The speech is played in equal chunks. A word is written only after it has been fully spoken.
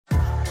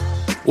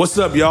What's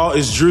up, y'all?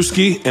 It's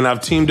Drewski, and I've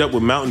teamed up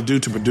with Mountain Dew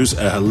to produce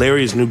a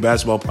hilarious new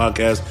basketball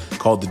podcast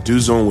called The Dew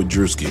Zone with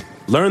Drewski.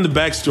 Learn the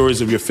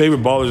backstories of your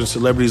favorite ballers and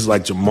celebrities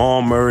like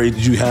Jamal Murray.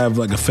 Did you have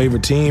like a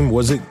favorite team?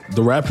 Was it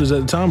the Raptors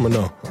at the time or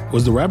no?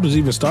 Was the Raptors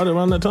even started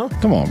around that time?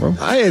 Come on, bro.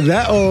 I ain't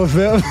that old,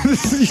 fam.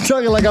 You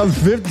talking like I'm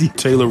 50.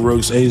 Taylor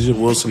Rooks, Asia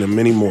Wilson, and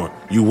many more.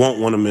 You won't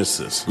want to miss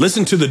this.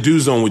 Listen to The Dew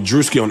Zone with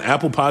Drewski on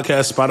Apple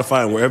Podcasts,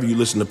 Spotify, and wherever you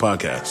listen to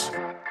podcasts.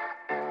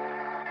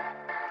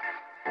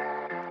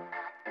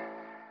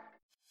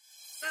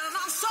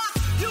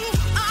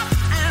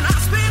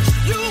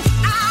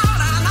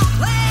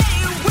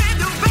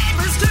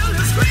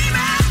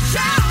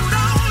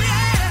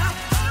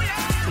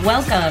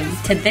 Welcome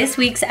to this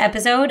week's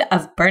episode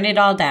of Burn It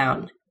All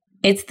Down.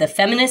 It's the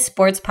feminist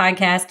sports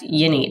podcast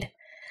you need.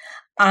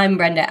 I'm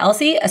Brenda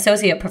Elsey,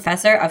 Associate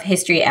Professor of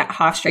History at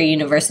Hofstra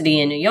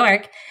University in New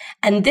York,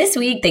 and this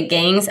week the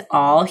gang's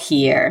all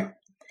here.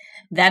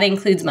 That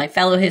includes my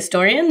fellow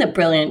historian, the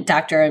brilliant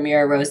Dr.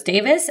 Amira Rose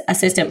Davis,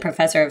 Assistant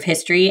Professor of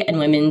History and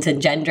Women's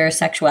and Gender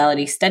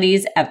Sexuality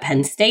Studies at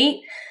Penn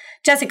State,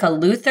 Jessica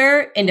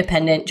Luther,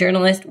 independent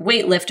journalist,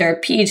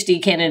 weightlifter,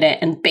 PhD candidate,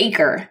 and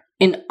baker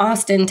in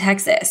Austin,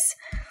 Texas.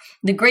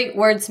 The great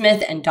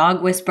wordsmith and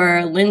dog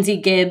whisperer, Lindsay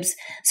Gibbs,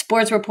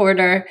 sports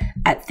reporter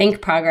at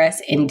Think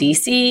Progress in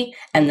DC,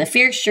 and the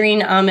fierce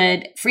Shireen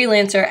Ahmed,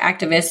 freelancer,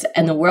 activist,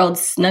 and the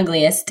world's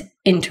snuggliest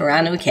in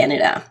Toronto,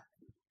 Canada.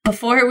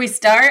 Before we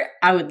start,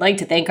 I would like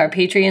to thank our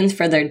Patreons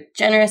for their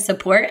generous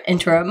support and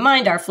to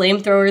remind our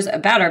flamethrowers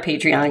about our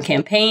Patreon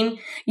campaign.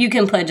 You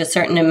can pledge a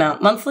certain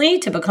amount monthly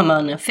to become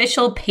an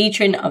official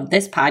patron of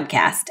this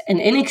podcast, and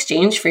in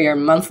exchange for your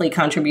monthly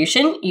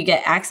contribution, you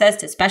get access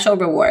to special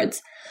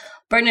rewards.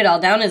 Burn It All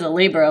Down is a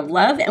labor of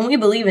love, and we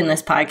believe in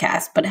this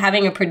podcast, but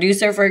having a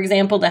producer, for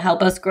example, to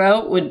help us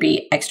grow would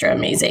be extra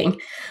amazing.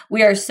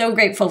 We are so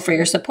grateful for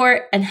your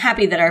support and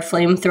happy that our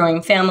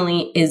flamethrowing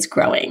family is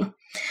growing.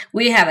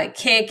 We have a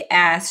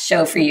kick-ass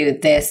show for you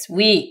this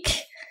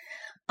week.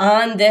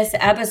 On this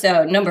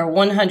episode, number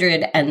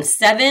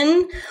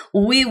 107,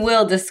 we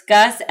will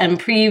discuss and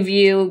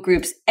preview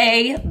Groups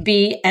A,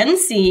 B, and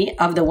C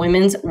of the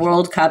Women's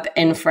World Cup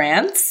in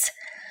France.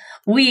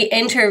 We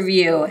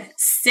interview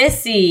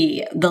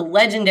Sissy, the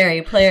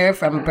legendary player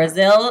from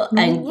Brazil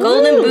and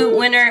Golden Boot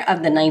winner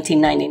of the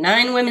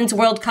 1999 Women's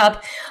World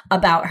Cup,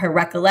 about her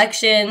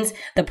recollections,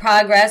 the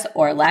progress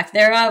or lack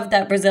thereof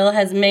that Brazil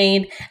has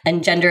made,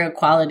 and gender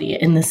equality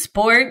in the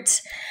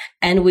sport.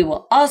 And we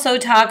will also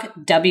talk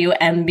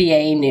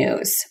WNBA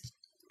news.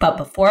 But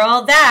before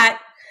all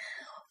that,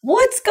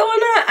 what's going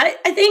on?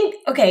 I think,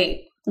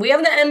 okay, we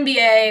have the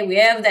NBA, we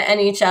have the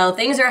NHL,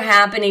 things are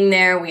happening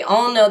there. We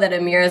all know that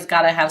Amira's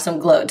got to have some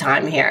glow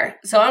time here.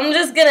 So I'm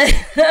just gonna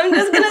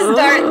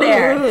start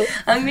there.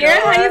 Amira,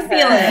 how you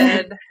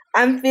feeling?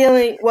 I'm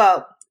feeling,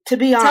 well, to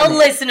be honest. Tell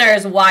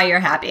listeners why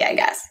you're happy, I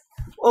guess.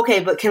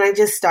 Okay, but can I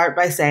just start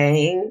by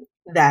saying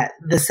that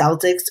the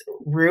Celtics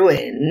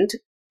ruined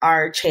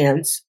our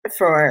chance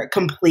for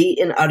complete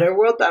and utter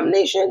world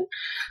domination.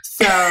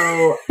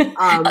 So,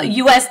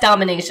 U.S.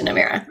 domination,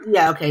 Amira.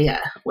 Yeah, okay, yeah,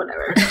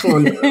 whatever.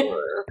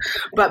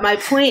 But my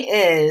point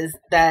is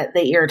that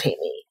they irritate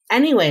me.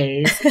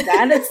 Anyways,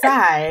 that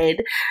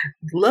aside,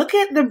 look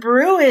at the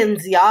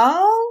Bruins,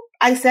 y'all.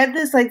 I said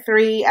this like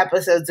 3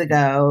 episodes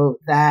ago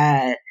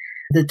that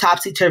the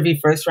topsy-turvy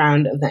first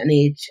round of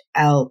the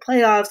NHL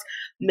playoffs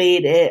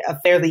made it a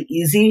fairly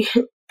easy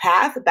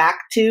path back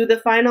to the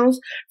finals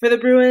for the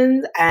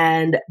Bruins,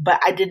 but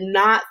I did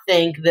not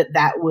think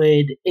that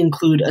would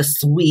include a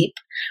sweep,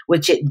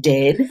 which it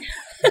did.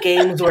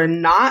 Games were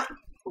not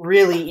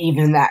really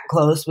even that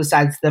close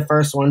besides the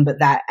first one, but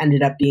that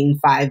ended up being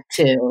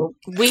 5-2.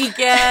 We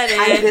get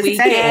it.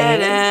 Get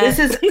it. This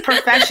is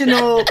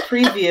professional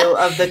preview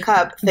of the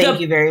Cup.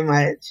 Thank you very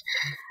much.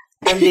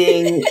 I'm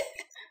being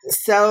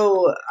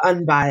so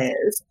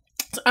unbiased.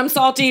 I'm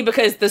salty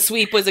because the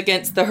sweep was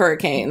against the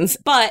Hurricanes.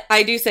 But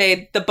I do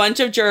say the bunch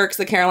of jerks,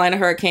 the Carolina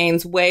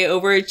Hurricanes, way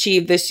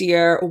overachieved this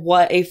year.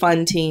 What a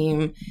fun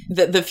team.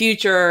 The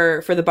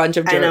future for the bunch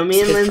of jerks. I know,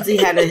 me and Lindsay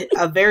had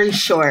a very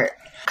short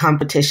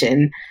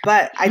competition.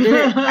 But I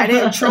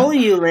didn't troll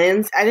you,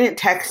 Linz. I didn't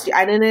text you.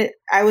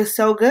 I was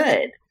so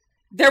good.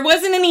 There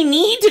wasn't any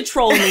need to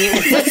troll me.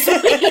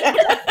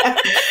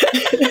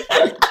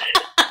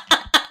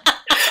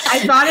 I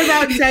thought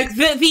about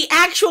texting. The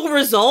actual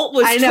result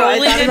was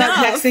trolling enough. I thought about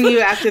texting you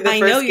after the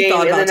first game,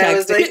 and then I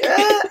was like,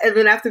 and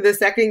then after the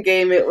second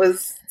game, it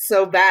was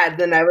so bad.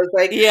 Then I was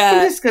like,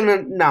 I'm just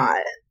gonna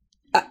not.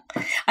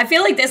 I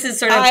feel like this is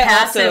sort of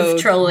passive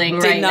trolling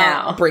right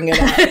now. Bring it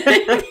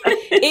up.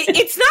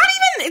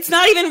 It's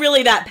not even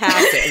really that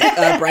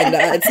passive,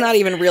 Brenda. It's not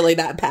even really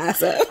that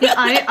passive. Yeah,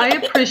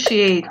 I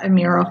appreciate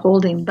Amira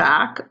holding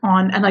back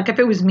on, and like if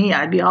it was me,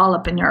 I'd be all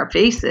up in your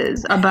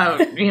faces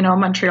about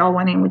Montreal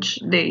winning, which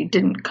they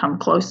didn't come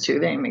close to.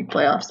 They didn't make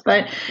playoffs,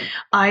 but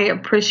I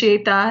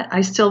appreciate that.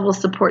 I still will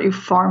support you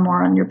far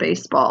more on your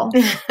baseball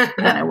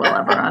than I will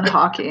ever on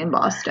hockey in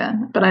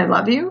Boston. But I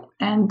love you,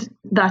 and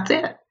that's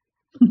it.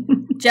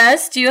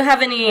 Jess, do you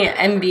have any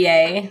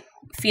NBA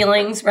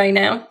feelings right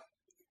now?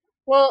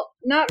 Well,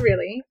 not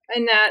really.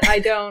 In that I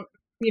don't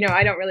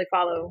really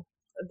follow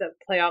the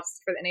playoffs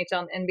for the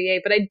NHL and NBA.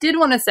 But I did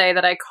want to say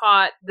that I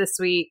caught this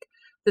week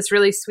this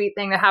really sweet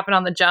thing that happened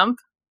on the Jump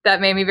that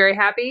made me very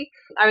happy.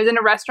 I was in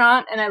a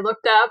restaurant and I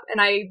looked up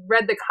and I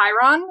read the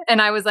chyron and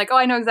I was like, oh,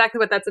 I know exactly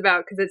what that's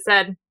about, because it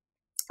said,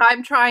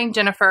 I'm trying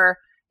Jennifer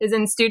is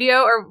in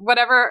studio or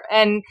whatever.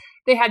 And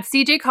they had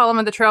CJ Cullum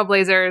of the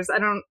Trailblazers. I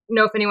don't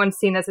know if anyone's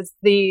seen this. It's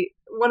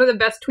one of the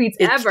best tweets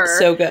ever.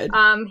 So good.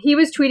 He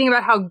was tweeting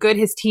about how good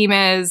his team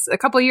is a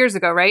couple of years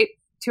ago, right?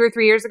 2 or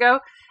 3 years ago.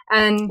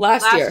 And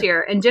last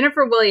year. And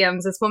Jennifer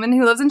Williams, this woman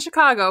who lives in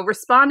Chicago,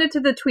 responded to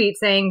the tweet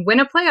saying,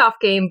 win a playoff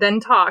game, then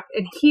talk.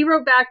 And he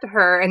wrote back to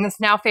her in this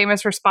now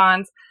famous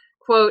response,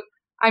 quote,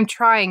 I'm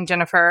trying,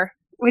 Jennifer,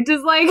 which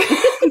is like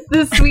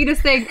the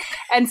sweetest thing.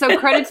 And so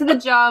credit to the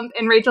Jump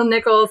and Rachel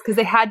Nichols, because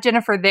they had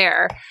Jennifer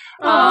there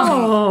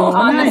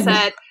on the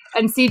set.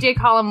 And CJ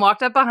Cullum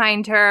walked up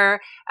behind her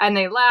and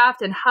they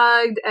laughed and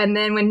hugged. And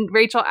then when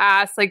Rachel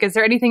asked, like, is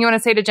there anything you want to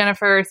say to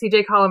Jennifer?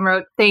 CJ Cullum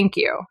wrote, thank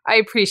you. I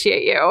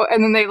appreciate you.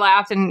 And then they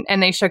laughed and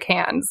they shook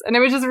hands. And it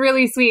was just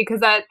really sweet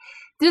because that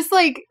just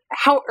like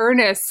how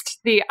earnest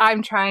the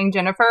I'm trying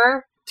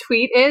Jennifer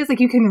tweet is. Like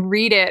you can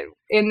read it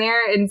in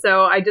there. And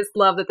so I just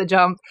love that the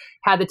Jump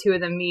had the two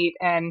of them meet.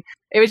 And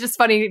it was just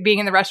funny being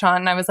in the restaurant.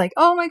 And I was like,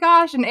 oh my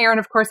gosh. And Aaron,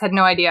 of course, had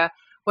no idea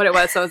what it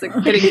was, so I was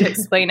like getting to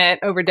explain it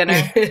over dinner.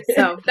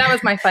 So that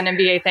was my fun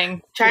NBA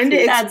thing. Trying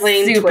to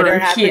explain Twitter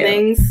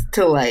happenings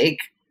to like,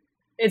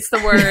 it's the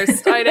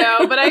worst. I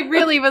know, but I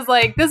really was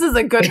like, this is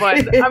a good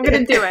one. I'm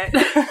gonna do it.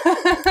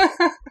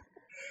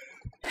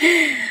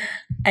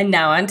 And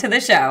now on to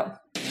the show.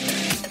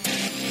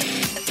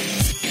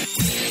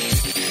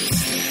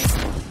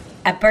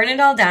 At Burn It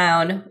All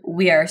Down,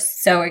 we are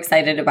so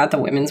excited about the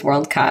Women's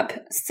World Cup.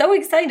 So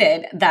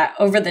excited that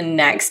over the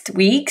next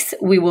weeks,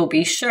 we will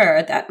be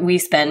sure that we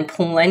spend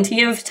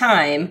plenty of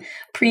time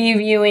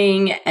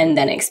previewing and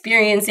then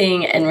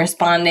experiencing and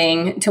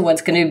responding to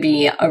what's going to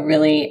be a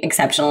really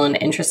exceptional and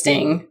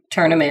interesting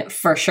tournament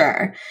for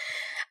sure.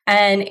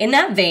 And in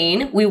that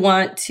vein, we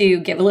want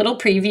to give a little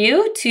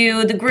preview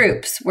to the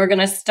groups. We're going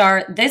to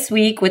start this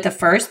week with the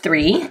first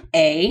three,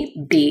 A,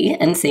 B,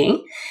 and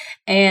C.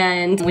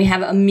 And we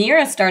have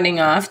Amira starting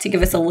off to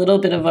give us a little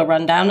bit of a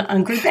rundown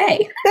on Group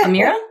A.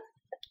 Amira?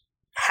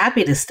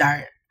 Happy to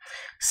start.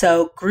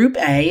 So Group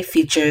A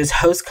features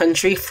host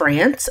country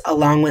France,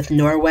 along with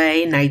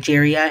Norway,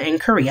 Nigeria, and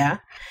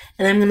Korea.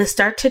 And I'm going to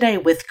start today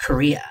with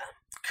Korea.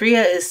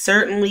 Korea is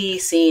certainly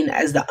seen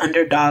as the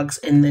underdogs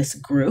in this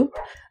group.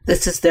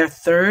 This is their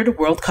third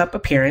World Cup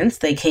appearance.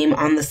 They came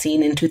on the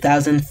scene in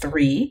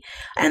 2003,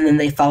 and then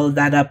they followed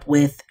that up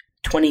with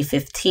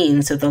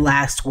 2015, so the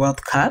last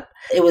World Cup.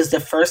 It was the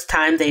first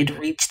time they'd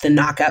reached the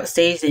knockout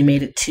stage. They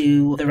made it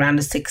to the round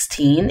of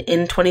 16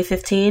 in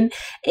 2015,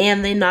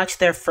 and they notched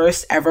their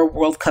first ever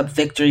World Cup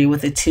victory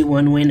with a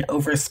 2-1 win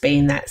over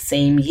Spain that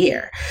same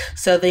year.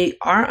 So they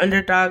are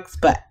underdogs,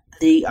 but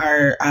they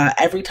are,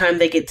 every time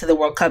they get to the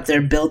World Cup,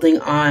 they're building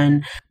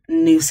on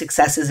new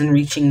successes and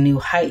reaching new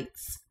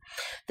heights.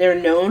 They're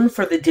known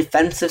for the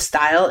defensive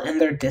style and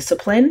their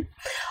discipline,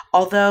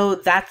 although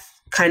that's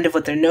kind of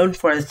what they're known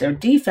for is their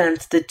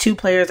defense. The two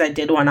players I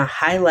did want to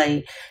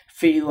highlight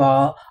for you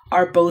all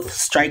are both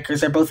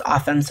strikers, are both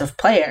offensive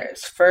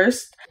players.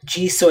 First,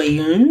 Ji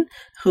Soyun,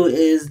 who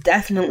is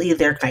definitely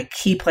their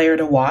key player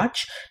to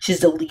watch.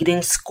 She's the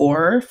leading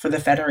scorer for the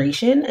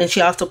Federation, and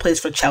she also plays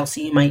for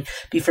Chelsea. You might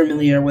be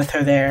familiar with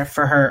her there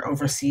for her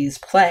overseas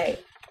play.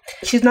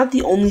 She's not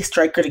the only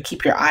striker to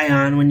keep your eye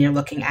on when you're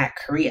looking at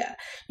Korea.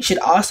 You should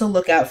also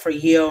look out for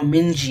Yeo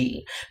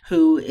Min-ji,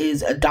 who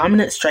is a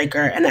dominant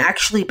striker. And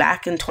actually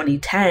back in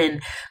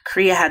 2010,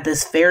 Korea had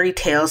this fairy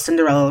tale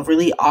Cinderella,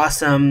 really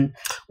awesome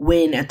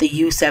win at the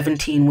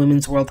U17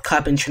 Women's World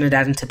Cup in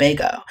Trinidad and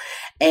Tobago.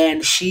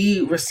 And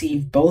she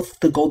received both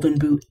the Golden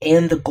Boot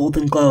and the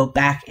Golden Globe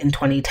back in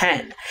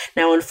 2010.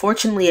 Now,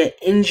 unfortunately, an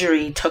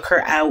injury took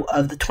her out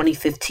of the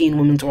 2015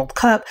 Women's World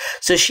Cup,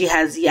 so she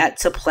has yet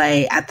to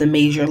play at the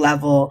major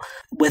level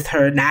with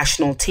her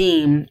national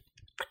team.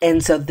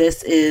 And so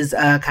this is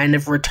a kind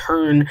of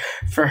return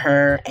for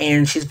her,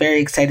 and she's very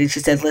excited.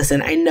 She said,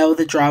 listen, I know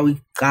the draw we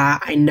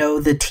got. I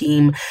know the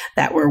team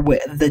that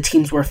the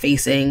teams we're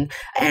facing,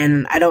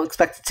 and I don't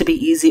expect it to be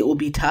easy. It will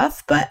be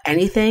tough, but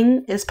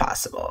anything is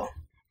possible.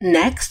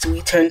 Next,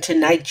 we turn to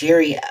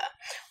Nigeria,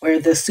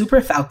 where the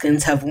Super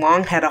Falcons have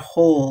long had a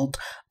hold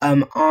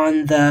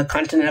on the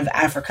continent of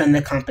Africa and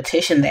the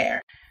competition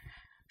there.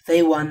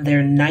 They won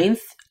their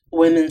 9th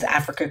Women's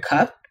Africa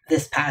Cup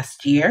this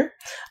past year,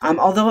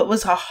 although it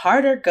was a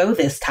harder go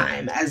this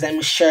time, as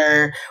I'm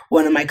sure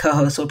one of my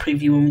co-hosts will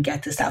preview when we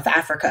get to South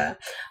Africa.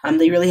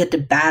 They really had to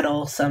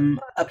battle some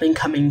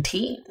up-and-coming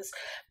teams.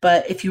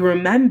 But if you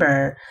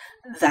remember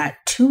that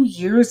 2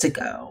 years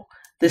ago,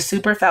 the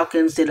Super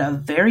Falcons did a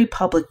very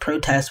public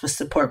protest with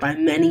support by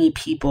many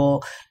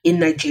people in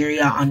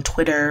Nigeria on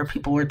Twitter.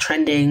 People were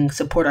trending,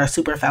 support our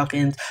Super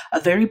Falcons. A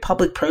very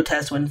public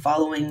protest when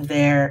following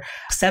their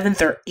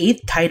 7th or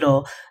 8th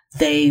title.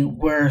 They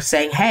were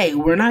saying, hey,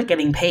 we're not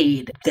getting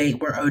paid. They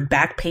were owed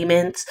back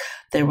payments.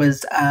 there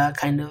was a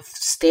kind of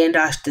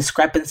standoff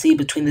discrepancy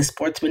between the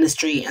sports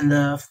ministry and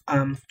the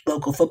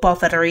local football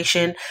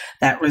federation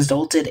that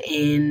resulted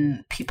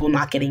in people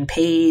not getting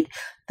paid.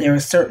 There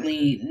was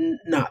certainly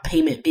not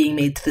payment being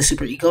made to the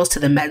Super Eagles, to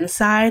the men's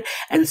side.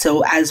 And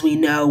so, as we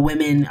know,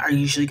 women are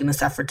usually going to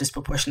suffer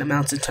disproportionate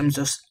amounts in terms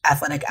of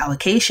athletic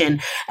allocation.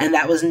 And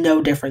that was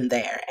no different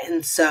there.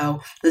 And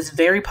so this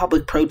very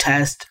public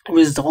protest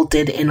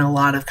resulted in a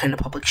lot of kind of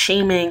public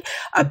shaming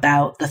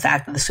about the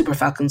fact that the Super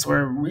Falcons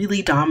were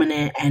really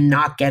dominant and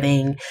not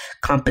getting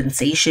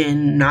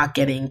compensation, not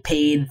getting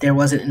paid. There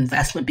wasn't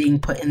investment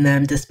being put in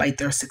them despite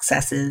their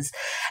successes.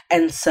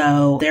 And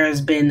so there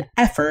has been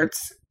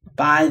efforts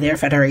by their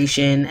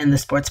federation and the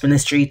sports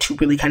ministry to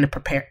really kind of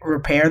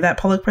repair that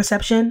public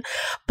perception.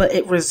 But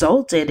it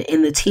resulted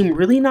in the team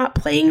really not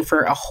playing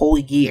for a whole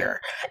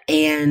year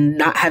and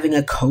not having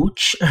a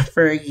coach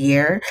for a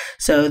year.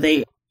 So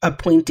they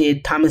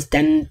appointed Thomas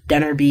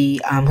Dennerby,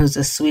 who's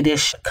a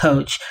Swedish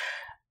coach,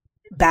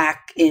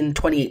 back in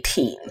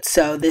 2018.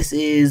 So this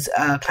is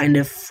a kind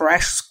of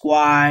fresh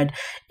squad.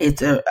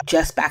 It's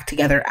just back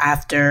together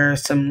after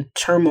some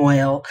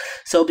turmoil.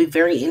 So it'll be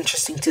very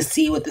interesting to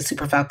see what the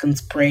Super Falcons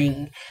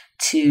bring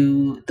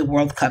to the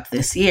World Cup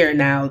this year.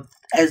 Now,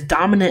 as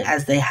dominant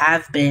as they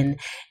have been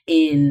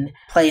in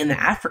play in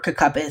the Africa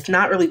Cup, it's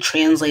not really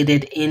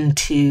translated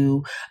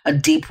into a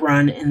deep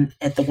run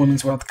at the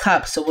Women's World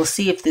Cup. So we'll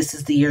see if this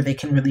is the year they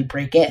can really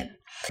break in.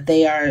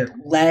 They are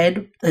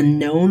led and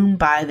known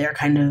by their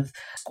kind of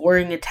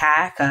scoring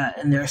attack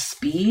and their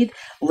speed,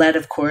 led,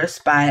 of course,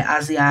 by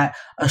Asiat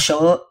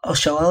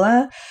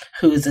Oshoala,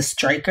 who is a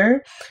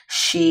striker.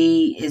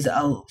 She is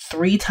a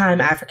 3-time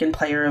African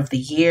Player of the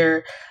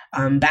Year.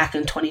 Back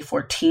in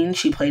 2014,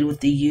 she played with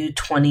the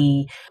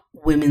U20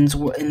 Women's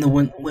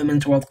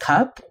World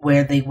Cup,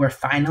 where they were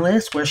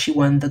finalists, where she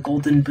won the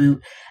Golden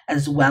Boot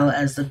as well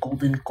as the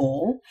Golden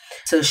Goal.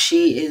 So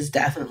she is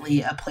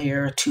definitely a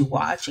player to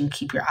watch and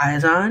keep your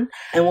eyes on.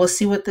 And we'll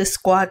see what this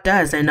squad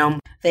does. I know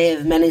they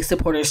have many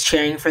supporters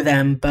cheering for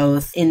them,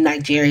 both in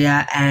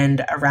Nigeria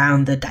and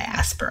around the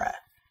diaspora.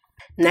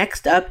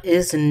 Next up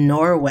is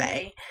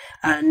Norway.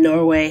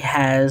 Norway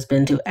has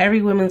been to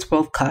every Women's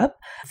World Cup.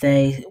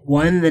 They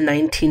won the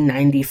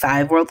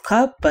 1995 World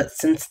Cup, but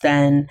since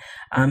then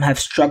have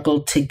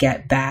struggled to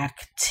get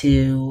back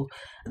to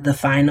the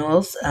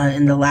finals.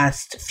 In the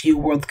last few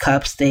World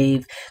Cups,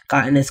 they've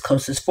gotten as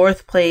close as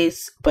 4th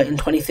place, but in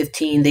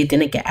 2015, they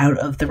didn't get out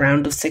of the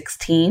round of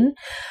 16.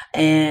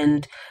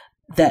 And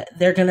that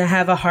they're going to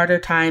have a harder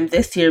time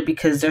this year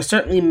because they're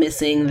certainly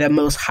missing the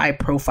most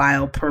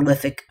high-profile,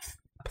 prolific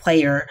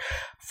player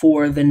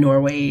for the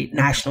Norway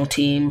national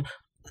team,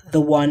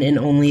 the one and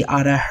only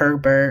Ada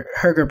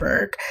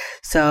Hegerberg.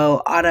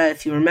 So Ada,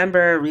 if you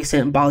remember,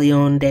 recent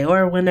Ballon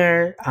d'Or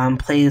winner,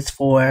 plays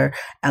for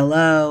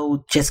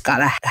LO, just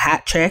got a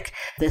hat trick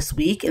this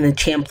week in the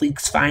Champions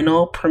League's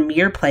final,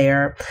 premier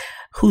player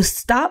who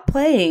stopped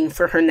playing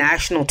for her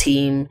national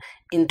team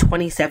in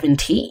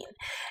 2017.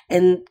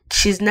 And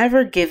she's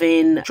never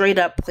given straight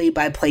up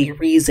play-by-play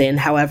reason.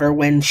 However,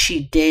 when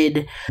she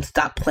did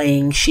stop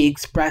playing, she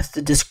expressed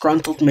the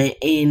disgruntlement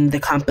in the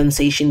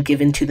compensation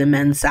given to the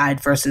men's side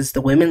versus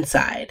the women's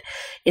side.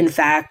 In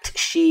fact,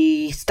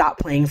 she stopped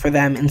playing for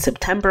them in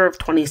September of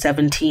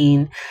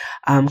 2017,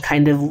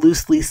 kind of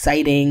loosely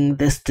citing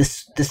this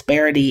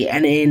disparity.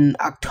 And in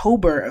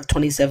October of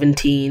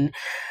 2017,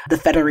 the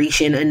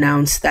federation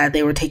announced that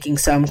they were taking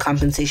some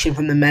compensation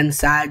from the men's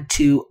side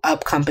to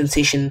up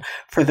compensation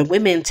for the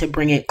women to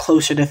bring it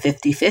closer to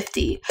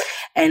 50-50.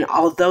 And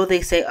although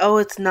they say, oh,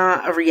 it's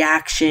not a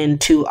reaction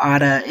to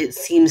Ada, it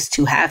seems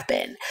to have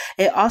been.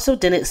 It also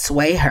didn't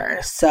sway her.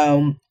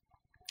 So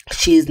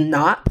she's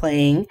not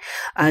playing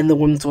in the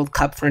Women's World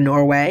Cup for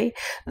Norway.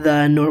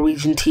 The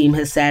Norwegian team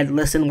has said,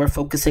 listen, we're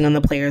focusing on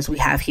the players we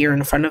have here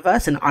in front of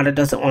us, and Ada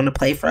doesn't want to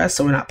play for us,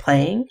 so we're not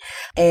playing.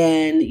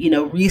 And,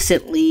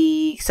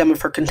 recently some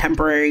of her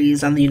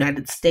contemporaries on the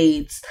United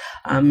States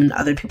and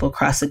other people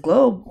across the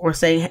globe were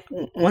saying,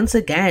 once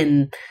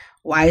again,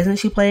 why isn't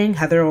she playing?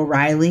 Heather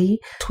O'Reilly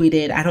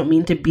tweeted, I don't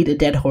mean to beat a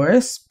dead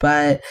horse,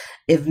 but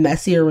if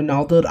Messi or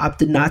Ronaldo had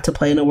opted not to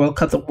play in a World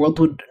Cup, the world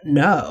would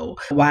know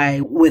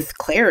why with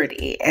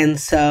clarity. And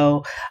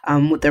so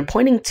what they're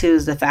pointing to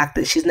is the fact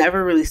that she's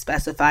never really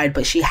specified,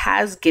 but she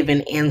has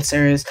given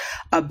answers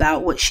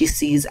about what she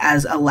sees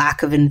as a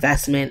lack of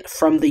investment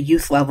from the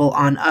youth level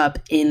on up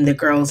in the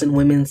girls and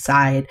women's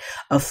side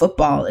of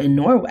football in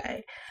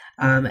Norway.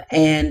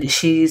 And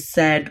she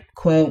said,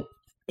 quote,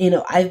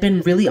 I've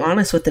been really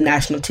honest with the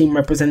national team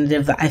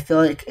representative that I feel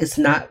like it's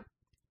not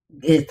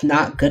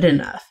good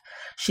enough.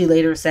 She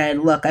later said,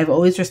 look, I've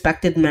always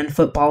respected men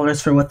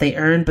footballers for what they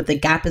earn, but the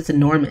gap is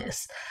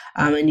enormous.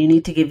 And you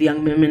need to give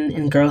young women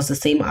and girls the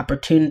same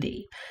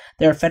opportunity.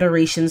 There are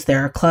federations,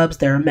 there are clubs,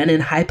 there are men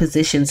in high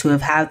positions who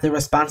have had the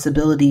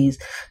responsibilities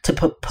to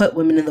put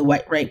women in the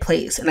right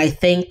place. And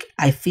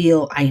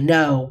I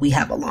know we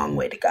have a long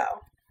way to go.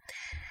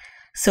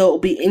 So it'll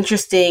be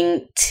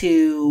interesting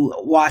to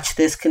watch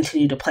this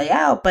continue to play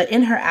out. But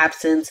in her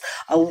absence,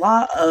 a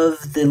lot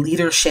of the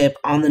leadership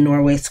on the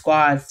Norway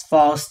squad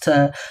falls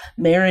to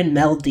Maren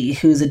Melde,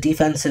 who's a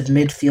defensive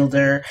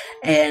midfielder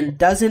and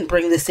doesn't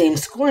bring the same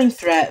scoring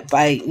threat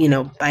by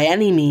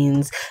any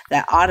means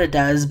that Ada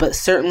does, but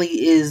certainly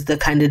is the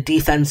kind of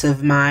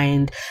defensive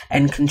mind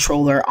and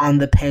controller on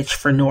the pitch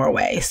for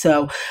Norway.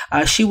 So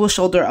she will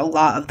shoulder a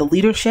lot of the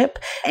leadership,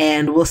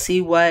 and we'll see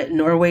what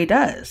Norway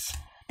does.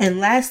 And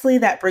lastly,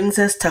 that brings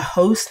us to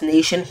host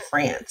nation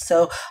France.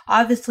 So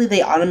obviously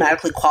they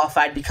automatically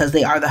qualified because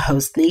they are the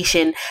host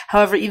nation.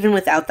 However, even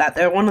without that,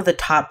 they're one of the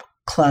top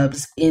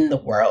clubs in the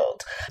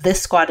world.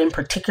 This squad in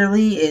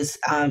particularly is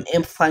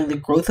amplifying the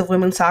growth of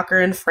women's soccer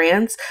in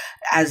France,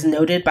 as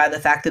noted by the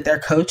fact that their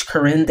coach,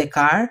 Corinne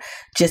Descartes,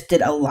 just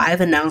did a live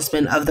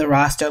announcement of the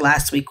roster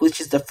last week, which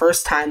is the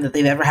first time that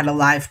they've ever had a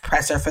live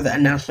presser for the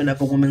announcement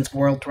of a women's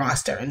world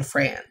roster in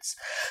France.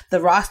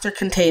 The roster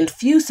contained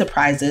few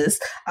surprises.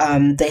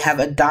 They have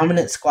a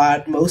dominant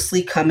squad,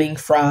 mostly coming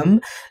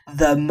from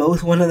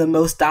one of the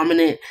most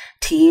dominant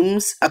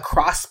teams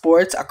across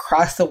sports,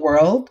 across the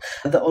world,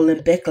 the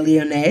Olympique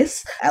Lyonnais.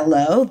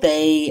 LO.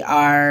 They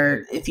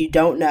are, if you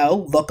don't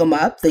know, look them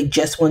up. They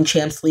just won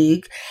Champions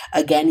League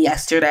again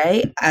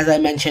yesterday. As I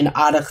mentioned,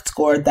 Ada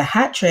scored the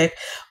hat trick.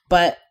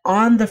 But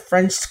on the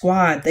French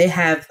squad, they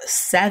have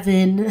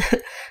seven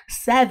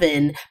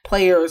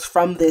players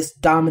from this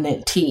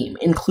dominant team,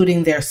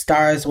 including their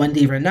stars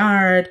Wendy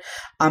Renard,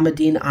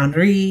 Amandine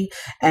Henry,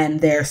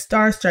 and their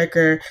star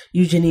striker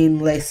Eugénie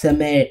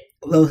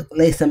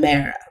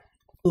Lesamera,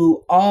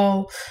 who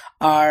all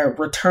are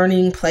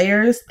returning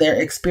players.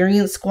 Their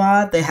experienced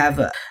squad, they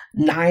have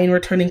 9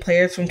 returning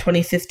players from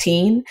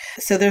 2015.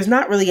 So there's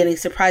not really any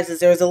surprises.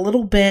 There was a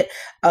little bit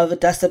of a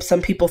dust-up.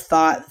 Some people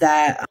thought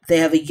that they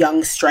have a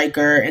young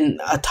striker and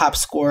a top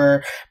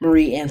scorer,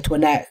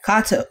 Marie-Antoinette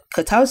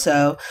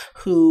Catosso,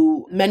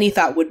 who many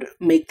thought would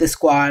make the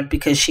squad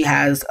because she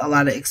has a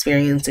lot of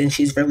experience and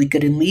she's really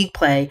good in league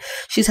play.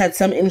 She's had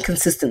some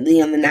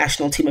inconsistency on the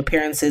national team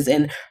appearances,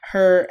 and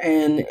her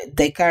and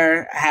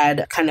Descartes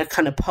had kind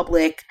of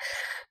public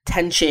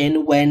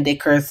tension when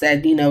Descartes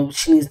said,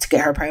 she needs to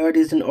get her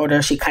priorities in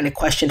order. She kind of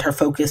questioned her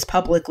focus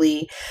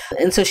publicly.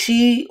 And so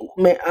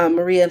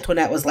Marie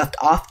Antoinette was left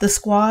off the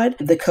squad.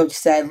 The coach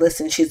said,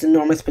 listen, she's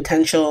enormous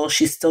potential.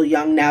 She's still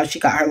young now. She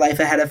got her life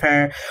ahead of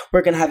her.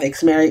 We're going to have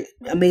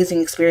amazing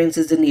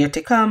experiences in the year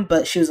to come,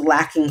 but she was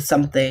lacking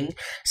something.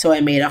 So I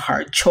made a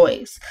hard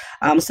choice.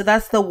 So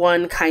that's the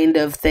one kind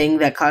of thing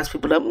that caused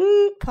people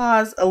to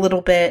pause a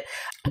little bit.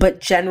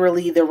 But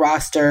generally the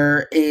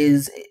roster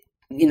is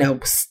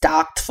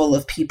stocked full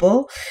of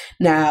people.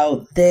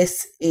 Now,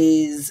 this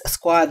is a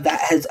squad that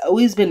has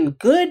always been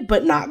good,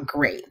 but not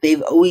great.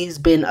 They've always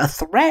been a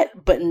threat,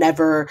 but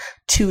never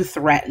too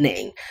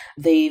threatening.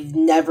 They've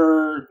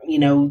never,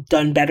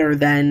 done better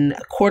than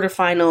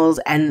quarterfinals,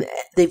 and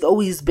they've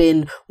always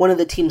been one of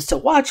the teams to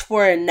watch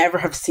for and never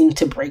have seemed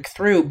to break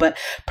through. But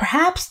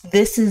perhaps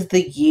this is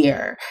the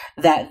year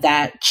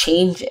that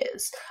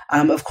changes.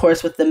 Of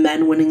course, with the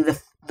men winning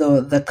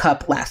the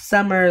cup last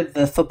summer,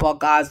 the football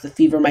gods, the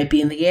fever might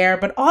be in the air,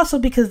 but also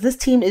because this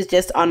team is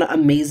just on an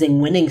amazing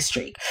winning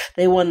streak.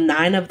 They won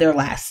 9 of their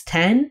last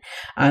 10,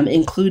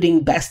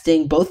 including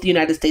besting both the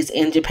United States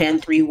and Japan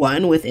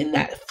 3-1 within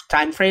that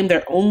time frame.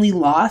 Their only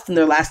loss in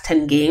their last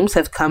 10 games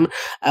have come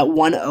at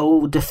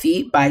 1-0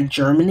 defeat by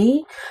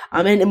Germany.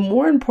 And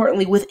more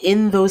importantly,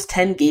 within those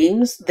 10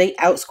 games, they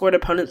outscored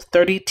opponents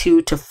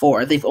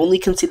 32-4. They've only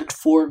conceded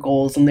 4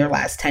 goals in their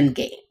last 10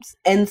 games.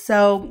 And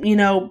so,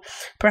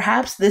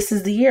 perhaps this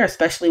is the year,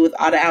 especially with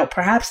Ada out,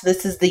 perhaps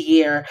this is the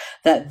year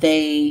that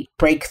they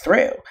break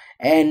through.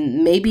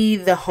 And maybe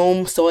the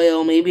home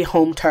soil, maybe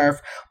home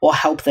turf will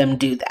help them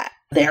do that.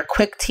 They're a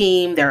quick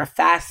team. They're a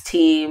fast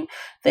team.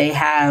 They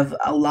have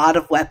a lot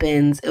of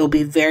weapons. It'll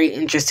be very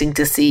interesting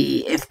to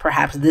see if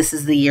perhaps this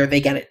is the year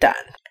they get it done.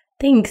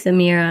 Thanks,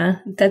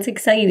 Amira. That's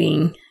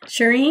exciting.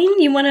 Shireen,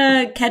 you want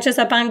to catch us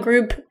up on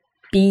Group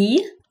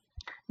B?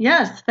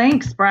 Yes,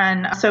 thanks,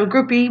 Bren. So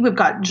Group B, we've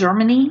got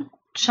Germany,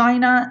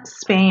 China,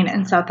 Spain,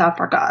 and South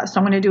Africa. So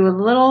I'm going to do a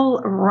little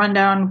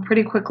rundown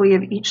pretty quickly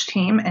of each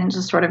team and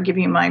just sort of give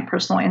you my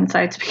personal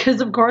insights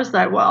because, of course,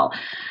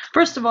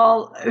 first of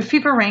all,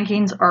 FIFA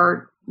rankings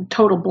are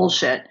total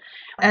bullshit.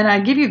 And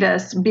I give you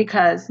this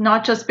because,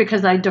 not just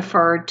because I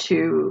defer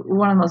to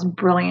one of the most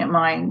brilliant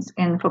minds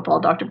in football,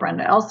 Dr.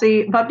 Brenda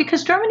Elsey, but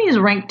because Germany is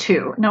ranked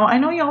 2. Now, I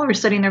know y'all are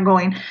sitting there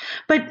going,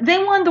 but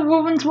they won the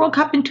Women's World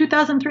Cup in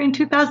 2003 and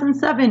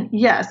 2007.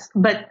 Yes,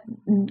 but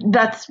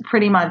that's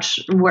pretty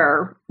much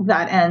where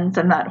that ends,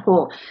 and that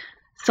whole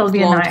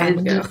Sylvia and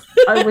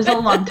I, it was a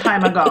long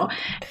time ago.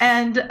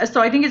 And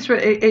so I think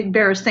it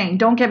bears saying,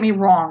 don't get me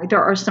wrong,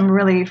 there are some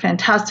really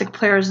fantastic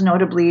players,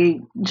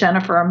 notably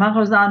Jennifer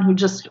Marozan, who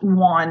just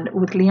won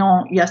with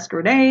Lyon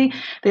yesterday.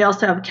 They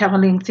also have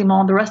Caroline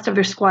Simon. The rest of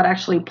their squad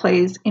actually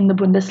plays in the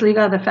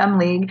Bundesliga, the Fem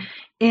League,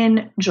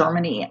 in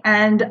Germany.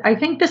 And I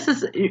think this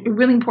is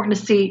really important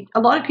to see. A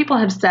lot of people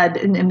have said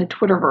in the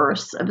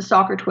Twitterverse, the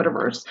soccer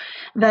Twitterverse,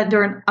 that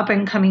they're an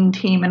up-and-coming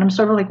team. And I'm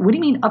sort of like, what do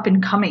you mean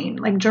up-and-coming?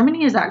 Like,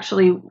 Germany is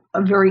actually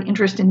a very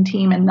interesting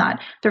team in that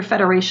their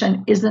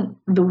federation isn't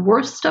the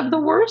worst of the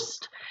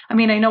worst. I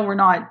mean, I know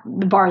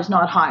the bar is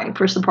not high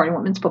for supporting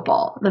women's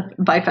football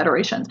by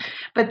federations,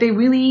 but they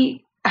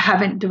really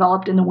haven't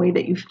developed in the way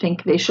that you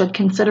think they should,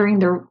 considering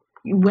their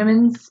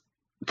women's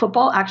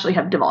football actually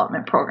have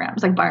development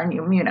programs. Like Bayern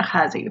Munich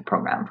has a youth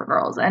program for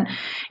girls. And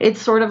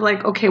it's sort of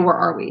like, okay, where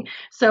are we?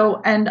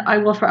 So, and I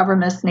will forever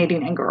miss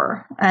Nadine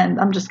Angerer. And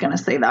I'm just going to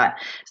say that.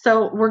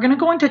 So we're going to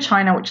go into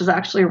China, which is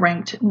actually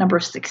ranked number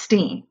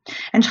 16.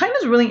 And China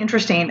is really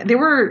interesting. They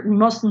were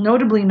most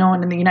notably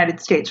known in the United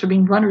States for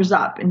being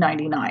runners-up in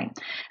 99.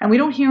 And we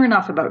don't hear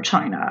enough about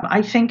China.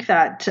 I think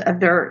that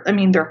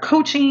their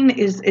coaching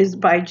is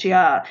by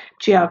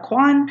Jia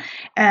Quan.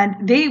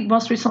 And they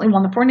most recently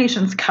won the Four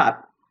Nations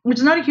Cup, which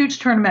is not a huge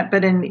tournament,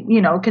 but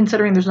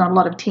considering there's not a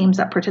lot of teams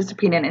that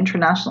participate in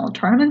international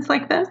tournaments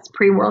like this,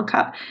 pre-World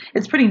Cup,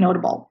 it's pretty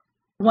notable.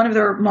 One of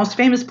their most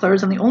famous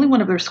players and the only one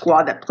of their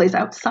squad that plays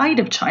outside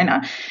of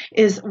China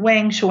is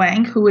Wang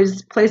Shuang, who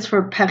plays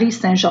for Paris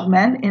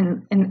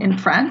Saint-Germain in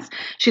France.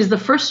 She's the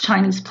first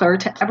Chinese player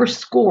to ever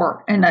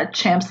score in a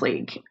Champions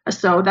League.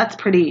 So that's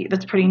pretty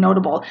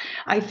notable.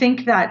 I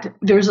think that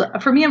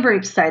for me, I'm very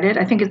excited.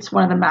 I think it's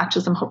one of the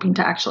matches I'm hoping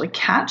to actually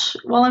catch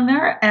while I'm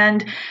there.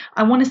 And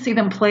I want to see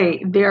them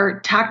play. They're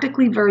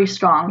tactically very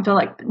strong.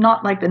 They're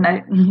not like the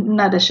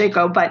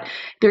Nadeshiko, but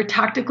they're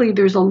tactically,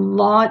 there's a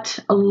lot,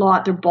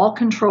 their ball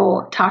control,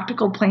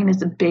 tactical playing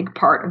is a big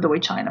part of the way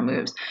China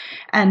moves.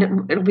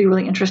 And it'll be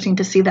really interesting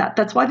to see that.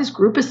 That's why this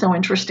group is so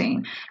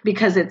interesting,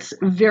 because it's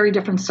very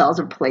different styles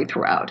of play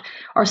throughout.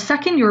 Our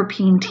second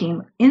European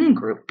team in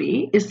Group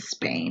B is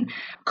Spain,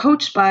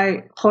 coached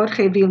by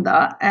Jorge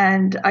Vilda.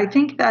 And I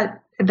think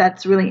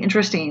that's really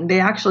interesting.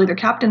 Their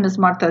captain is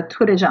Marta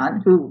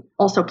Turejan, who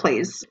also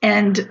plays.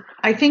 And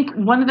I think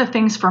one of the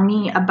things for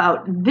me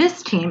about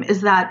this team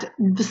is that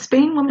the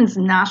Spain women's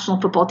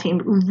national football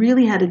team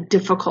really had a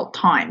difficult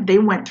time. They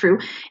went through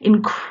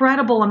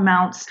incredible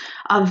amounts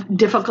of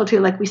difficulty,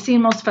 like we see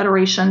in most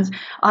federations,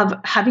 of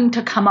having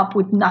to come up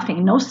with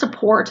nothing, no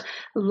support,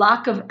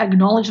 lack of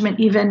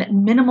acknowledgement, even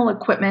minimal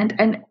equipment.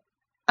 And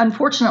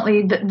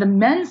unfortunately, the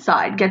men's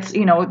side gets,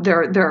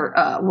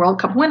 their World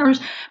Cup winners,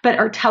 but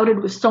are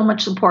touted with so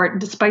much support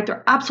despite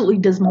their absolutely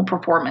dismal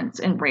performance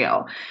in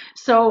Rio.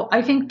 So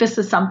I think this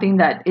is something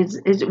that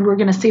is we're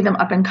going to see them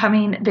up and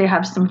coming. They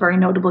have some very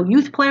notable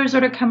youth players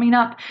that are coming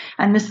up,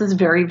 and this is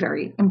very,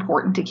 very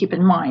important to keep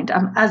in mind.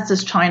 As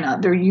does China,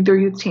 their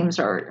youth teams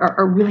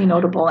are really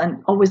notable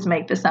and always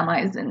make the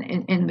semis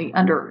in the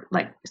under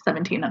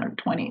 17, under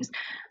 20s.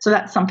 So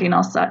that's something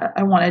else that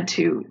I wanted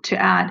to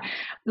add.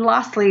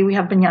 Lastly, we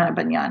have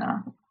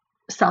Banyana,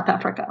 South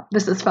Africa.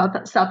 This is South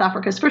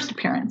Africa's first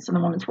appearance in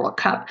the Women's World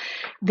Cup.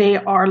 They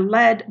are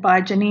led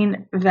by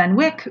Janine Van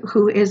Wyk,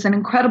 who is an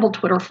incredible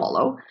Twitter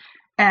follow.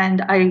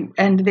 And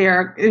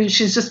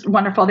she's just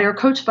wonderful. They are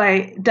coached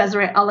by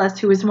Desiree Ellis,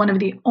 who is one of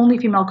the only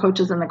female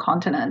coaches in the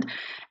continent.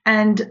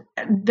 And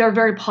they're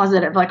very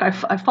positive.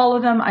 I follow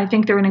them. I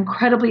think they're an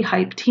incredibly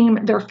hyped team.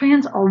 Their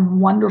fans are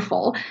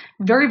wonderful,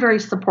 very, very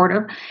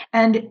supportive.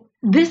 And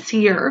this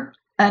year,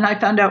 and I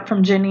found out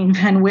from Janine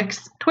Van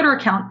Wyk's Twitter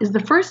account, is the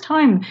first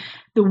time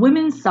the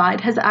women's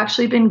side has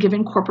actually been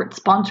given corporate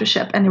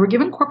sponsorship. And they were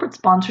given corporate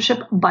sponsorship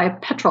by a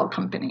petrol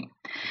company.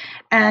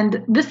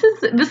 And this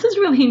is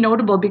really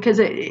notable because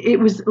it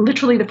was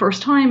literally the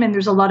first time, and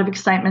there's a lot of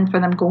excitement for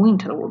them going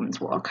to the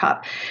Women's World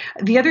Cup.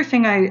 The other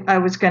thing I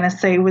was going to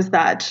say was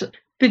that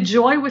the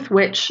joy with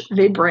which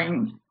they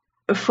bring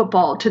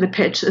football to the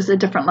pitch is a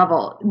different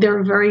level. They're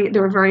a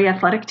very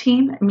athletic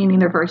team, meaning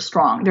they're very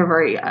strong. They're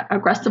very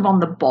aggressive on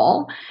the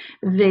ball.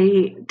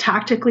 They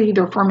tactically,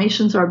 their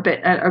formations are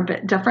a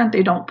bit different.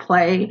 They don't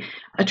play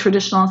a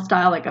traditional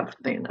style like a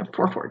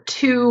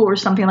 4-4-2 or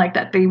something like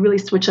that. They really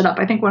switch it up.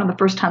 I think one of the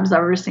first times I've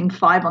ever seen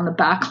 5 on the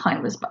back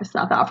line was by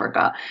South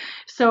Africa.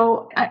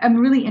 So I'm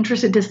really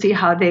interested to see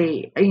how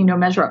they,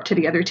 measure up to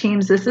the other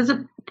teams. This is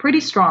a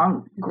pretty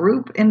strong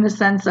group in the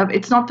sense of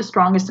it's not the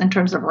strongest in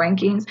terms of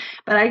rankings,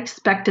 but I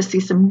expect to see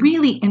some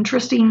really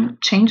interesting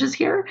changes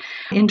here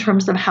in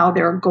terms of how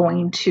they're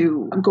going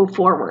to go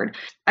forward.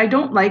 I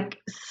don't like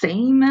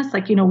saying this,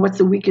 what's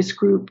the weakest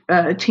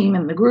team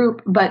in the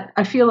group, but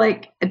I feel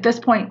like at this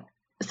point,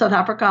 South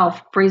Africa,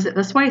 I'll phrase it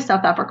this way,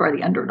 South Africa are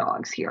the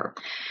underdogs here.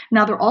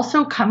 Now, they're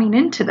also coming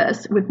into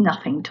this with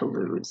nothing to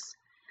lose.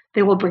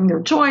 They will bring their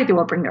joy, they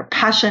will bring their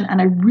passion, and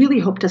I really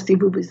hope to see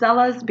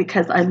Vuvuzelas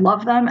because I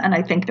love them and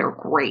I think they're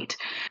great.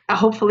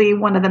 Hopefully,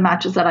 one of the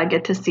matches that I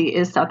get to see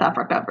is South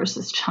Africa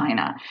versus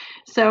China.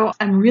 So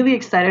I'm really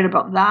excited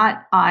about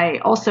that.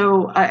 I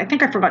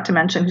think I forgot to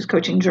mention who's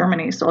coaching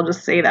Germany, so I'll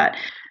just say that.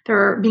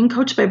 They're being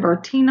coached by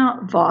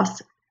Bertina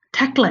Voss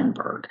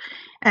Tecklenburg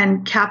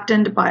and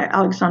captained by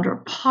Alexandra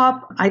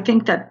Popp. I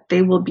think that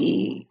they will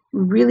be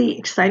really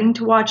exciting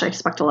to watch. I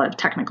expect a lot of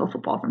technical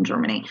football from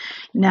Germany.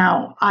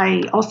 Now,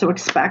 I also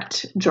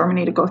expect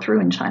Germany to go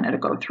through and China to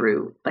go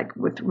through like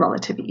with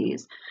relative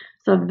ease.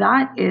 So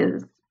that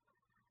is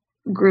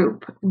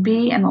Group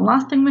B. And the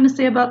last thing I'm going to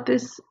say about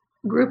this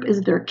group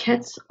is their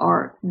kits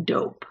are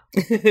dope.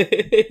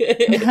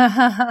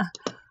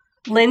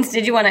 Linz,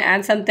 did you want to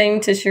add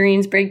something to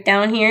Shireen's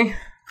breakdown here?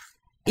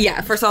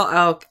 Yeah, first of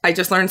all, I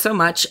just learned so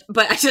much,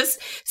 but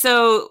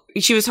so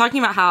she was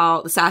talking about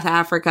how South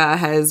Africa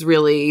has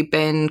really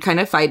been kind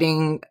of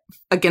fighting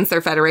against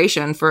their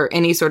federation for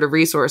any sort of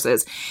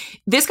resources.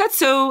 This got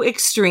so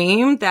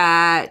extreme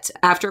that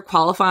after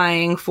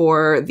qualifying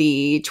for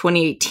the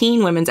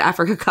 2018 Women's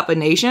Africa Cup of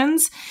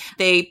Nations,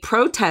 they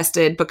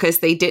protested because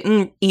they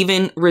didn't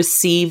even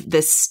receive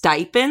the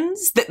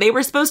stipends that they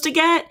were supposed to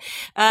get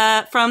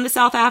from the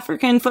South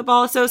African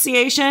Football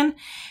Association.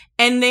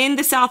 And then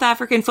the South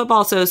African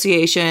Football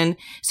Association,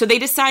 so they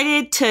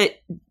decided to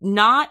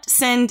not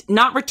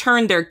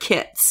return their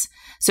kits.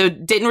 So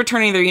didn't return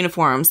any of their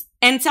uniforms.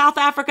 And South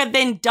Africa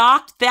then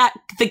docked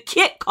the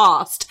kit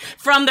cost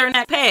from their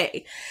net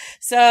pay.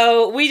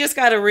 So we just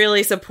got to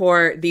really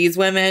support these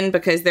women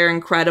because they're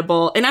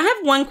incredible. And I have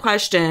one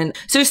question.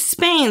 So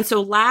Spain,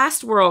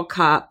 last World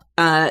Cup,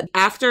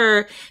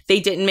 after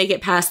they didn't make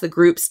it past the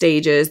group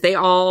stages, they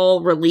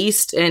all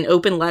released an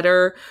open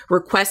letter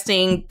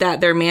requesting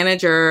that their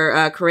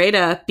manager,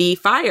 Correa, be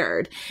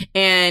fired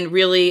and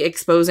really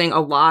exposing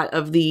a lot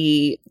of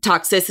the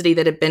toxicity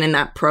that had been in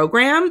that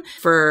program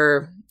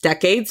for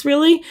decades,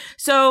 really.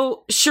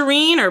 So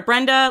Shireen or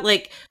Brenda,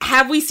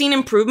 have we seen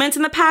improvements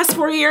in the past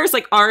 4 years?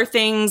 Are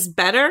things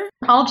better?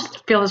 I'll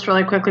just feel this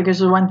really quickly because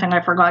there's one thing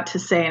I forgot to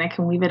say and I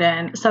can weave it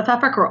in. South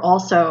Africa are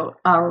also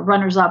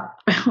runners-up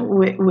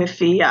with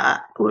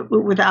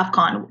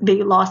AFCON.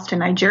 They lost to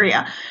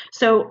Nigeria.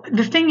 So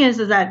the thing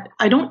is that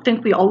I don't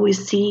think we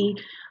always see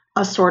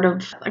a sort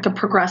of a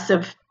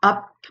progressive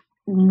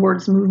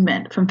upwards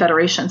movement from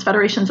federations.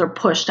 Federations are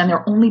pushed, and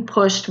they're only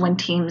pushed when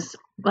teams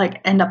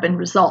end up in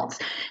results.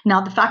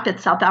 Now, the fact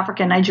that South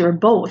Africa and Nigeria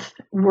both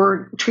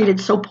were treated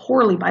so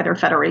poorly by their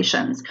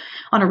federations.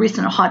 On a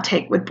recent hot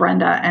take with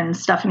Brenda and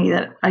Stephanie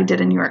that I did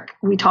in New York,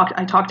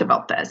 I talked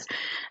about this,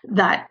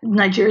 that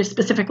Nigeria,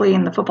 specifically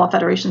in the football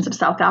federations of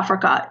South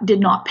Africa, did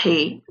not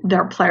pay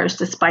their players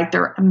despite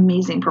their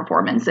amazing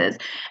performances.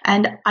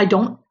 And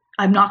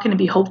I'm not going to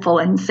be hopeful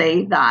and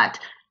say that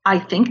I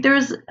think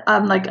there's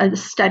a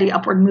steady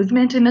upward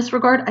movement in this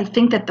regard. I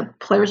think that the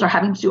players are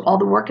having to do all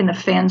the work and the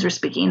fans are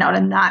speaking out,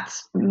 and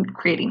that's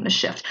creating the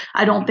shift.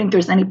 I don't think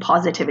there's any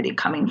positivity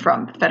coming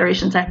from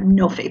federations. I have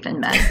no faith in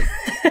men.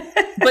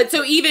 But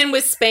so even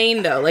with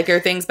Spain, though, are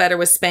things better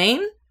with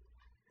Spain?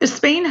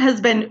 Spain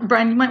has been,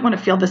 Brian, you might want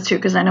to feel this too,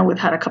 because I know we've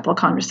had a couple of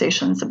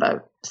conversations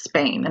about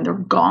Spain and their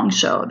gong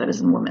show that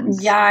is in women's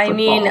football. I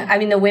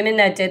mean, the women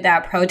that did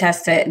that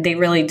protest, they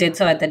really did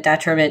so at the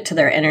detriment to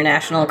their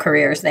international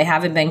careers. They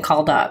haven't been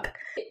called up.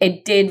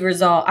 It did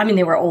result,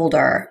 they were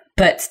older,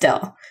 but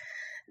still.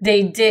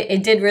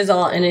 It did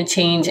result in a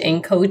change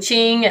in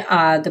coaching.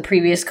 The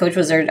previous coach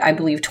was there, I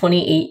believe,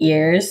 28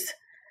 years,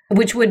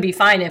 which would be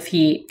fine if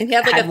he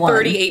had a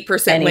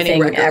 38%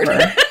 winning record.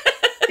 Ever.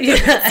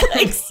 Yeah.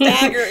 It's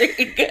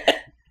staggering.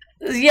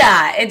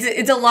 Yeah,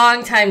 it's a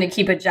long time to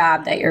keep a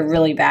job that you're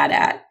really bad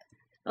at.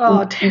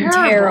 Oh,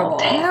 terrible.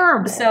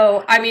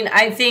 So,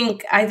 I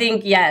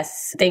think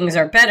yes, things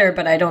are better,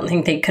 but I don't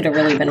think they could have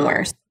really been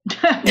worse.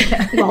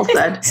 Well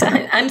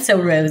said. I'm so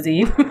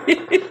rosy.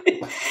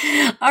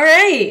 All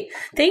right.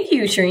 Thank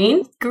you,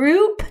 Shireen.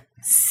 Group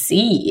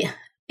C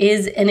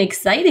is an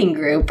exciting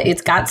group.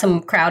 It's got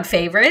some crowd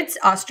favorites: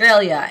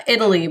 Australia,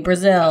 Italy,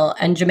 Brazil,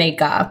 and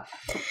Jamaica.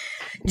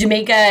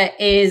 Jamaica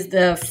is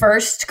the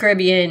first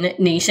Caribbean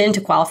nation to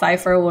qualify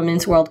for a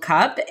Women's World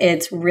Cup.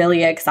 It's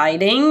really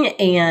exciting.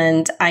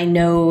 And I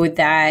know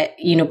that,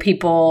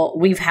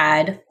 we've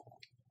had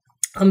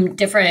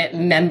different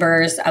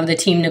members of the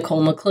team,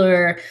 Nicole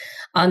McClure,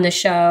 on the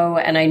show.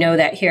 And I know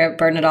that here at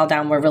Burn It All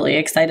Down, we're really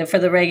excited for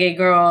the Reggae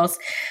Girls.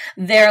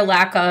 Their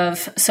lack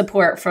of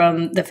support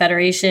from the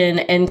Federation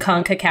and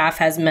CONCACAF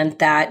has meant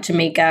that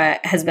Jamaica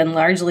has been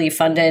largely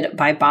funded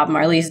by Bob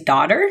Marley's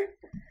daughter.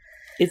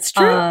 It's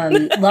true.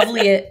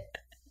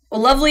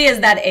 Lovely as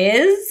that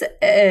is,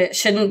 it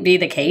shouldn't be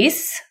the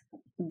case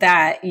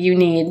that you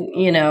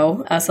need,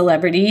 a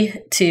celebrity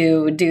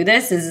to do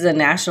this. This is a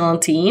national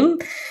team,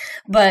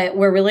 but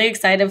we're really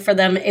excited for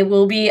them. It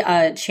will be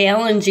a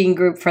challenging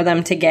group for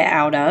them to get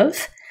out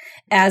of,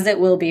 as it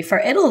will be for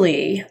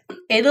Italy.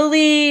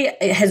 Italy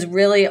has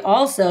really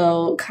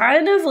also,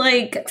 kind of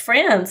like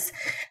France,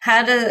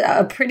 had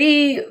a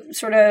pretty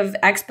sort of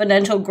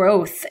exponential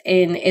growth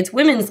in its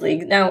women's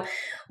league. Now,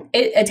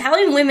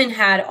 Italian women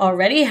had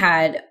already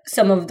had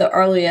some of the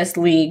earliest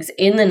leagues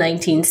in the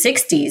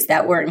 1960s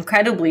that were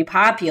incredibly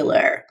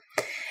popular.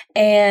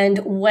 And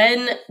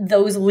when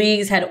those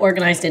leagues had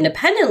organized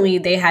independently,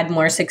 they had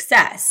more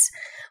success.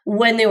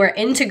 When they were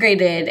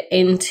integrated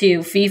into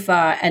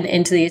FIFA and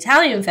into the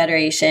Italian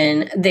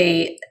Federation,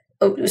 they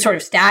sort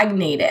of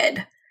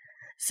stagnated.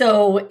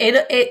 So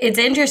it's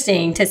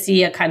interesting to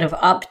see a kind of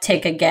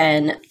uptick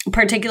again,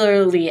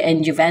 particularly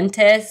in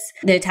Juventus.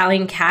 The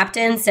Italian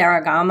captain,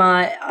 Sara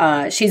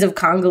Gama, she's of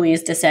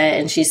Congolese descent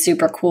and she's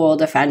super cool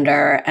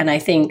defender. And I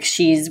think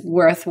she's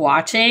worth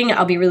watching.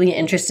 I'll be really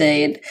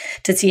interested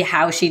to see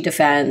how she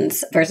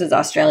defends versus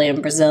Australia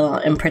and Brazil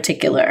in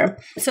particular.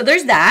 So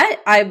there's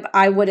that.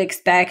 I would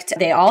expect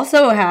they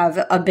also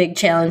have a big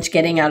challenge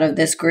getting out of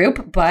this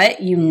group, but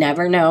you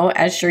never know.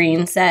 As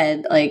Shireen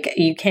said, like,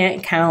 you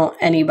can't count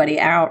anybody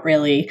out,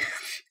 really.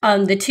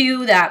 The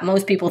two that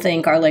most people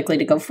think are likely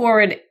to go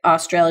forward,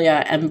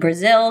 Australia and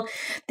Brazil,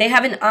 they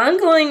have an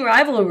ongoing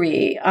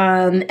rivalry.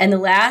 And the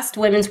last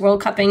Women's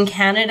World Cup in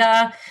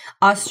Canada,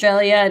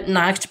 Australia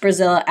knocked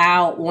Brazil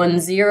out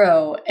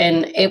 1-0.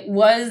 And it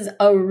was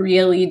a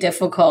really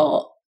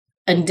difficult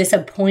and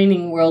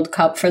disappointing World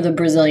Cup for the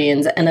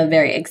Brazilians and a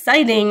very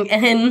exciting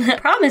and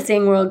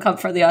promising World Cup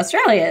for the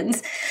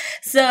Australians.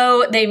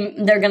 So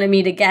they're going to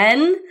meet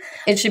again.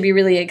 It should be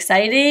really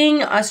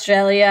exciting.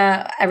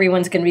 Australia,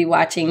 everyone's going to be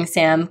watching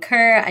Sam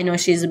Kerr. I know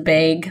she's a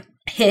big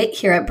hit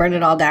here at Burn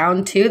It All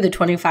Down too, the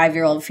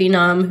 25-year-old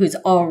phenom who's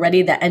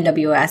already the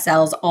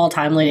NWSL's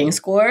all-time leading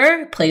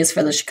scorer, plays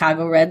for the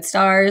Chicago Red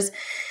Stars.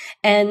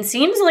 And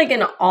seems like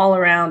an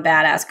all-around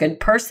badass good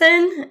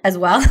person as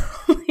well.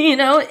 You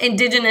know,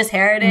 Indigenous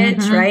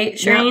heritage, right,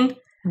 Shireen?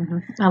 Yeah.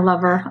 Mm-hmm. I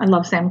love her. I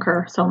love Sam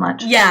Kerr so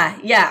much. Yeah.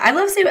 I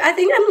love Sam. I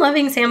think I'm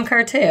loving Sam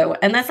Kerr too.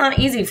 And that's not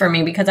easy for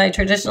me because I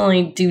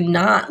traditionally do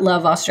not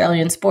love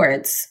Australian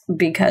sports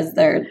because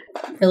they're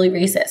really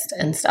racist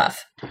and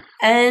stuff.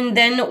 And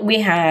then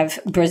we have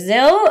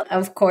Brazil,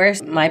 of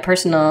course, my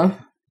personal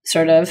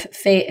sort of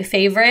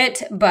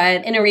favorite.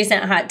 But in a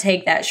recent hot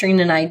take that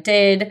Shireen and I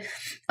did,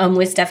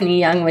 with Stephanie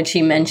Young, which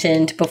she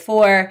mentioned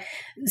before,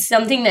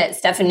 something that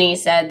Stephanie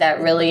said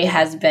that really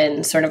has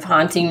been sort of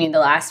haunting me the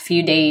last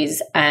few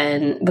days,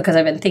 and because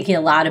I've been thinking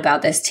a lot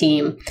about this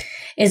team,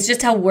 is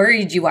just how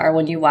worried you are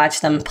when you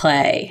watch them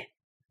play.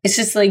 It's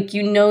just like,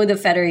 you know, the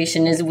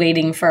Federation is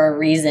waiting for a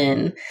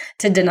reason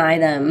to deny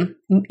them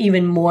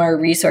even more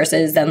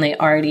resources than they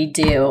already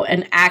do.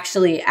 And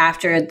actually,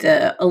 after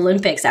the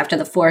Olympics, after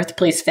the 4th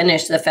place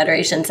finish, the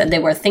Federation said they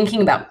were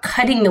thinking about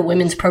cutting the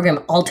women's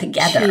program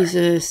altogether.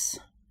 Jesus.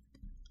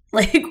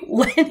 Like,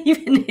 when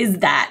even is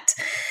that?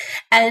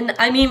 And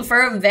I mean,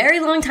 for a very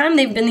long time,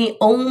 they've been the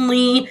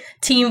only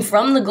team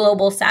from the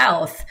Global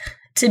South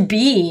to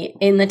be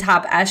in the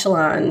top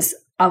echelons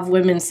of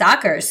women's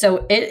soccer.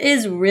 So it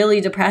is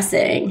really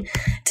depressing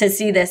to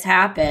see this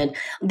happen.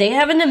 They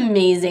have an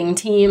amazing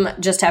team,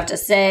 just have to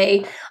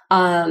say.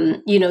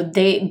 You know,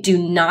 they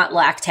do not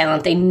lack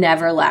talent. They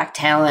never lack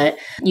talent.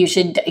 You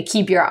should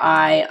keep your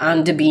eye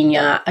on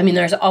Debinha. I mean,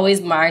 there's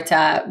always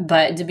Marta,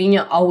 but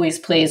Debinha always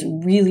plays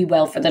really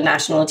well for the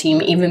national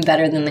team, even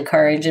better than the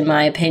Courage, in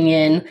my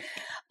opinion.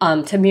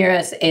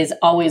 Tamiris is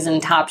always in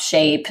top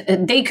shape.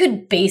 They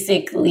could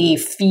basically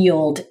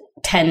field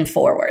 10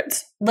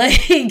 forwards.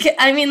 Like,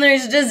 I mean,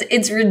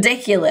 it's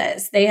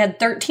ridiculous. They had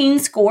 13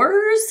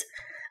 scorers,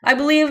 I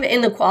believe,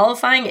 in the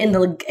qualifying in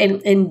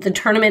the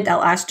tournament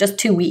that lasts just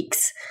 2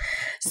 weeks.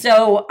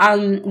 So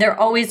they're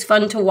always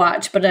fun to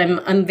watch, but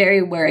I'm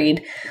very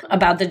worried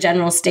about the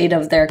general state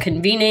of their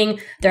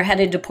convening. They're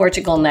headed to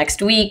Portugal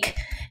next week,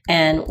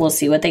 and we'll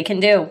see what they can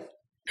do.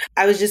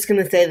 I was just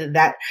going to say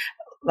that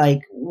like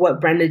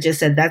what Brenda just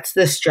said, that's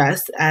the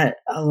stress at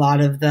a lot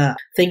of the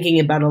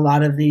thinking about a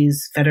lot of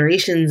these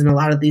federations and a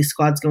lot of these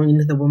squads going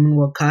into the Women's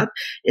World Cup,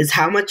 is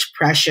how much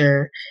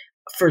pressure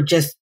for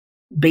just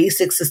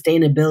basic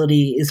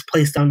sustainability is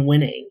placed on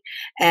winning.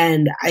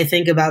 And I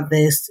think about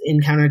this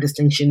in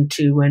counter-distinction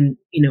to when,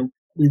 you know,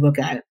 we look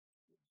at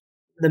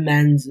the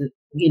men's,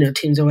 you know,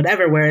 teams or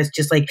whatever, where it's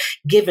just like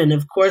given,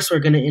 of course, we're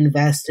going to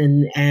invest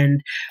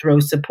and throw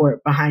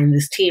support behind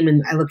this team.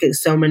 And I look at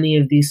so many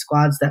of these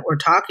squads that we're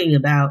talking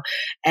about,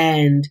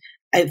 and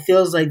it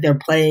feels like they're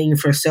playing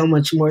for so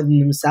much more than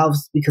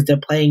themselves, because they're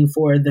playing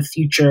for the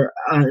future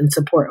and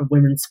support of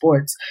women's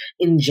sports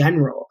in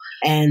general.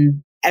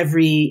 And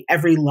every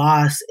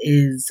loss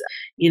is,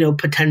 you know,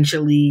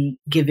 potentially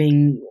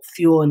giving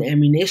fuel and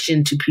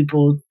ammunition to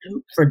people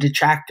for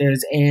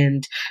detractors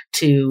and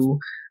to,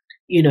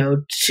 you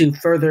know, to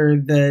further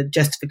the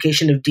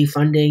justification of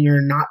defunding or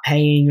not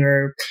paying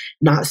or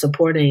not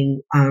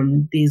supporting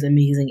these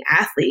amazing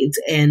athletes.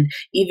 And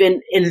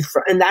even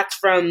and that's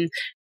from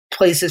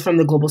places from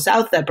the Global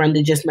South that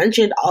Brenda just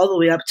mentioned, all the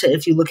way up to,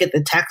 if you look at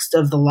the text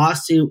of the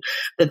lawsuit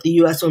that the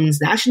U.S. women's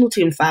national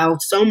team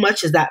filed, so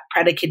much is that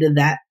predicated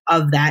that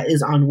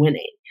is on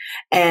winning.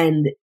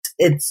 And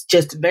it's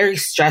just very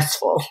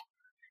stressful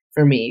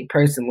for me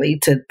personally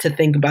to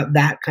think about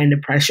that kind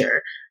of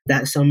pressure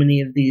that so many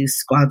of these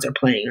squads are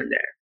playing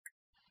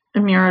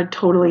under. Amira,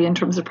 totally, in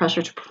terms of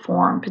pressure to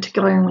perform,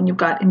 particularly when you've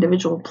got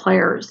individual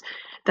players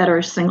that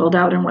are singled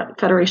out. And what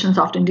federations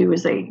often do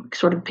is they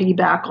sort of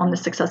piggyback on the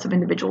success of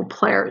individual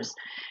players.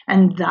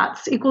 And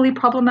that's equally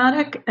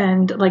problematic.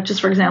 And like,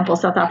 just for example,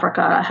 South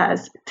Africa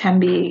has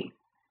Tembi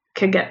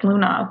could get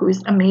Luna,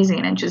 who's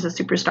amazing and she's a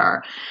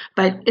superstar.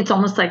 But it's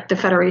almost like the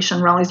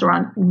federation rallies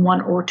around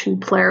one or two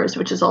players,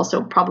 which is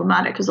also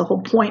problematic because the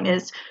whole point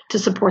is to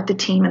support the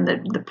team and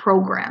the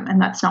program.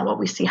 And that's not what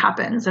we see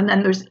happens. And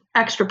then there's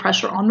extra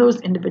pressure on those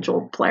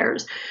individual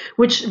players,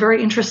 which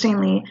very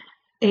interestingly,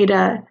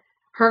 Ada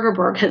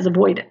Hegerberg has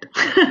avoided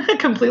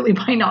completely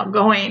by not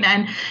going.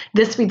 And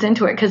this feeds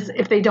into it because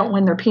if they don't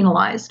win, they're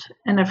penalized.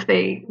 And if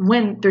they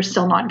win, they're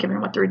still not given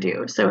what they're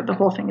due. So the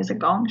whole thing is a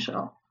gong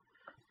show.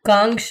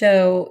 Gong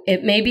show,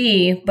 it may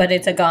be, but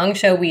it's a gong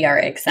show we are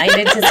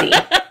excited to see.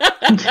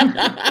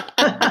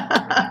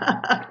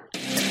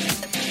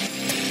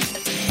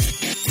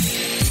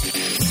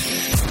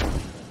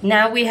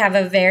 Now we have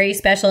a very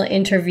special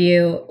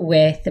interview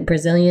with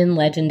Brazilian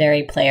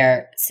legendary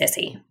player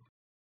Sissi.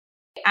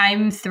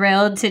 I'm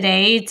thrilled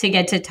today to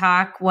get to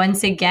talk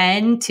once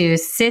again to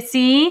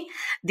Sissi,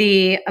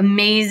 the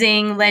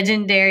amazing,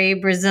 legendary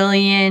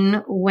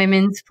Brazilian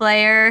women's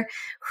player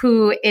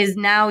who is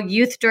now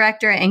youth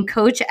director and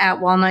coach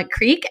at Walnut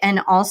Creek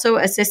and also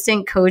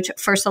assistant coach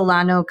for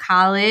Solano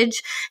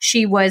College.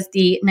 She was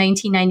the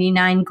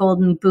 1999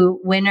 Golden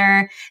Boot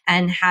winner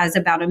and has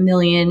about 1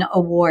 million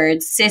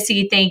awards.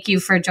 Sissi, thank you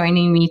for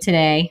joining me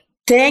today.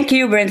 Thank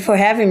you, Brent, for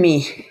having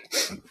me.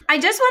 I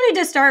just wanted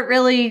to start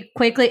really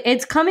quickly.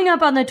 It's coming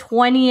up on the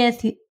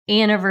 20th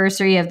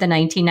anniversary of the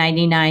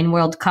 1999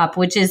 World Cup,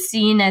 which is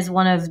seen as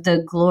one of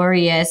the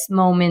glorious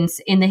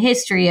moments in the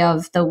history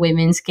of the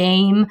women's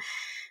game.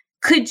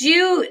 Could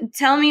you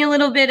tell me a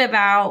little bit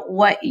about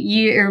what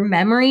your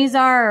memories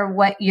are, or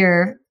what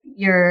your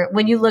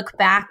when you look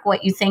back,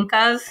 what you think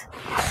of?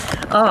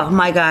 Oh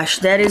my gosh,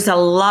 that is a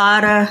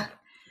lot of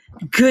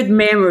good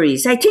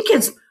memories. I think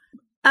it's,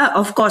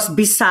 of course,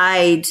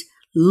 besides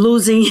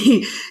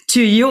losing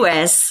to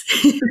US,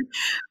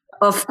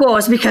 of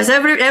course, because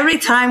every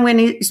time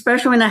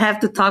especially when I have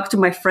to talk to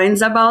my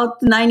friends about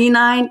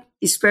 99,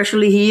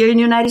 especially here in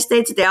the United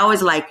States, they're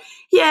always like,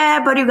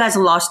 yeah, but you guys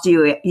lost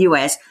to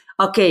US.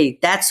 Okay,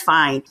 that's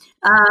fine.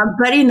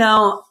 But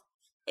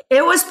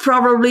it was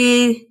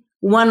probably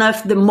one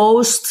of the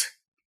most,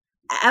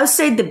 I would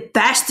say the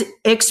best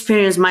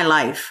experience of my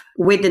life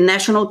with the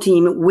national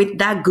team, with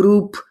that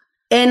group.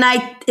 And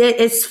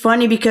it's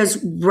funny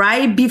because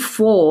right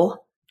before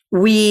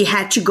we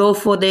had to go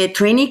for the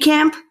training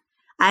camp,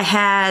 I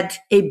had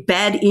a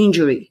bad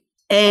injury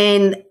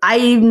and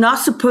I'm not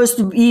supposed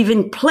to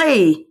even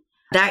play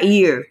that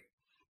year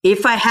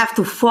if I have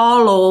to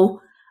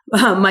follow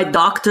my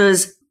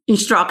doctor's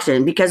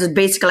instruction, because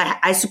basically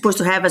I'm supposed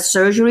to have a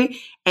surgery.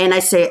 And I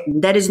said,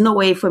 there is no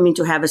way for me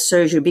to have a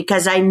surgery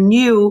because I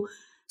knew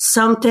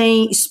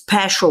something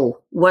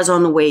special was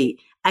on the way.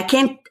 I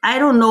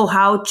don't know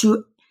how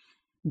to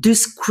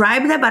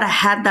describe that, but I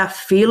had that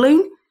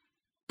feeling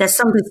that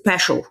something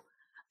special.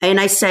 And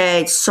I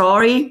said,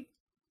 sorry,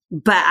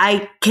 but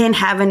I can't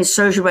have any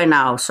surgery right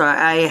now. So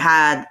I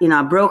had,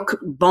 broke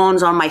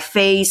bones on my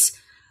face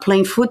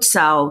playing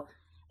futsal.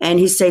 And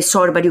he said,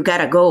 sorry, but you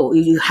gotta go.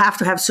 You have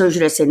to have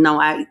surgery. I said,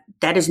 no,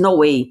 that is no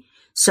way.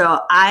 So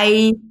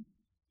I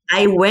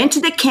went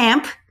to the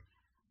camp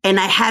and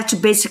I had to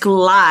basically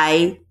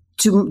lie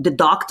to the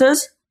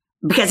doctors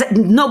because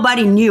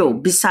nobody knew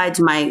besides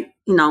my,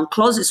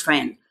 closest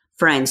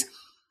friends.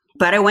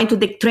 But I went to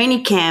the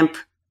training camp.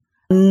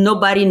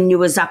 Nobody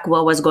knew exactly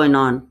what was going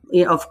on.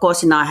 Of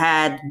course, I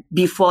had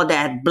before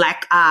that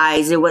black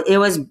eyes. It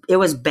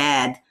was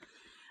bad.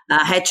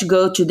 I had to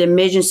go to the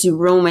emergency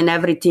room and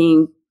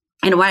everything.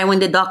 And when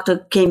the doctor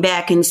came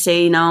back and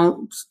say,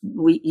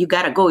 you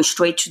got to go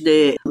straight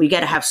to we got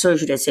to have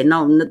surgery. I said,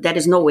 no, that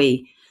is no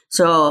way.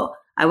 So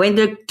I went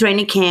to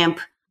training camp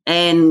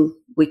and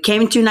we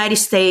came to the United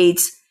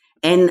States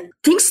and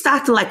things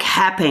started to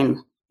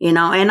happen, and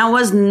I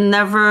was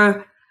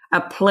never a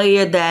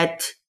player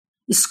that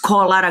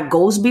scored a lot of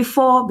goals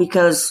before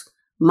because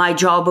my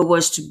job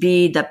was to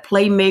be the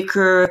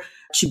playmaker,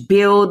 to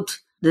build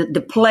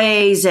the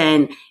plays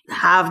and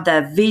have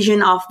the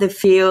vision of the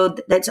field.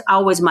 That's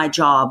always my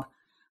job.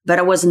 But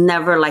I was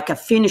never a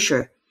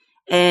finisher.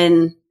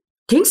 And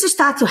things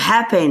start to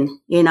happen,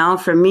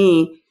 for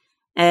me.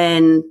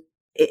 And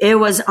it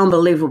was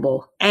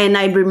unbelievable. And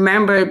I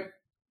remember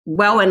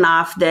well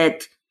enough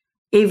that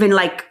even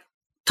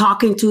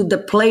talking to the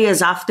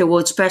players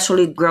afterwards,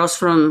 especially girls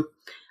from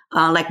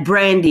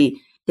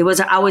Brandy, there was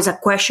always a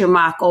question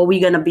mark, are we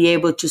going to be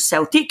able to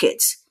sell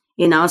tickets?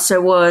 So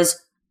it was,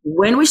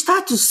 when we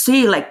start to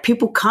see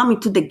people coming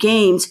to the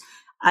games,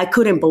 I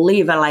couldn't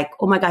believe it.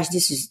 Oh my gosh,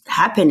 this is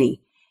happening.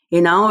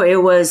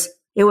 It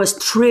was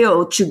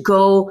thrilled to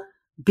go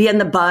be on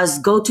the bus,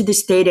 go to the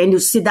stadium, and you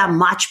see that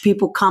much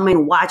people come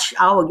and watch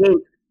our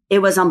game. It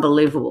was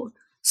unbelievable.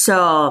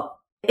 So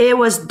it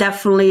was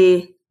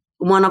definitely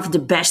one of the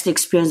best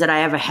experiences that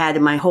I ever had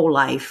in my whole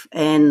life.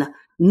 And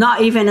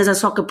not even as a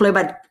soccer player,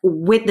 but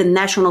with the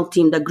national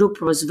team, the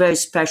group was very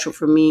special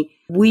for me.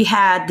 We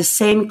had the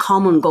same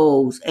common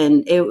goals,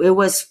 and it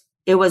was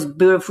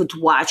beautiful to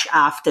watch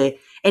after,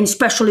 and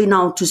especially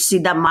now to see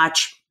that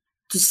much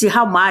to see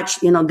how much,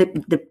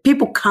 the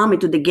people coming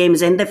to the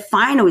games, and the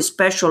final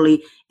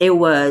especially, I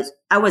was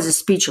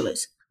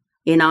speechless.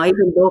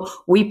 Even though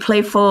we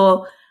play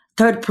for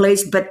third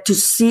place, but to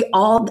see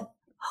all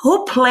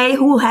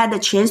who had the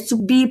chance to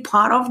be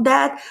part of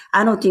that,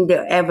 I don't think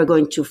they're ever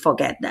going to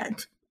forget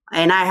that.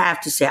 And I have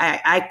to say,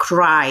 I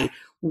cry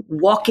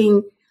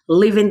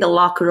leaving the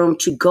locker room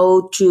to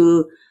go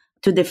to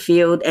the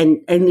field,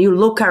 and you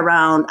look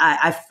around,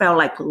 I felt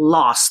like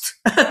lost.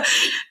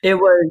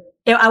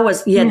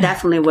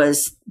 Definitely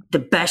was the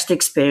best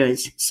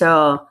experience.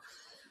 So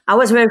I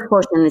was very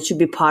fortunate to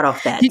be part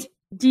of that.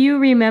 Do you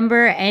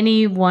remember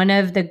any one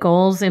of the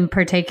goals in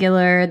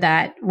particular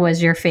that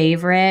was your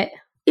favorite?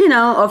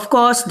 Of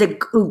course,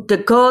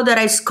 the goal that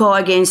I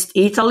scored against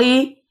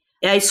Italy,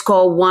 I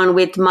scored one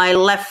with my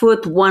left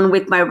foot, one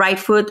with my right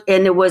foot,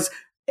 and it was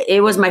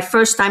my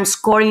first time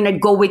scoring a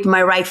goal with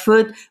my right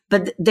foot.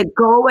 But the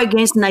goal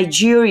against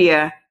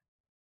Nigeria,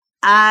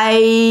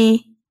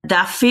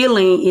 that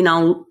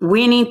feeling,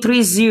 winning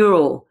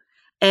 3-0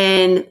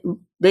 and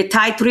they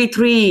tie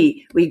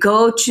 3-3. We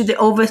go to the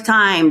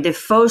overtime, the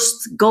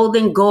first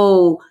golden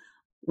goal,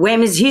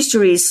 women's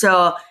history.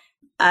 So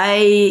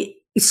I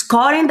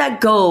scoring that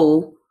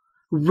goal,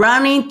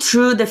 running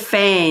through the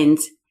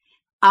fans,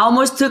 I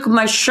almost took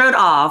my shirt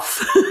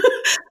off.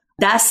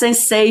 That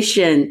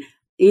sensation,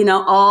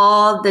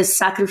 all the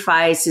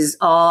sacrifices,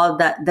 all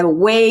the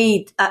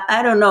weight.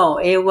 I don't know.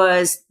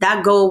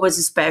 That goal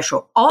was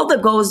special. All the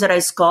goals that I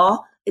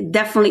scored,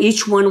 definitely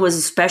each one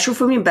was special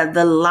for me. But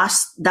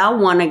that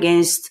one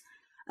against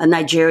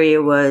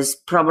Nigeria was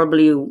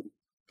probably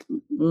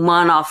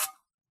one of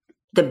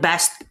the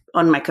best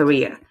on my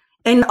career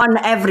and on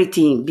every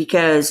team,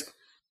 because,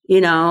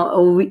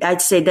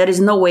 I'd say there is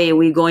no way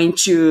we're going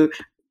to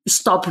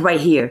stop right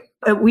here.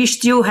 We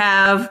still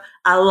have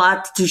a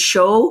lot to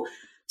show.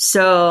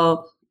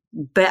 So,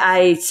 but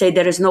I say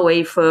there is no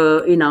way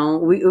for,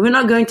 we're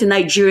not going to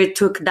Nigeria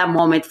took that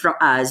moment from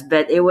us,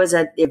 but it was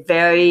a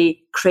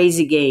very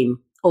crazy game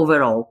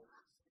overall.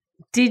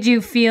 Did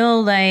you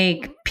feel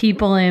like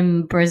people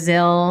in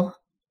Brazil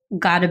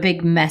got a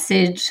big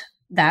message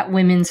that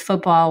women's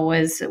football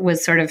was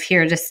sort of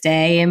here to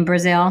stay in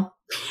Brazil?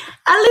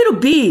 A little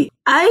bit.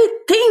 I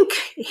think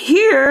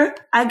here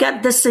I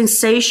got the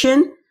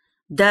sensation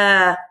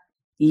that,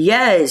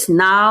 yes,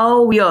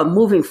 now we are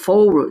moving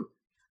forward.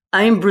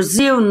 In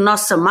Brazil, not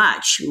so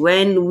much.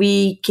 When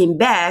we came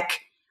back,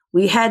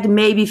 we had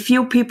maybe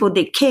few people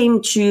that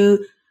came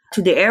to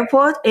the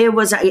airport. It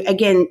was,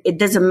 again, it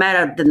doesn't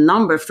matter the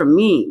number for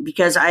me,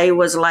 because I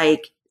was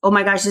like, oh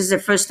my gosh, this is the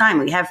first time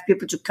we have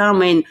people to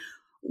come in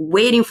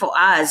waiting for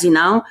us,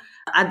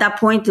 At that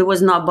point, it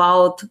was not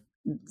about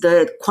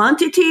the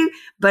quantity,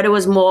 but it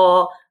was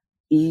more,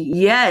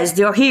 yes,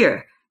 they're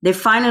here. They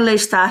finally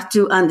start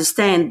to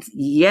understand,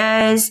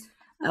 yes,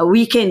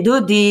 we can do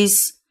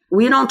this.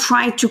 We're not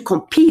trying to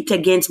compete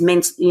against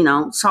men,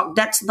 so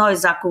that's not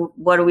exactly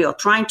what we are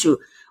trying to.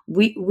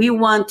 We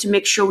want to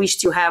make sure we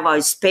still have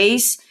our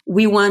space.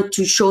 We want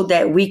to show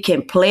that we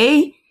can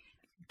play,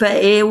 but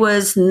it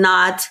was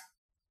not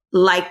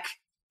like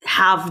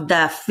have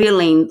the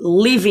feeling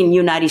leaving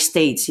United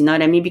States, you know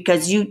what I mean?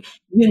 Because you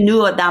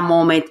knew at that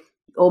moment,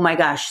 oh my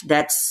gosh,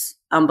 that's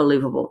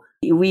unbelievable.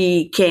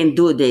 We can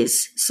do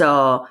this.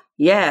 So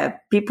yeah,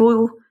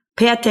 people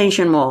pay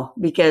attention more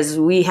because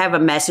we have a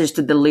message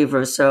to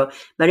deliver. So,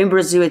 but in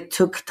Brazil, it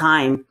took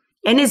time,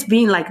 and it's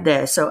been like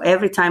that. So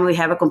every time we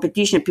have a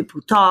competition,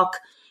 people talk,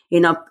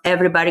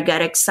 everybody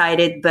got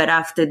excited. But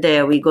after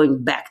that, we're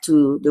going back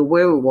to the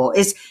where we were.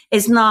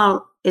 It's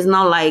not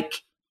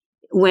like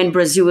when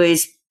Brazil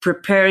is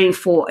preparing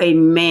for a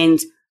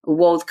men's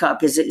World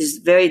Cup.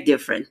 Is very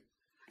different.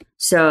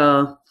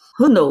 So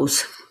who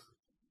knows?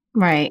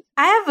 Right.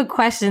 I have a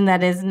question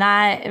that is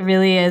not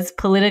really as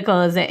political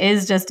as it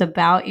is just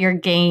about your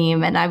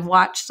game. And I've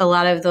watched a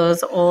lot of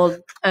those old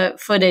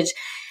footage.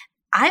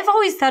 I've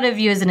always thought of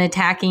you as an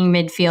attacking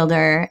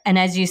midfielder and,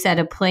 as you said,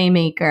 a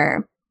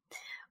playmaker.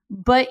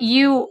 But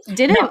you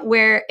didn't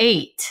wear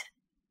 8,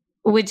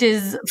 which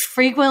is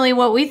frequently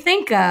what we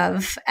think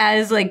of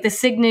as like the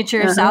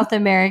signature South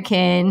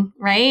American,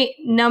 right,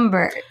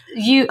 number.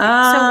 So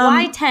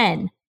why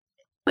 10?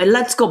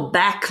 Let's go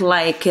back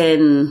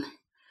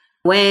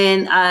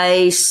when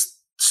I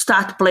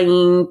start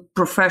playing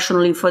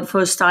professionally for the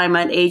first time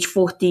at age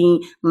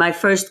 14, my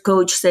first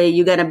coach said,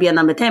 you're going to be a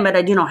number 10, but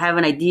I didn't have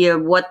an idea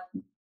what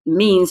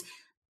means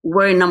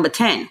wearing number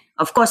 10.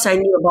 Of course, I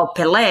knew about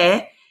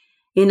Pelé,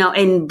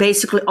 and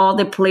basically all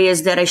the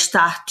players that I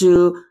start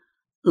to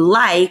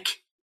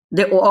like,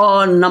 they were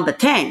all number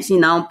 10s,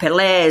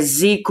 Pelé,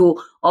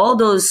 Zico, all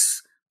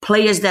those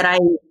players that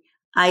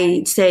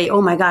I say,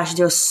 oh my gosh,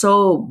 they're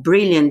so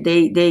brilliant.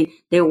 The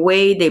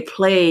way they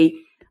play.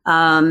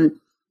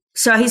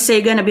 So he said,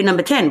 you're going to be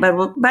number 10,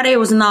 but it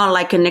was not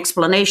like an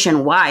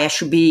explanation why I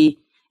should be.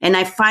 And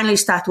I finally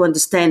start to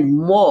understand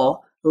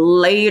more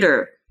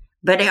later,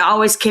 but it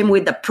always came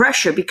with the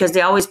pressure because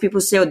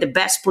people say, oh, the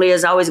best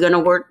players are always going to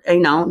work,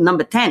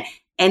 number 10.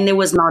 And it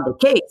was not the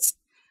case.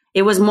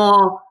 It was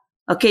more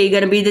okay, you're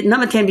going to be the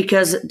number 10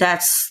 because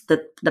that's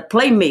the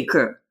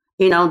playmaker.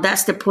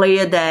 That's the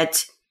player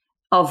that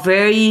are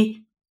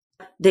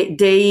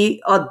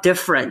they are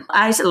different.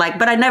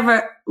 But I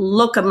never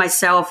look at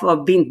myself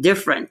of being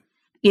different,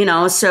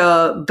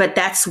 but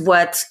that's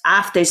what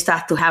after I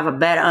start to have a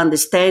better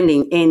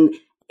understanding. And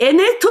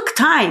it took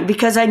time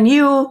because I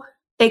knew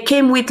it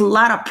came with a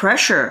lot of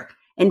pressure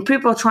and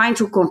people trying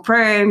to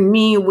compare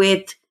me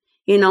with,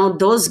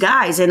 those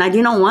guys. And I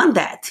didn't want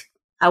that.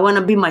 I want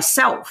to be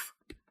myself.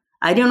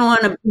 I didn't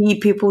want to be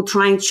people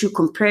trying to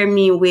compare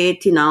me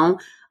with,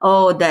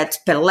 oh, that's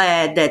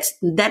Pelé.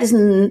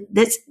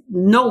 That's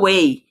no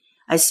way.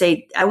 I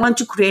say, I want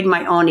to create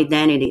my own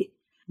identity.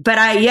 But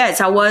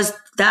I was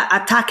the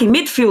attacking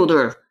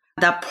midfielder,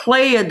 the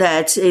player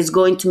that is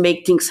going to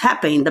make things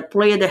happen, the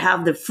player that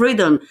have the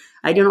freedom.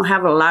 I didn't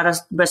have a lot of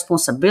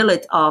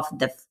responsibility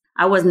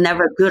I was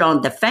never good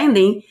on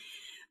defending,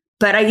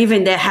 but I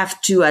even have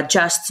to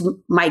adjust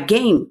my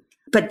game.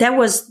 But that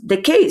was the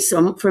case.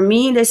 For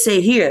me, they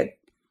say, here,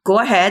 go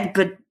ahead.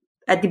 But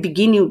at the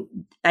beginning,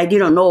 I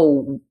didn't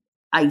know.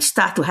 I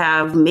start to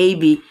have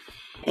maybe,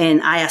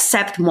 and I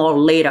accept more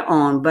later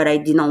on, but I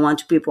didn't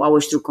want people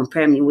always to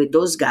compare me with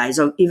those guys,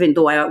 or even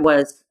though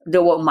they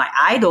were my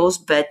idols,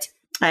 but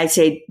I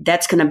say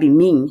that's going to be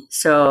me.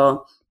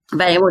 So,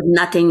 but it was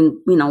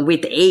nothing,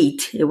 with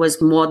 8, it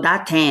was more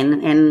that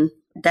 10, and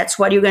that's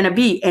what you're going to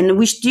be. And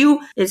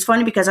it's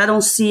funny because I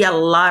don't see a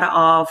lot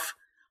of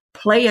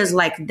players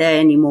like that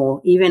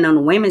anymore, even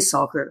on women's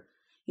soccer,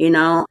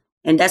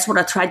 and that's what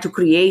I tried to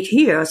create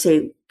here. I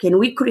say, can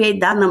we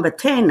create that number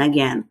 10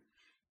 again?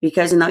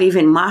 Because,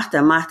 even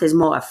Marta is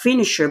more a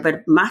finisher,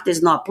 but Marta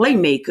is not a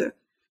playmaker.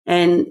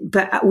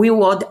 But we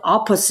were the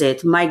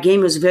opposite. My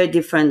game was very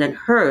different than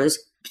hers.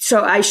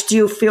 So I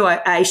still feel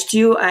I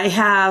still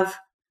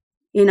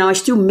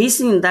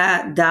missing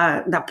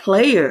that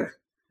player.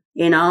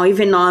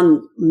 Even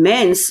on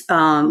men's,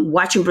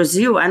 watching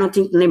Brazil, I don't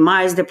think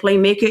Neymar is the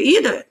playmaker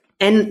either.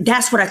 And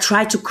that's what I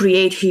try to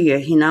create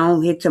here.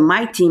 It's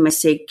my team. I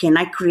say, can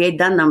I create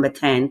that number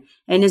 10?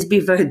 And it's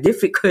been very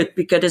difficult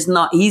because it's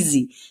not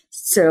easy.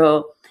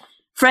 So,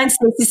 friends,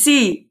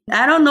 CC,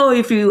 I don't know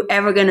if you're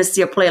ever going to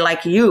see a player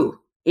like you.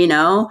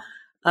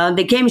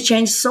 The game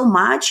changed so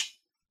much.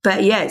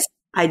 But yes,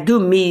 I do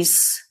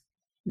miss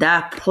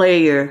that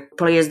players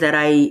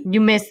that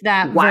You miss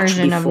that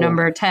version before. Of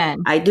number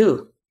 10. I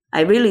do.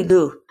 I really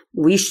do.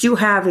 We still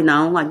have,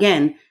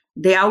 again,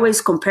 they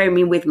always compare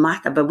me with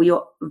Marta, but we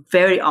are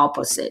very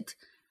opposite.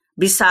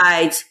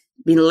 Besides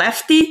being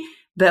lefty,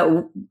 but,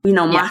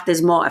 Marta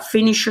is more a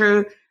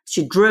finisher.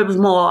 She dribbles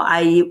more.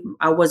 I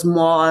was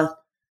more,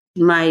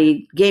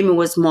 my game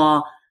was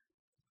more,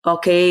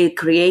 okay,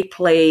 create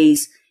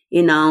plays,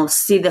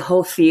 see the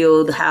whole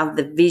field, have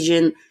the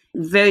vision,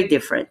 very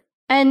different.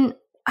 And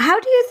how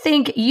do you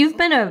think, you've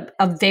been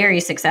a very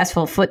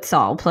successful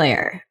futsal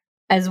player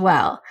as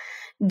well.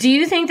 Do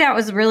you think that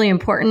was really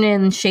important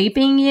in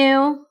shaping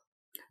you?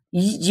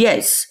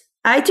 Yes.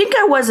 I think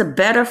I was a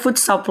better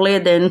futsal player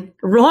than,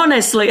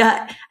 honestly,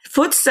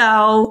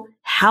 futsal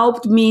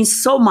helped me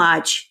so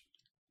much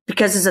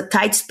because it's a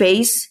tight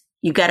space.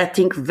 You got to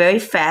think very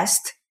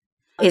fast.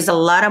 There's a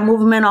lot of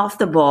movement off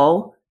the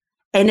ball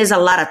and there's a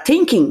lot of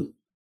thinking,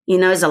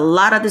 there's a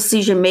lot of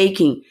decision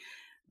making,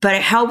 but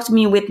it helped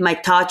me with my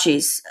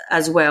touches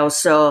as well.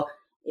 So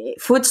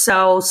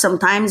futsal,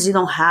 sometimes you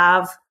don't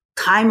have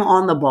time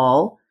on the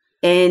ball,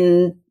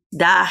 and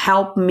that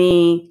helped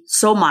me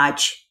so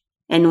much.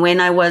 And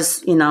when I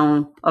was,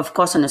 of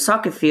course, on the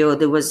soccer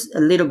field, it was a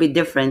little bit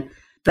different,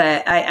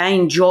 but I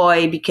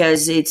enjoy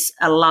because it's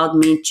allowed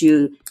me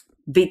to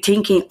be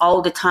thinking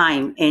all the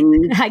time.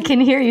 And I can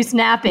hear you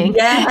snapping.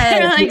 Yeah,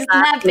 you're like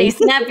exactly.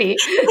 snappy.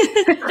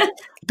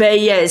 But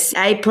yes,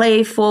 I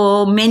played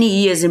for many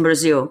years in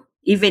Brazil.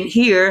 Even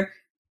here,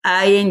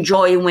 I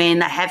enjoy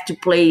when I have to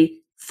play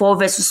 4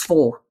 versus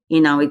 4,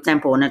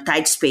 example, in a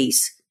tight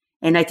space.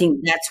 And I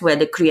think that's where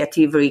the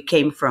creativity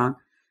came from.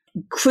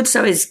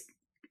 Futsal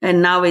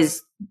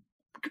is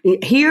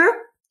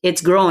here,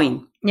 it's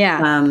growing. Yeah.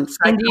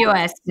 So in the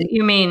US,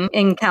 you mean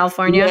in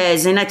California?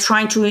 Yes. And I'm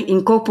trying to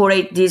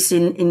incorporate this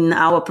in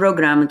our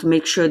program to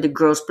make sure the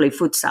girls play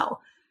futsal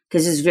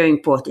because it's very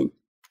important.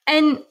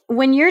 And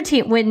when your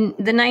team, when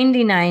the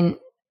 99,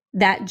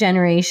 that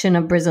generation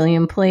of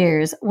Brazilian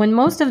players, when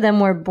most of them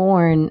were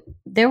born,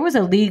 there was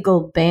a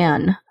legal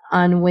ban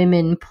on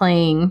women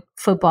playing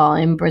football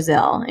in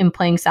Brazil and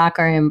playing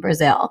soccer in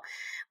Brazil,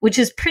 which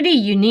is pretty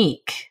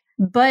unique.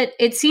 But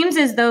it seems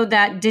as though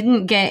that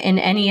didn't get in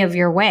any of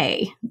your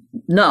way.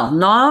 No,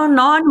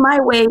 not my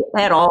way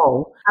at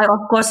all.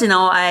 Of course,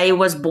 I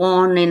was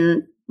born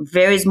in a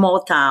very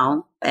small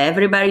town.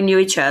 Everybody knew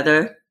each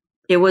other.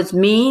 It was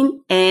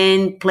me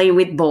and playing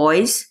with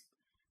boys.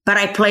 But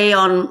I play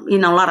on,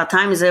 a lot of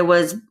times it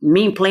was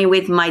me playing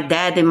with my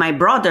dad and my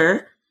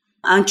brother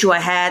until I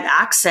had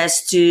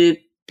access to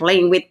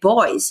playing with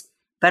boys.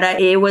 But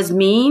it was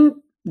me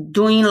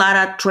doing a lot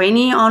of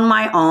training on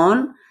my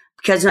own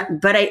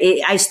but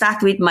I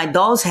start with my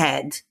doll's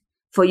head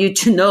for you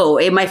to know.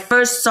 My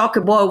first soccer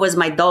ball was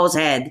my doll's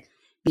head.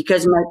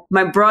 because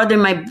my brother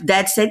and my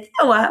dad said,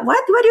 oh,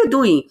 what are you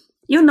doing?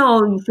 You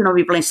should not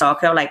be playing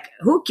soccer. I'm like,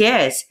 who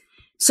cares?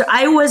 So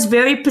I was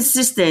very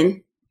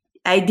persistent.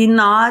 I did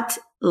not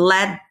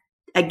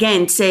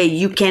again say,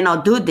 you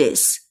cannot do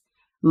this.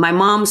 My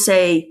mom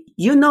say,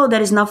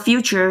 there is no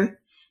future.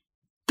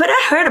 But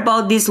I heard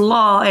about this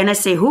law and I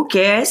say, who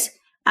cares?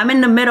 I'm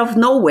in the middle of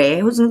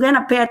nowhere. Who's going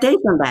to pay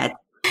attention to that?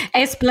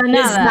 Esplanada.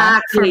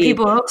 Exactly. For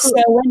people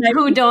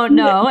who don't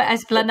know,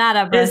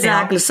 Esplanada, Brazil.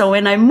 Exactly. So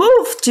when I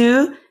moved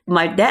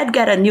my dad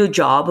got a new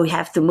job. We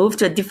have to move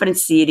to a different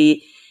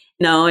city,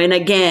 and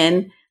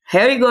again,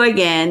 here we go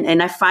again.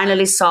 And I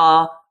finally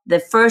saw the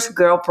first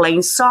girl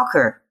playing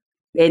soccer.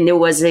 And it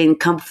was in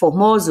Campo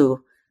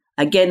Formoso,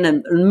 again,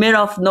 in the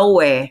middle of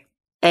nowhere.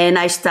 And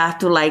I start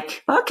to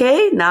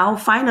okay, now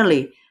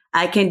finally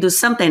I can do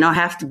something. I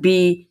have to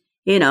be,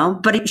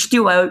 but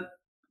still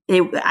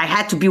I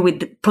had to be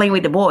playing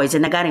with the boys,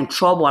 and I got in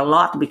trouble a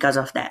lot because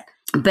of that.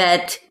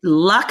 But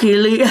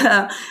luckily,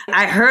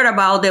 I heard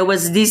about there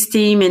was this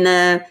team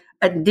in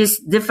this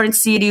different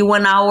city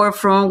 1 hour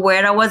from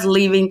where I was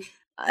living,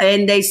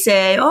 and they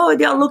say, oh,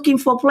 they're looking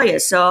for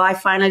players. So I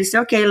finally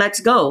said, okay, let's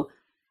go.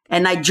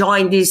 And I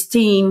joined this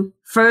team,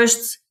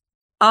 first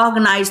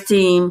organized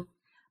team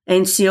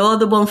in Senhor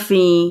do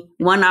Bonfim,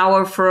 1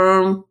 hour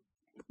from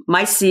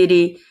my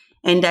city.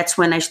 And that's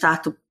when I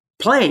started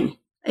playing.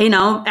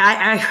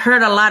 I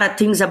heard a lot of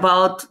things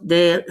about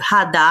the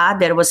Radar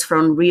that was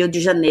from Rio de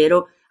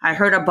Janeiro. I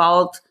heard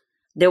about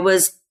there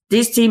was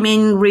this team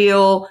in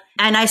Rio.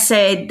 And I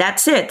said,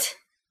 that's it.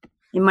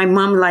 And my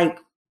mom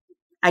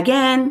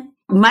again,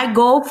 my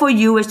goal for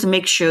you is to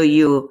make sure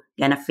you're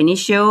going to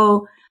finish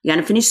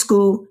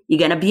school. You're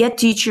going to be a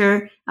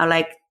teacher. I'm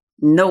like,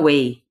 no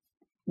way.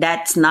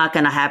 That's not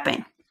going to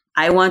happen.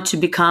 I want to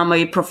become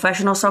a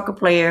professional soccer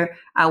player.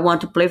 I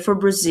want to play for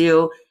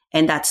Brazil.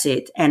 And that's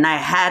it. And I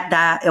had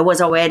that. It was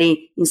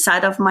already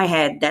inside of my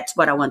head. That's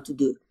what I want to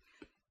do.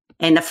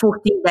 And the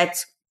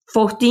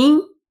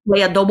 14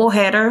 play a double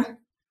header.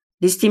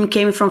 This team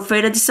came from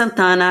Feira de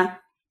Santana.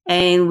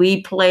 And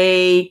we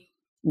play.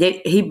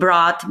 He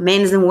brought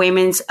men's and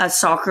women's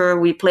soccer.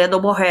 We play a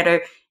double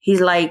header.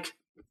 He's like,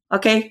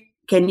 okay,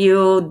 do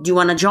you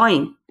want to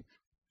join?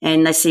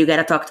 And I say, you got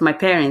to talk to my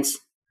parents.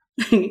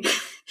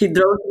 He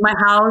drove to my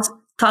house,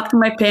 talked to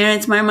my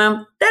parents, my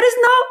mom. That is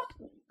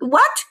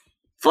what?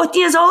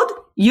 14 years old?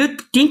 You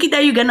think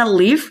that you're going to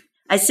leave?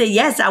 I say,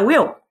 yes, I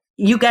will.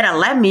 You got to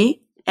let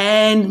me.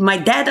 And my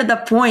dad at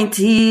that point,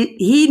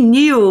 he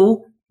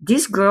knew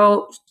this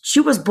girl,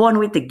 she was born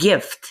with a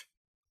gift.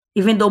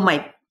 Even though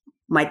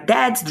my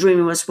dad's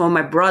dream was for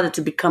my brother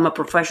to become a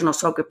professional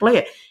soccer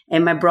player.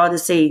 And my brother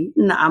say,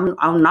 no,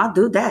 I'll not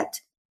do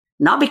that.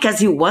 Not because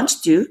he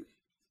wants to.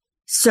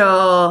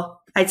 So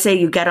I'd say,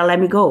 you got to let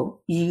me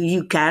go.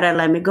 You got to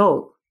let me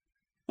go.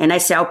 And I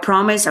say, I'll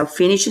promise I'll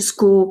finish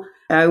school.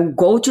 I'll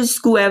go to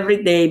school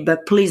every day,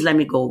 but please let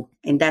me go.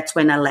 And that's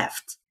when I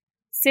left.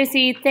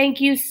 Sissy, thank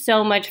you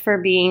so much for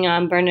being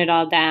on Burn It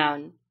All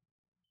Down.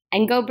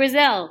 And go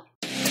Brazil.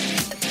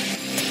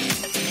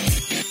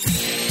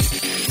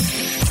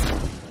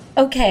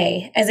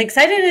 Okay, as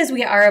excited as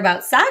we are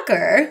about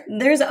soccer,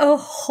 there's a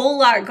whole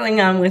lot going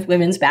on with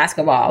women's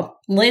basketball.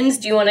 Linz,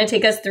 do you want to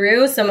take us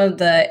through some of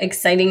the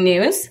exciting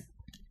news?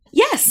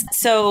 Yes.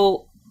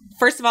 So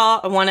first of all,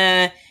 I want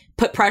to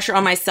put pressure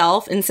on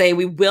myself and say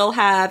we will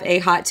have a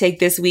hot take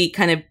this week,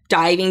 kind of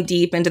diving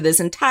deep into this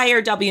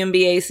entire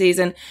WNBA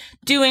season,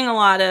 doing a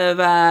lot of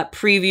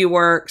preview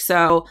work.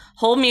 So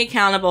hold me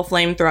accountable,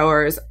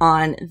 flamethrowers,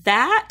 on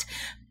that.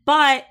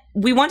 But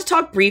we want to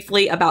talk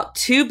briefly about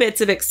two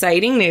bits of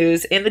exciting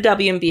news in the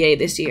WNBA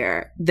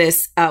this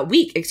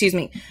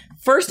week.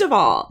 First of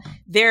all,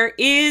 there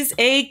is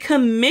a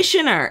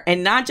commissioner,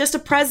 and not just a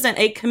president,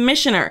 a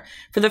commissioner.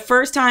 For the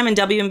first time in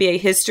WNBA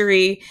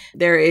history,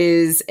 there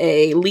is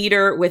a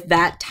leader with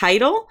that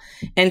title.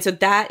 And so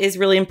that is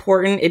really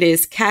important. It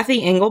is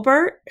Cathy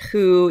Engelbert,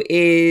 who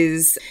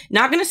is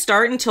not going to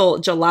start until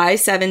July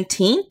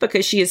 17th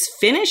because she is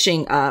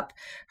finishing up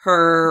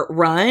her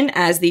run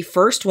as the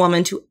first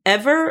woman to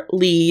ever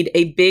lead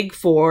a Big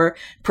Four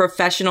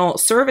professional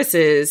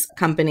services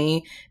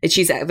company. And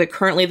she's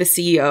currently the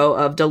CEO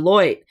of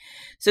Deloitte.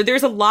 So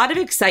there's a lot of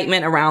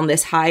excitement around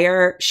this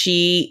hire.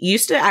 She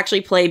used to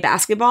actually play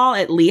basketball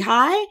at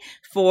Lehigh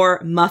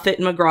for Muffet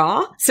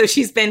McGraw. So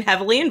she's been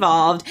heavily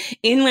involved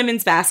in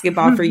women's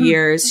basketball for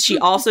years. She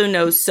also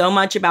knows so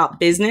much about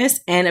business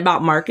and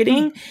about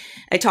marketing.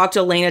 I talked to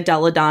Elena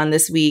Deladon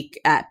this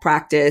week at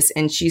practice,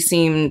 and she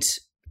seemed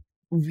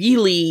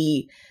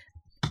really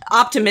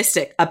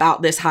optimistic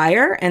about this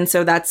hire. And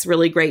so that's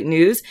really great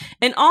news.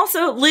 And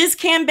also Liz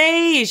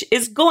Cambage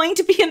is going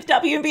to be in the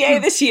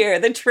WNBA this year.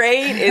 The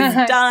trade is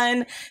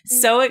done.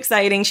 So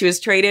exciting. She was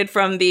traded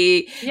from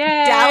the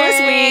Dallas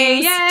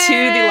Wings to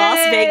the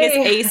Las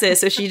Vegas Aces.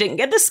 So she didn't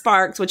get the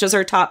Sparks, which was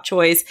her top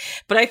choice.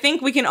 But I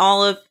think we can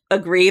all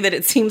agree that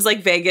it seems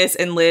like Vegas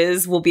and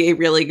Liz will be a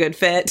really good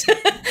fit.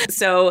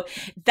 So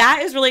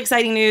that is really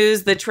exciting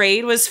news. The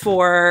trade was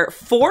for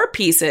 4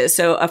 pieces.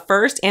 So a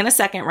first and a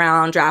second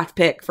round draft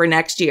pick for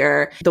next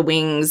year.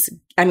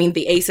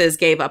 The Aces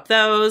gave up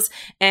those.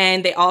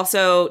 And they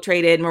also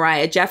traded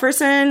Mariah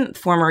Jefferson,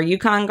 former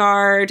UConn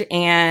guard,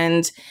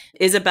 and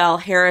Isabel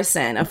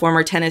Harrison, a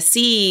former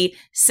Tennessee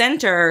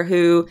center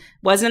who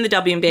wasn't in the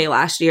WNBA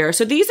last year.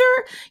 So these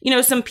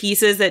are, some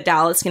pieces that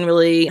Dallas can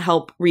really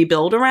help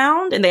rebuild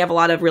around. And they have a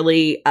lot of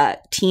really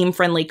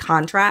team-friendly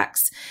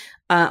contracts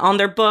on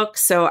their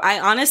books. So I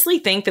honestly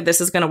think that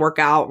this is going to work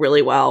out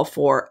really well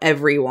for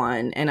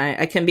everyone. And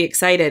I can be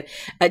excited.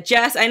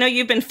 Jess, I know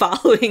you've been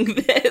following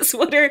this.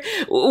 What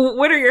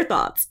are your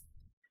thoughts?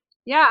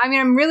 Yeah,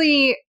 I'm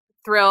really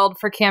thrilled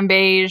for Cam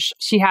Beige.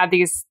 She had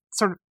these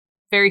sort of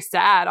very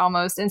sad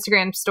almost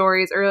Instagram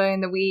stories earlier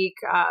in the week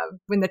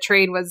when the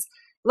trade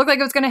looked like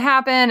it was going to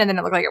happen, and then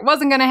it looked like it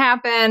wasn't going to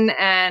happen.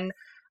 And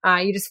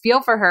you just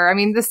feel for her.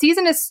 The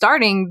season is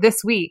starting this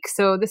week,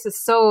 so this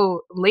is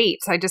so late.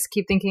 I just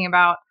keep thinking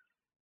about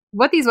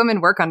what these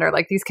women work under,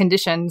 like these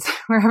conditions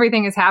where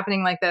everything is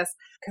happening like this.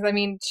 Because,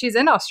 she's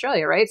in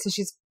Australia, right? So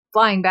she's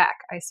flying back,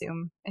 I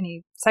assume,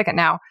 any second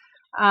now.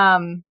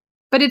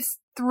 But it's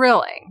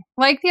thrilling.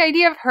 Like the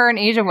idea of her and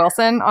Asia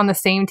Wilson on the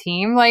same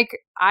team,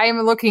 I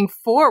am looking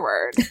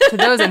forward to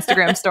those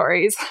Instagram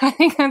stories. I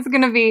think that's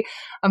going to be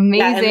amazing.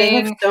 Yeah, and they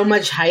have so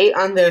much height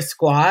on their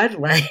squad,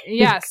 right?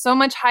 Yeah, so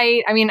much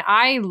height.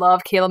 I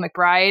love Kayla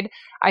McBride.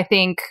 I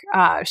think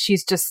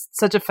she's just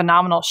such a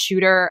phenomenal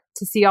shooter.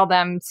 To see all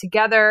them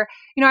together,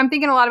 I'm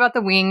thinking a lot about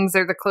the Wings.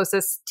 They're the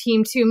closest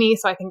team to me,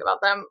 so I think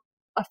about them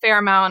a fair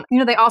amount.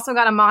 They also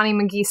got Imani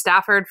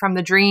McGee-Stafford from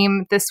the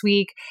Dream this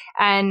week.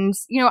 And,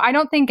 I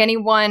don't think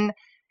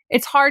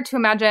it's hard to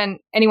imagine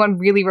anyone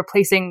really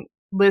replacing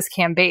Liz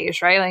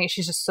Cambage, right?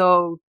 She's just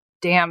so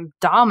damn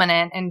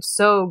dominant and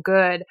so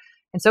good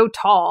and so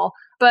tall.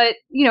 But,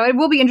 it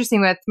will be interesting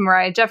with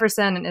Mariah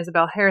Jefferson and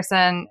Isabel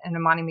Harrison and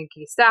Imani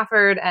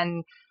McGee-Stafford.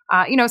 And,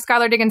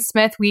 Skylar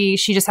Diggins-Smith,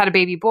 she just had a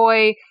baby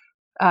boy.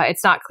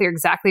 It's not clear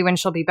exactly when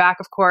she'll be back,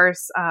 of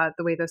course,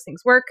 the way those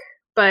things work.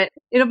 But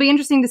it'll be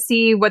interesting to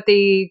see what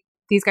these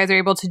guys are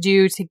able to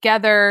do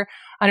together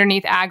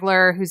underneath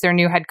Agler, who's their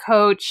new head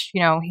coach.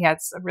 He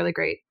has a really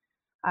great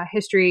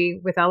history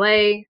with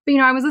LA. But,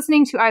 I was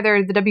listening to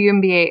either the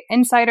WNBA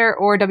Insider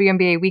or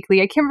WNBA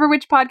Weekly. I can't remember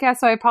which podcast,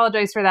 so I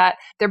apologize for that.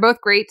 They're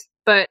both great.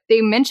 But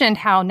they mentioned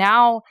how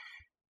now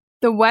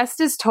the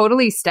West is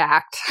totally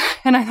stacked.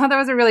 And I thought that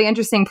was a really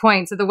interesting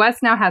point. So the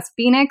West now has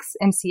Phoenix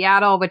and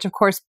Seattle, which, of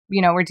course,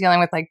 we're dealing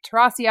with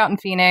Taurasi out in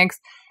Phoenix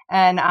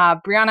and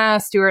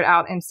Brianna Stewart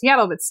out in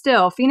Seattle, but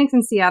still Phoenix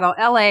and Seattle,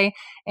 LA,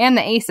 and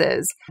the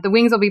Aces. The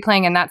Wings will be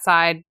playing in that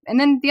side. And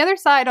then the other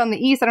side on the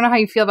East, I don't know how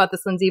you feel about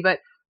this, Lindsay, but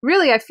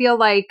really I feel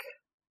like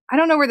I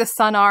don't know where the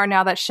Sun are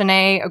now that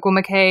Shanae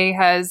Ogwumike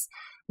has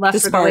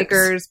left for the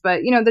Lakers,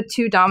 but the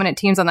two dominant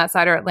teams on that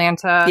side are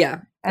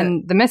Atlanta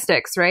and the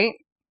Mystics, right?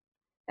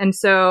 And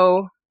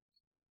so,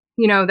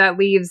 that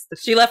leaves...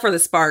 She left for the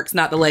Sparks,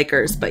 not the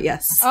Lakers, but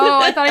yes. Oh,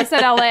 I thought I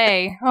said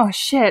LA. Oh,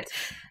 shit.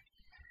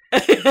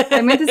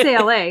 I meant to say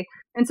LA.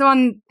 And so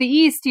on the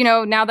East,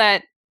 now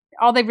that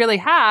all we really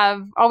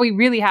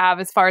have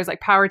as far as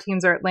power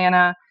teams are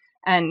Atlanta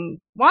and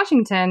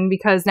Washington,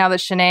 because now that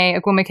Shanae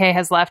Ogwumike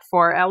has left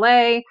for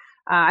LA,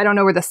 I don't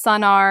know where the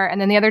Sun are. And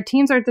then the other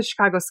teams are the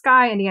Chicago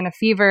Sky, Indiana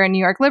Fever, and New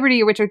York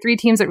Liberty, which are 3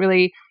 teams that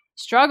really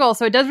struggle.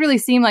 So it does really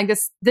seem like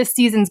this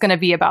season's going to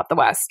be about the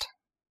West.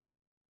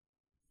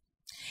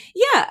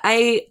 Yeah,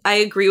 I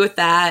agree with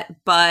that.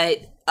 But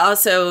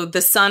also,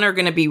 the Sun are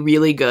going to be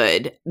really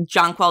good.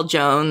 Jonquel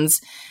Jones,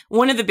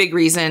 one of the big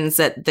reasons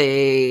that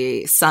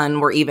the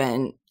Sun were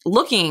even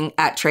looking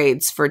at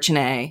trades for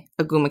Shanae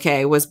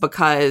Ogwumike was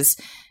because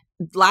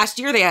last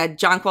year they had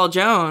Jonquel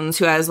Jones,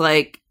 who has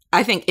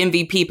I think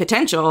MVP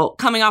potential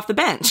coming off the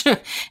bench.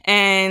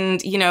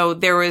 And,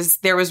 there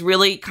was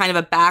really kind of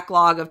a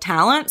backlog of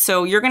talent.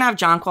 So you're going to have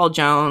Jonquel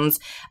Jones.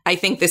 I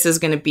think this is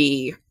going to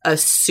be a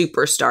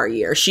superstar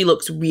year. She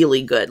looks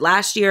really good.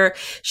 Last year,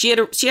 she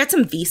had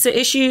some visa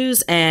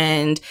issues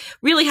and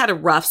really had a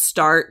rough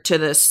start to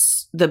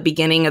the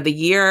beginning of the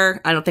year.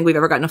 I don't think we've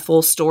ever gotten a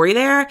full story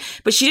there,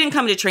 but she didn't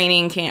come to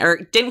training camp or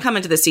didn't come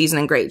into the season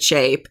in great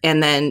shape.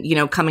 And then,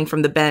 coming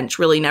from the bench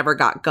really never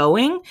got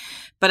going.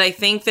 But I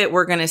think that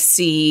we're going to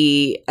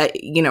see,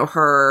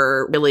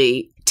 her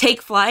really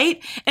take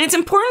flight. And it's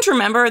important to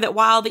remember that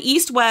while the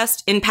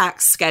East-West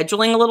impacts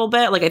scheduling a little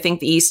bit, I think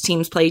the East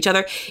teams play each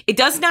other, it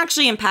doesn't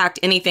actually impact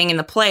anything in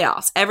the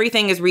playoffs.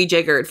 Everything is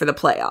rejiggered for the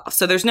playoffs.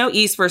 So there's no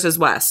East versus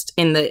West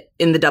in the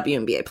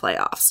WNBA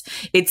playoffs.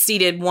 It's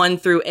seeded 1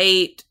 through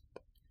 8.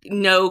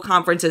 No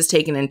conferences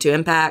taken into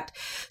impact.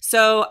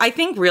 So I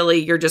think really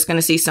you're just going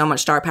to see so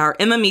much star power.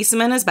 Emma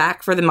Miesemann is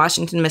back for the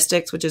Washington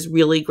Mystics, which is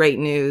really great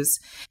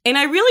news. And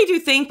I really do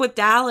think with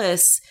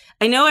Dallas,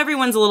 I know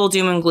everyone's a little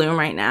doom and gloom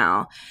right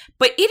now,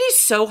 But it is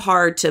so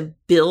hard to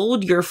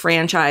build your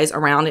franchise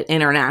around an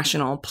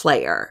international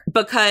player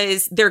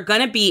because they're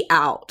going to be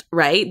out,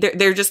 right?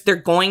 They're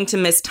going to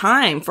miss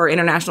time for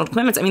international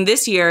commitments. I mean,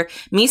 this year,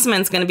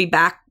 Miesman's going to be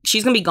back.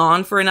 She's going to be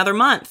gone for another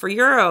month for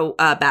Euro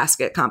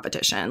basket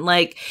competition,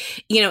 like,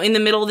 in the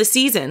middle of the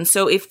season.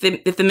 So if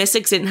the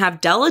Mystics didn't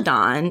have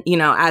Deladon,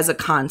 as a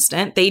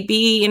constant, they'd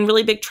be in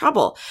really big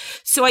trouble.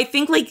 So I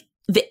think like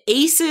the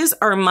Aces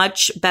are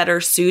much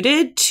better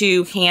suited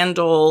to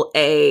handle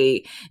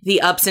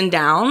the ups and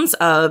downs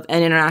of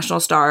an international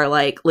star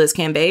like Liz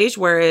Cambage,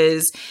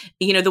 whereas,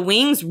 the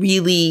Wings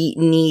really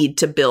need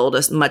to build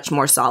a much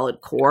more solid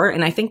core.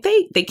 And I think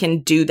they can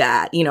do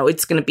that.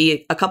 It's going to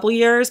be a couple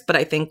years, but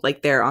I think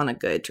like they're on a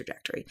good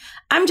trajectory.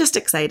 I'm just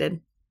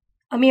excited.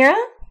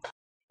 Amira?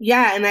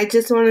 Yeah, and I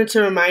just wanted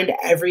to remind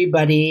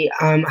everybody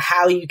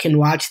how you can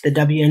watch the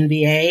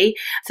WNBA.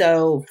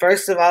 So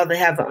first of all, they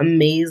have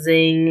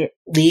amazing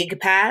League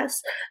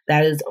Pass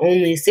that is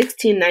only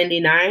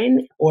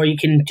 $16.99, or you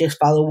can just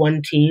follow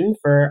one team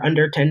for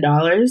under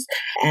 $10.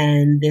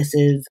 And this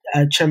is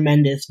a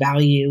tremendous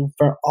value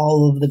for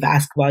all of the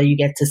basketball you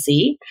get to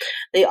see.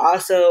 They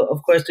also,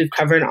 of course, we've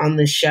covered on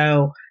the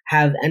show,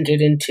 have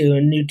entered into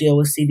a new deal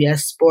with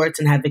CBS Sports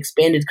and have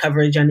expanded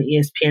coverage on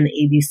ESPN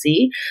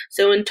ABC.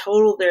 So in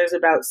total, there's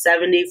about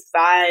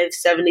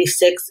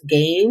 76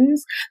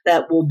 games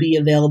that will be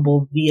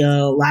available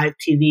via live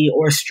TV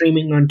or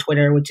streaming on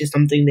Twitter, which is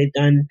something they've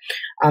done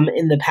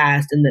in the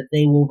past, and that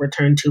they will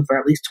return to for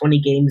at least 20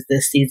 games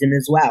this season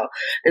as well.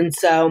 And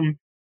so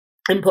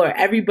I implore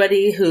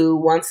everybody who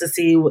wants to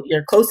see what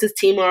your closest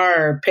team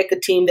are, or pick a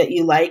team that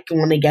you like and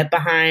want to get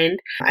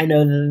behind. I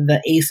know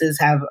the Aces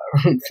have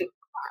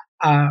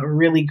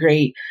really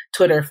great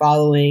Twitter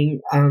following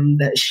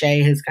that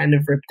Shea has kind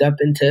of ripped up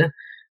into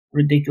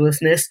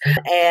ridiculousness.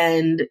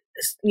 And,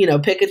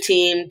 pick a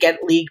team,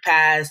 get League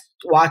Pass,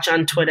 watch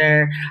on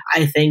Twitter.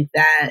 I think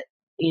that,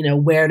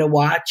 where to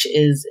watch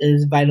is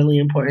vitally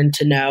important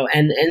to know,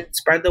 and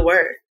spread the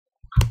word.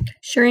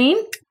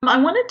 Shireen? I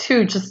wanted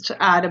to just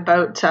add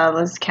about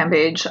Liz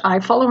Cambage. I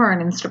follow her on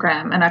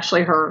Instagram, and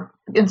actually her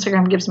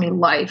Instagram gives me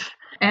life.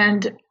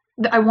 And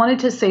I wanted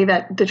to say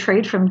that the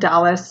trade from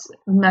Dallas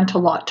meant a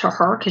lot to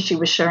her because she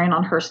was sharing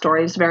on her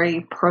stories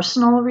very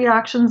personal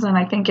reactions. And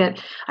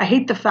I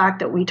hate the fact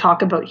that we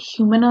talk about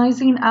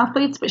humanizing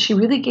athletes, but she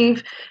really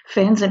gave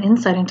fans an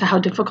insight into how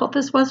difficult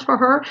this was for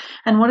her.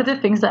 And one of the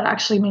things that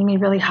actually made me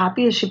really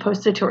happy is she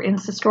posted to her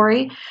Insta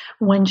story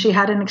when she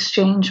had an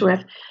exchange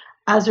with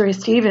Azurá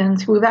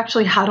Stevens, who we've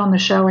actually had on the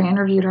show. I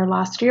interviewed her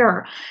last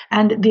year.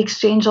 And the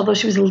exchange, although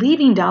she was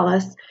leaving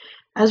Dallas,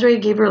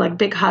 Azurá gave her like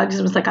big hugs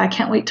and was like, I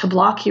can't wait to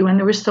block you. And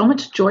there was so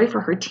much joy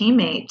for her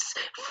teammates,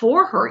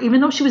 for her,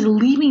 even though she was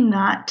leaving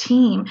that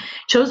team.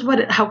 Shows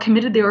how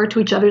committed they are to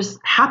each other's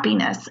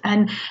happiness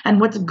and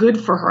what's good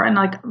for her. And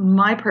like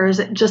my prayers,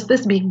 just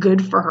this be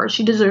good for her.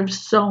 She deserves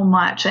so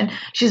much. And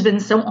she's been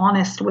so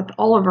honest with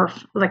all of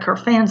her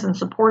fans and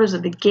supporters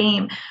of the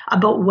game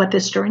about what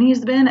this journey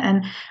has been.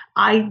 And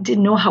I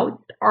didn't know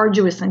how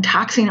arduous and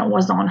taxing it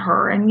was on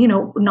her. And,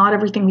 not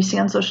everything we see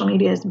on social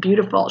media is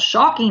beautiful.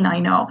 Shocking, I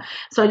know.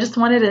 So I just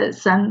wanted to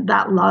send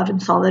that love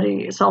and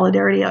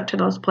solidarity out to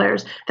those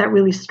players that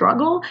really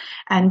struggle.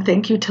 And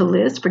thank you to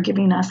Liz for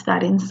giving us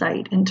that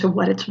insight into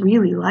what it's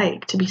really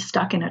like to be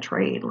stuck in a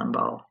trade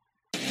limbo.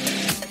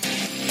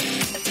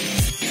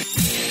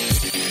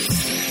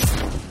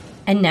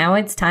 And now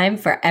it's time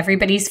for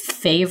everybody's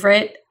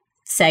favorite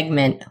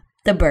segment,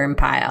 the burn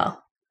pile.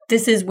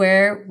 This is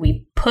where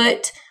we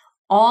put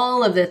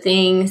all of the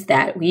things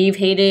that we've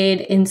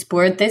hated in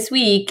sport this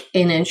week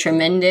in a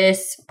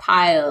tremendous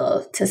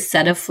pile to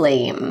set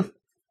aflame.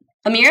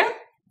 Amira,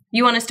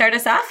 you want to start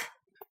us off?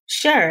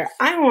 Sure.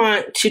 I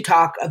want to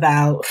talk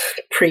about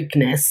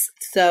Preakness.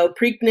 So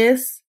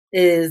Preakness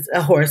is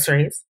a horse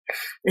race.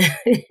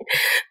 The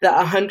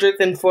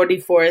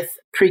 144th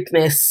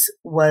Preakness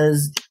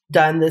was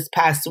done this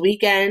past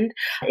weekend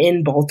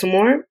in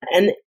Baltimore.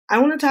 And I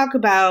want to talk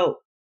about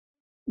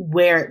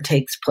where it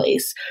takes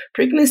place.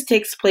 Preakness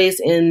takes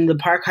place in the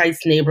Park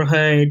Heights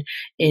neighborhood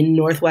in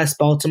Northwest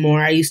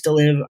Baltimore. I used to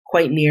live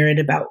quite near it,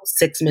 about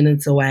 6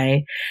 minutes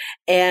away.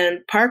 And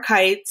Park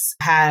Heights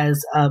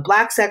has a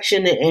Black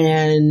section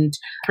and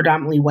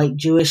predominantly white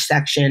Jewish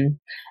section.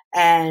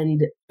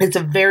 And it's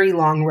a very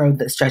long road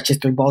that stretches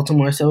through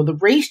Baltimore. So the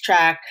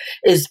racetrack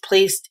is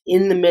placed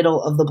in the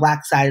middle of the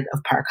Black side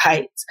of Park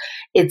Heights.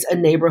 It's a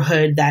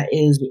neighborhood that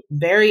is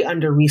very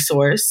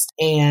under-resourced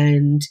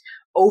and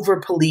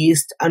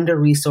over-policed,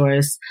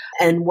 under-resourced.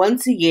 And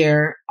once a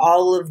year,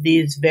 all of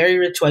these very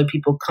rich white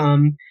people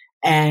come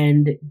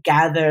and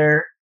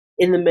gather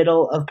in the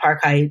middle of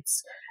Park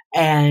Heights,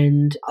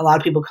 and a lot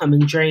of people come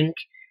and drink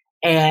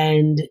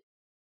and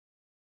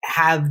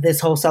have this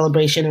whole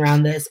celebration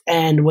around this.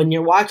 And when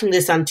you're watching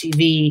this on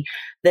TV,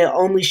 they'll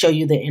only show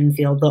you the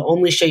infield. They'll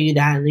only show you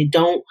that. And they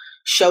don't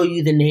show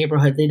you the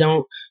neighborhood. They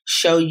don't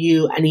show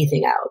you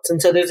anything else.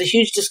 And so there's a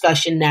huge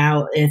discussion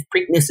now if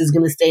Preakness is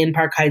going to stay in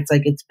Park Heights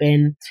like it's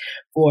been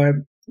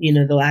for,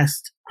 the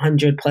last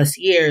 100+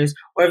 years,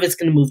 or if it's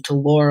going to move to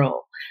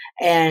Laurel.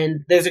 And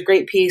there's a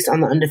great piece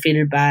on The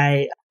Undefeated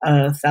by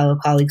a fellow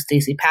colleague,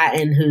 Stacey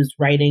Patton, who's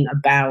writing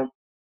about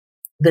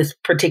this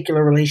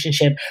particular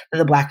relationship that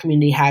the Black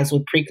community has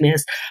with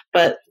Preakness.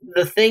 But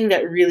the thing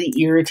that really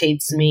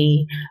irritates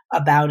me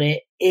about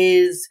it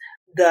is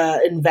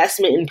the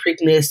investment in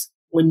Preakness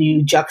when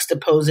you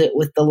juxtapose it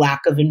with the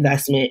lack of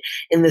investment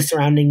in the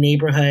surrounding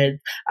neighborhood.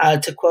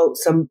 To quote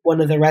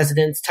one of the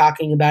residents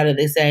talking about it,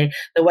 they say,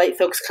 the white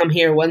folks come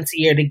here once a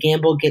year to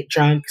gamble, get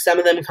drunk. Some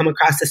of them come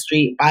across the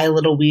street, buy a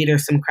little weed or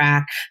some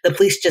crack. The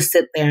police just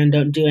sit there and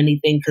don't do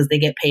anything because they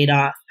get paid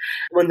off.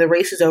 When the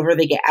race is over,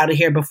 they get out of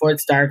here before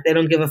it's dark. They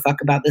don't give a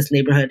fuck about this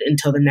neighborhood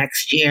until the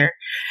next year.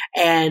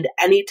 And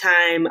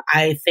anytime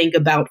I think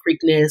about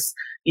Preakness,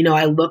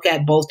 I look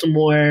at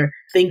Baltimore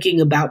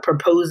thinking about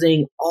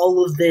proposing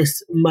all of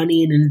this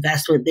money and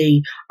investment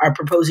they are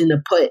proposing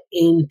to put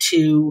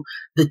into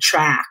the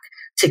track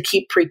to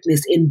keep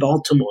Preakness in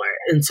Baltimore.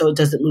 And so it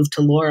doesn't move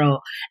to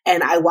Laurel.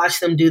 And I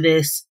watched them do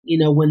this,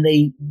 when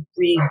they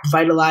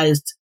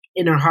revitalized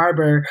Inner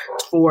Harbor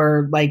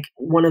for like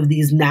one of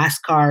these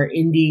NASCAR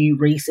Indy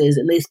races,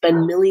 and they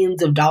spend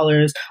millions of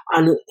dollars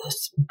on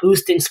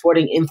boosting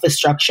sporting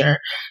infrastructure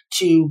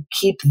to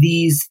keep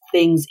these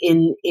things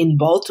in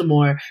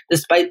Baltimore,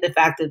 despite the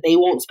fact that they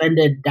won't spend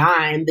a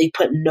dime. They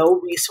put no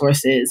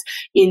resources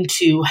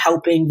into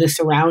helping the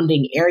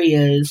surrounding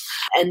areas,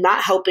 and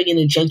not helping in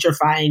a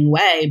gentrifying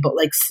way, but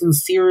like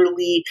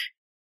sincerely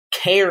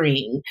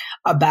caring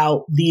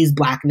about these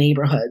Black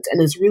neighborhoods.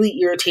 And it's really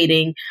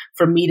irritating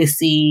for me to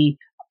see,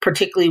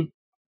 particularly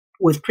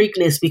with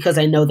Preakness, because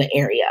I know the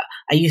area.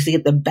 I used to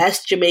get the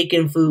best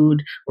Jamaican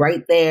food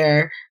right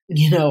there,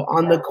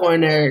 on the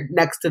corner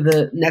next to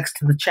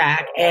the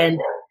track. And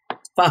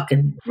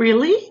fucking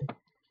really?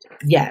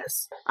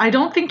 Yes. I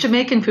don't think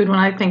Jamaican food when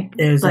I think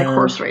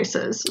horse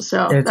races.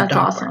 So that's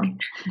awesome.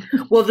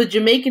 Well, the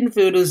Jamaican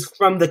food is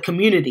from the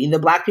community, the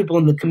Black people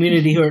in the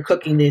community who are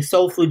cooking the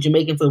soul food,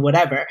 Jamaican food,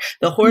 whatever.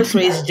 The horse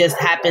race just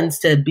happens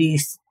to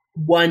be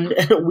one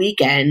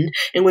weekend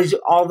in which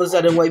all of a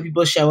sudden white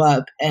people show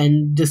up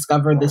and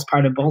discover this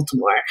part of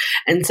Baltimore.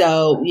 And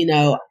so,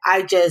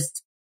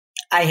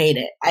 I hate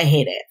it. I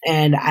hate it.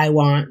 And I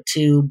want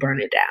to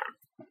burn it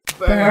down.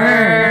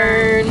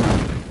 Burn.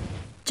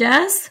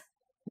 Jess?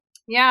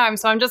 Yeah,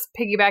 so I'm just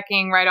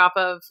piggybacking right off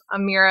of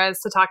Amira's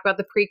to talk about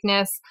the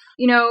Preakness.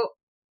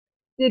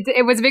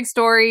 It was a big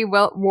story.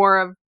 War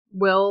of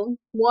Will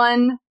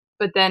won,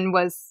 but then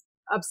was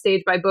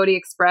upstaged by Bodie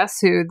Express,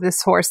 who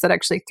this horse that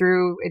actually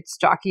threw its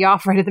jockey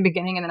off right at the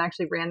beginning and then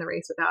actually ran the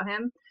race without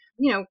him.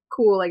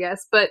 Cool, I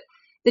guess. But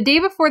the day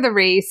before the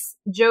race,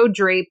 Joe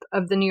Drape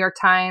of the New York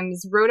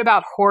Times wrote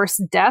about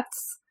horse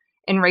deaths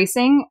in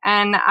racing.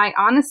 And I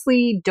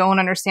honestly don't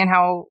understand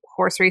how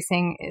horse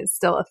racing is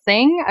still a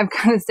thing. I've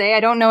got to say, I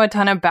don't know a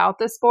ton about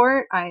the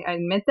sport. I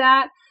admit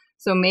that.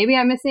 So maybe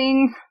I'm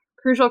missing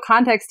crucial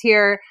context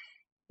here.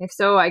 If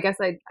so, I guess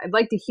I'd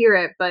like to hear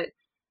it. But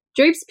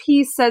Drape's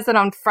piece says that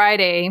on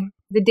Friday,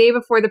 the day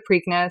before the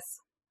Preakness,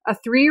 a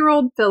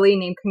 3-year-old filly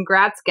named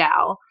Congrats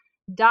Gal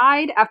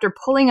died after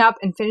pulling up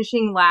and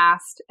finishing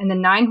last in the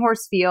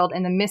 9-horse field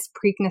in the Miss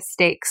Preakness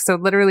Stakes. So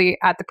literally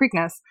at the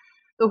Preakness,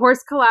 the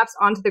horse collapsed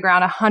onto the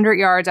ground 100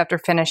 yards after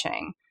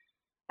finishing.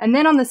 And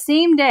then on the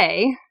same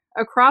day,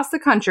 across the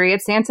country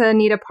at Santa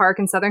Anita Park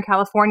in Southern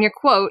California,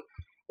 quote,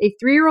 a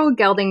 3-year-old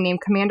gelding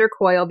named Commander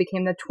Coyle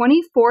became the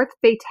 24th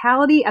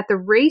fatality at the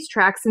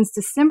racetrack since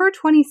December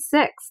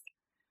 26th.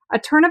 A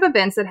turn of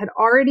events that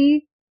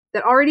already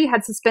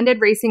had suspended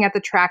racing at the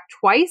track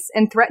twice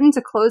and threatened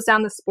to close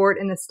down the sport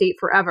in the state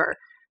forever.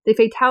 The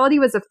fatality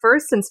was the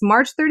first since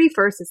March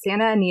 31st at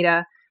Santa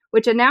Anita,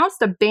 which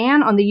announced a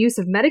ban on the use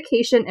of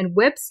medication and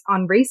whips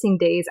on racing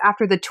days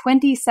after the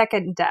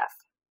 22nd death.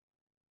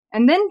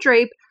 And then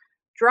Drape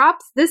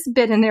drops this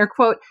bit in there,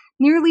 quote,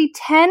 nearly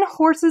 10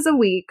 horses a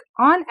week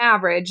on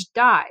average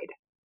died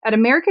at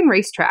American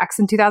racetracks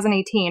in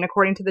 2018,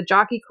 according to the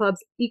Jockey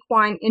Club's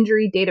Equine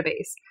Injury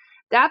Database.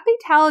 That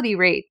fatality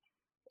rate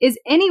is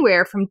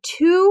anywhere from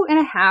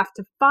 2.5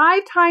 to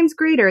 5 times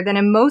greater than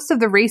in most of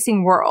the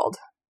racing world.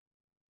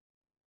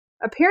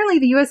 Apparently,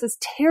 the U.S. is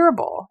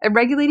terrible at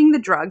regulating the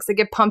drugs that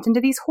get pumped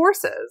into these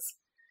horses.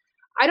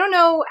 I don't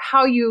know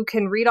how you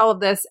can read all of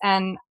this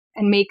and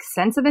make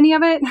sense of any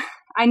of it.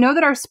 I know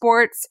that our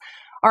sports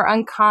are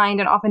unkind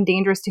and often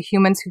dangerous to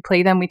humans who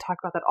play them. We talk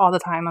about that all the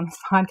time on this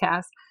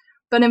podcast.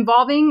 But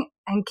involving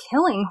and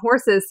killing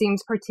horses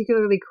seems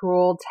particularly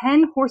cruel.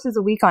 10 horses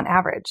a week on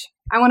average.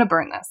 I want to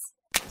burn this.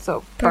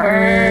 So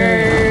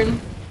burn.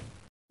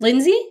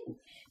 Lindsay?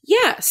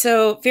 Yeah,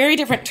 so very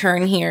different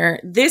turn here.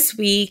 This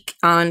week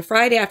on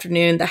Friday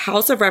afternoon, the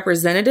House of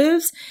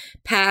Representatives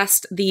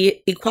passed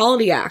the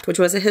Equality Act, which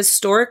was a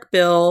historic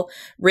bill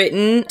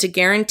written to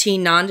guarantee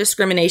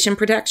non-discrimination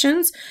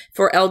protections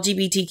for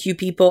LGBTQ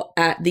people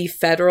at the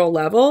federal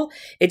level.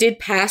 It did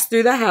pass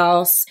through the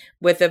House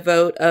with a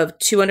vote of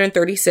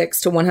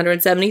 236 to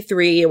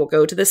 173. It will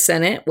go to the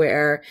Senate,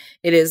 where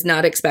it is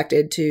not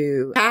expected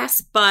to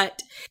pass,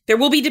 but there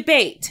will be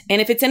debate. And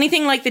if it's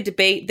anything like the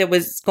debate that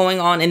was going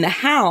on in the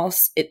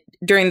House,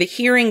 during the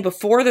hearing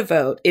before the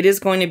vote, it is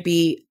going to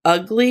be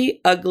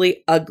ugly,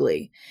 ugly,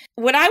 ugly.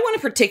 What I want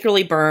to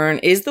particularly burn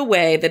is the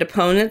way that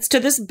opponents to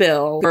this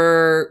bill,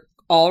 for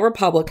all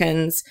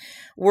Republicans,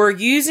 were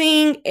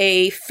using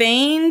a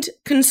feigned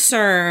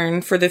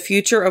concern for the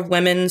future of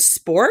women's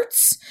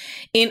sports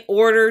in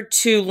order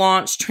to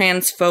launch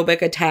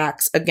transphobic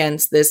attacks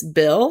against this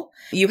bill.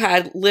 You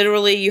had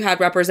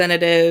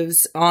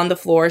representatives on the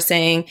floor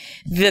saying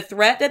the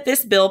threat that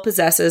this bill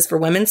possesses for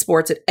women's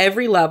sports at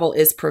every level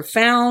is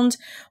profound.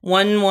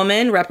 One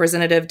woman,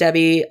 Representative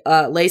Debbie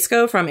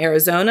Lesko from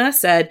Arizona,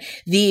 said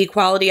the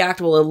Equality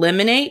Act will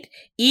eliminate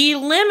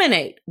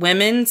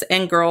women's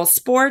and girls'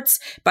 sports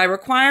by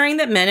requiring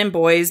that men and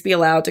boys be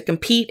allowed to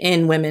compete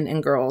in women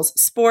and girls'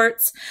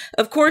 sports.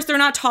 Of course, they're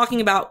not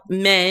talking about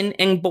men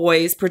and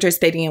boys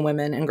participating in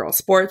women and girls'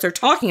 sports. They're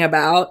talking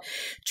about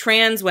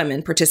trans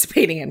women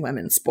participating in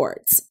women's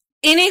sports.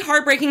 In a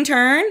heartbreaking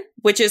turn,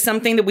 which is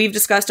something that we've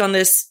discussed on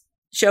this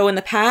show in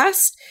the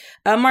past,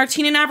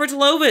 Martina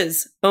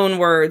Navratilovan's own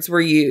words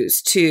were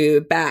used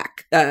to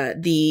back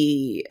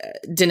the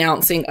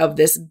denouncing of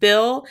this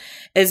bill.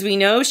 As we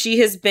know, she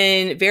has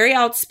been very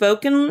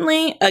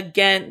outspokenly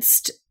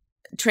against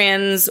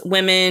trans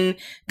women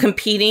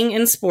competing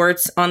in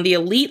sports on the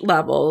elite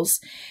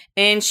levels,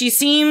 and she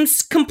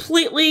seems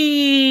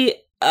completely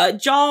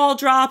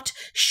jaw-dropped,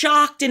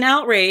 shocked and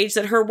outraged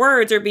that her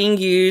words are being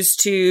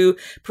used to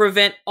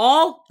prevent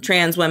all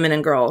trans women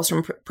and girls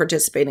from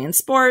participating in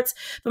sports.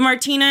 But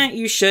Martina,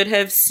 you should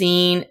have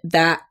seen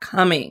that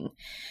coming.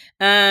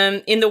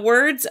 In the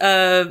words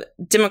of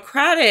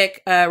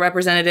Democratic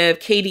Representative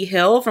Katie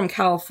Hill from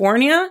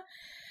California,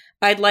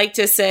 I'd like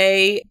to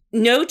say,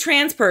 no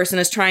trans person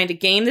is trying to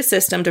game the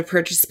system to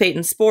participate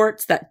in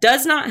sports. That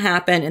does not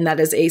happen, and that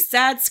is a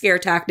sad scare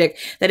tactic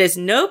that has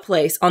no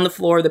place on the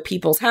floor of the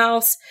people's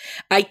house.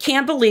 I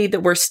can't believe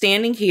that we're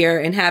standing here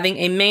and having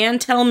a man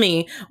tell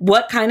me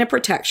what kind of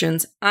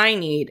protections I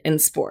need in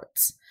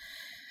sports.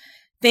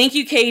 Thank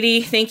you,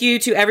 Katie. Thank you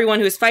to everyone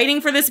who is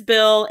fighting for this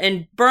bill,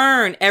 and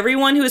burn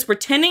everyone who is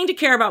pretending to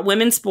care about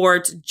women's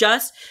sports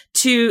just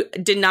to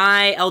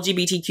deny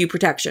LGBTQ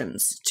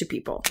protections to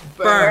people.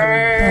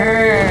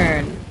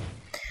 Burn.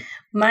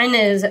 Mine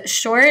is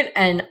short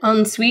and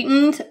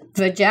unsweetened.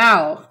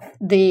 Vajau,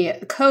 the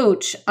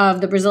coach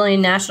of the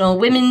Brazilian national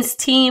women's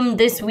team,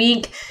 this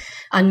week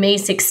on May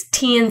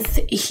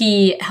 16th,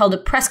 he held a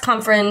press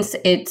conference.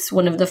 It's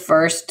one of the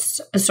first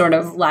sort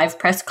of live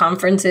press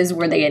conferences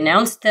where they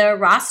announced the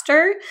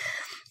roster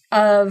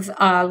of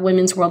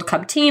Women's World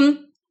Cup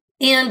team.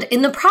 And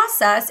in the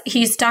process,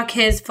 he stuck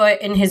his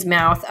foot in his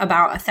mouth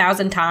about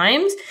 1,000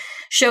 times,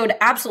 showed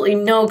absolutely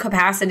no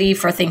capacity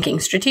for thinking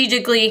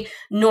strategically,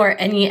 nor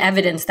any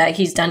evidence that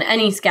he's done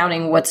any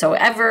scouting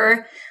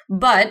whatsoever.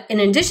 But in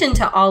addition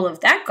to all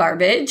of that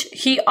garbage,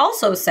 he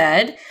also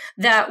said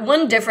that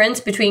one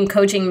difference between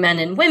coaching men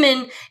and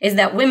women is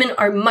that women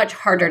are much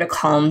harder to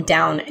calm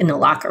down in the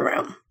locker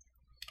room.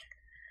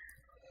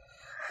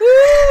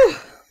 Woo!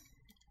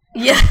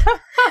 Yeah,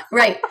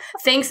 right.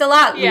 Thanks a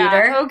lot,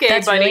 leader. Okay,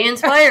 that's buddy. really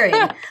inspiring.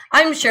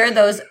 I'm sure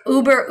those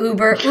uber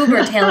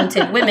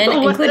talented women,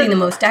 including the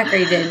most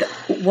decorated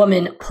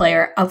woman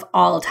player of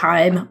all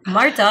time,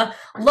 Marta,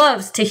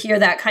 loves to hear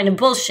that kind of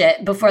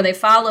bullshit before they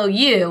follow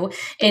you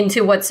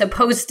into what's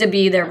supposed to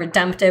be their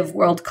redemptive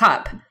World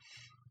Cup.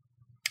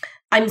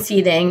 I'm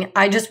seething.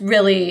 I don't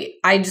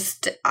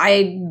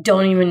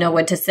even know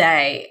what to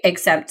say,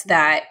 except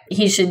that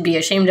he should be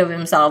ashamed of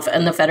himself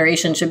and the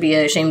Federation should be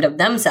ashamed of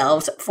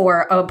themselves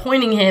for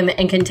appointing him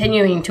and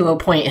continuing to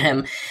appoint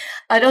him.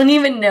 I don't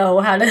even know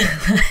how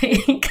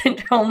to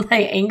control my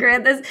anger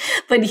at this,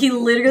 but he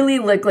literally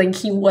looked like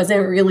he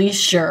wasn't really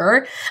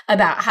sure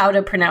about how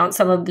to pronounce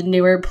some of the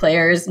newer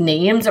players'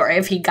 names or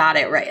if he got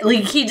it right.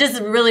 Like, he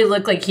just really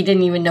looked like he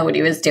didn't even know what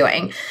he was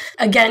doing.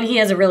 Again, he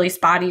has a really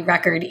spotty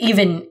record,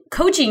 even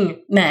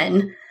coaching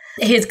men.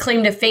 His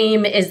claim to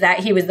fame is that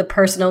he was the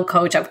personal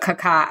coach of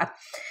Kaká.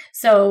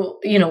 So,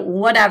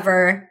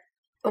 whatever.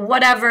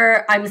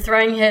 I'm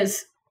throwing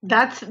his...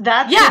 That's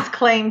his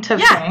claim to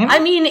fame. I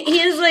mean,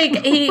 he is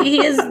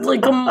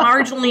like a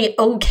marginally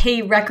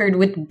okay record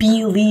with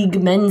B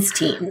League men's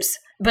teams.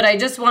 But I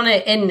just want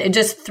to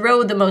just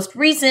throw the most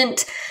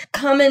recent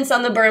comments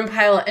on the burn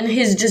pile and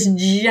his just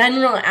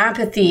general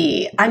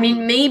apathy. I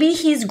mean, maybe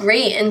he's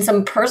great in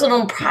some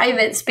personal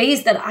private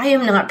space that I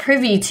am not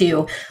privy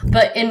to,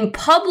 but in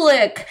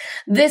public,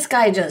 this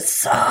guy just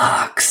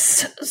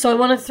sucks. So I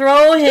want to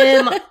throw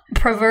him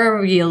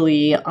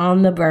proverbially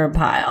on the burn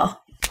pile.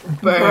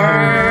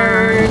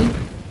 Burn.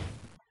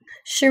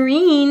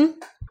 Shireen.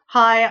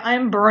 Hi,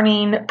 I'm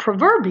burning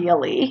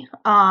proverbially.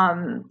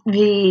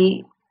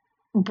 The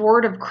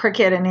Board of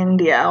Cricket in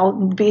India,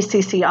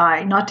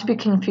 BCCI, not to be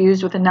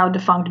confused with a now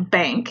defunct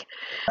bank.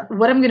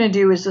 What I'm going to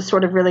do is just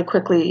sort of really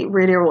quickly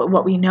reiterate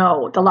what we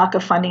know, the lack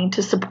of funding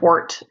to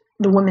support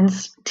the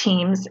women's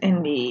teams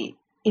in the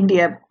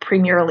India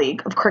Premier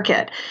League of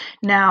cricket.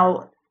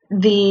 Now,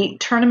 the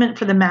tournament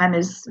for the men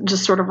is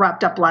just sort of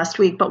wrapped up last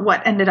week, but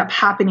what ended up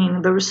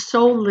happening, there was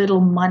so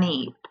little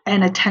money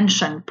and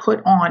attention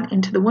put on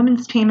into the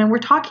women's team. And we're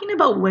talking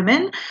about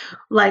women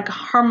like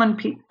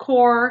Harmanpreet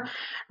Kaur,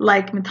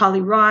 like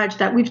Mithali Raj,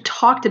 that we've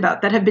talked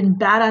about, that have been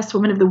Badass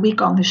Women of the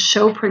Week on the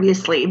show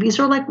previously. These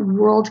are like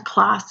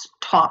world-class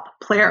top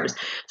players,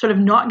 sort of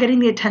not getting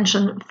the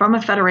attention from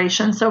a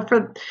federation. So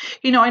for,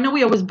 I know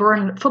we always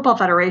burn football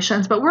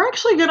federations, but we're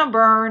actually going to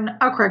burn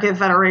a cricket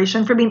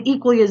federation for being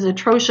equally as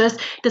atrocious,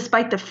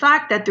 despite the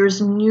fact that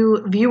there's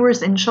new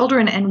viewers and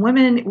children and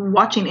women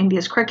watching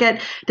India's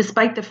cricket,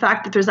 despite the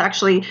fact that there's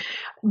actually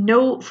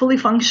no fully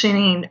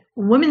functioning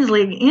women's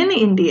league in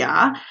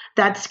India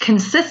that's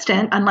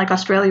consistent, unlike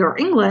Australia or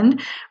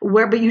England,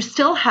 but you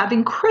still have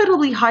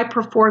incredibly high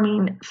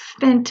performing,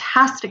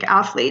 fantastic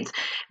athletes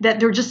that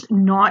they're just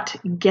not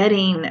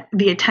getting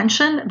the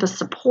attention, the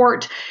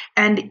support,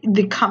 and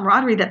the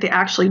camaraderie that they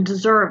actually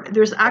deserve.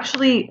 There's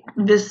actually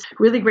this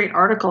really great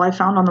article I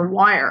found on The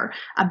Wire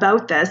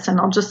about this, and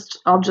I'll just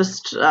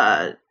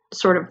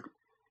sort of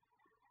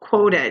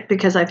quote it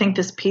because I think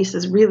this piece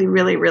is really,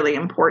 really, really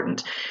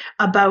important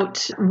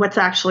about what's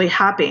actually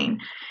happening.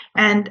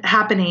 And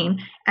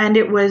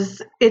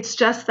it's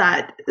just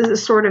that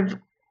sort of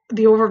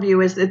the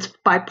overview is it's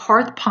by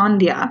Parth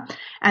Pandya,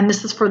 and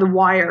this is for The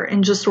Wire,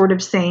 and just sort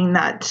of saying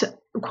that,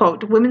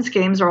 quote, women's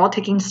games are all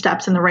taking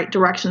steps in the right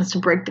directions to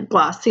break the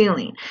glass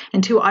ceiling.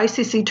 And 2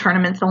 ICC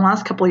tournaments in the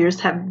last couple of years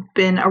have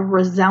been a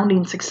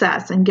resounding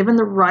success. And given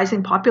the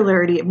rising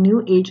popularity of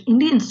new age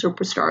Indian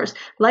superstars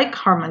like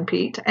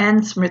Harmanpreet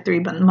and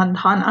Smriti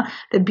Mandhana,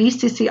 the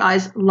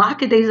BCCI's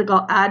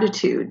lackadaisical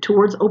attitude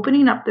towards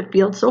opening up the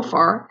field so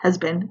far has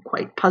been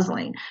quite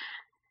puzzling.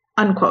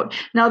 Unquote.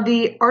 Now,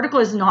 the article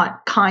is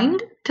not kind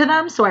to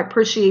them, so I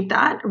appreciate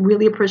that. I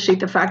really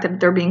appreciate the fact that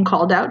they're being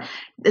called out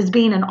as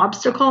being an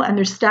obstacle, and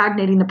they're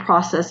stagnating the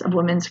process of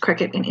women's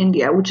cricket in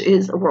India, which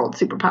is a world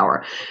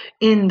superpower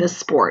in this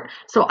sport.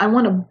 So I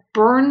want to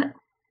burn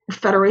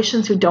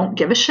federations who don't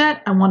give a shit.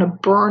 I want to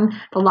burn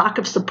the lack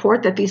of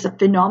support that these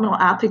phenomenal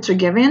athletes are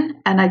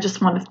given, and I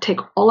just want to take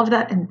all of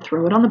that and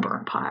throw it on the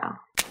burn pile.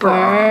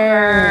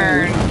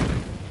 Burn.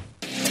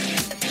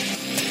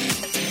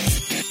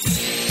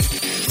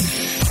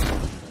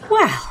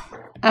 Well,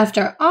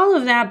 after all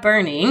of that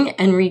burning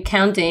and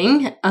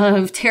recounting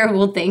of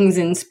terrible things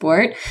in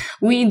sport,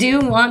 we do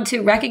want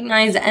to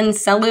recognize and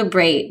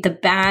celebrate the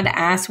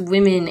badass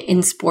women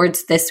in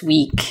sports this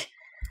week.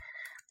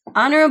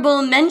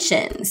 Honorable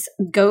mentions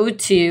go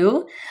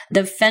to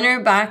the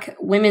Fenerbahce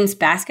women's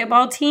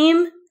basketball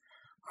team,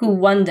 who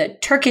won the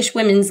Turkish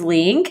Women's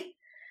League,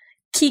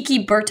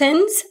 Kiki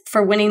Bertens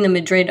for winning the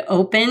Madrid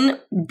Open,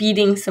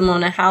 beating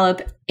Simona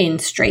Halep in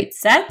straight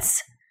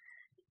sets.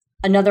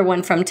 Another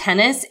one from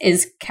tennis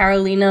is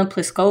Karolina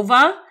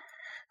Pliskova,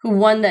 who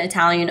won the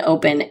Italian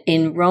Open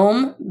in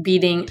Rome,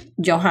 beating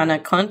Johanna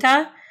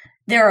Konta.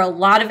 There are a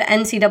lot of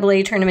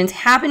NCAA tournaments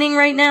happening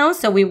right now,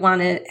 so we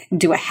want to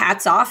do a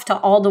hats off to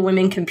all the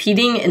women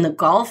competing in the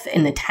golf,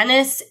 in the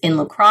tennis, in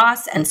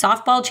lacrosse, and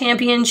softball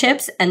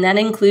championships, and that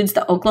includes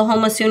the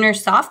Oklahoma Sooner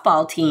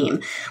softball team,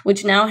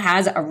 which now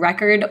has a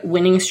record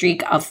winning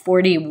streak of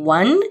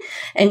 41,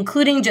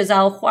 including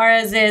Giselle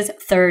Juarez's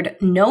third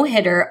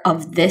no-hitter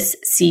of this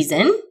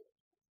season.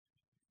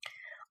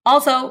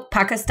 Also,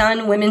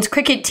 Pakistan women's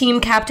cricket team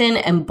captain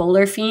and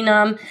bowler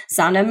phenom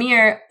Sana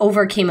Mir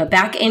overcame a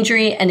back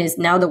injury and is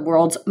now the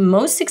world's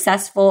most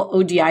successful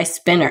ODI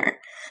spinner.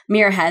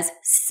 Mir has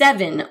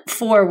 7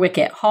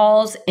 4-wicket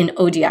hauls in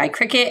ODI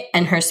cricket,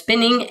 and her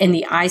spinning in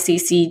the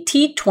ICC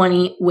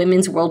T20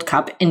 Women's World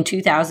Cup in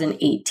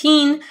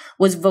 2018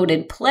 was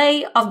voted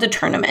play of the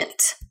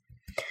tournament.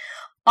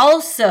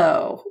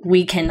 Also,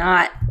 we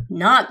cannot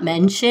not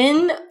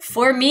mention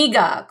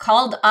Formiga,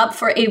 called up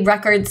for a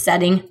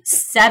record-setting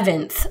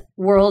 7th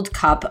World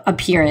Cup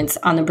appearance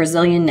on the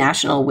Brazilian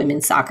national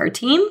women's soccer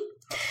team.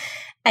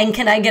 And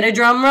can I get a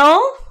drum roll?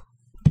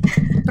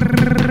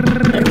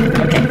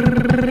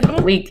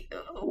 Okay,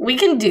 we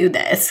can do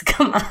this.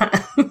 Come on.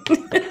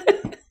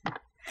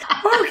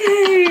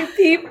 Okay,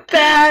 the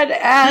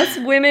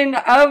badass women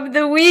of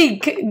the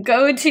week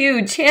go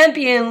to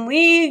Champion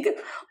League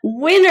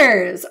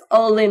winners,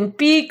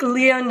 Olympique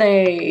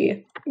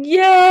Lyonnais.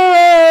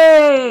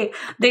 Yay!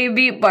 They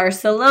beat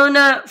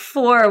Barcelona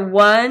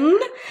 4-1.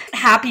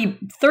 Happy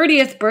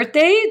 30th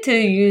birthday to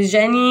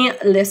Eugénie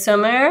Le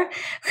Sommer,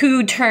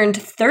 who turned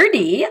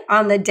 30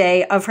 on the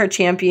day of her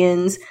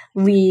Champions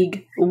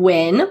League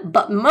win.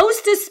 But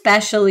most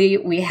especially,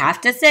 we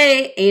have to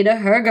say, Ada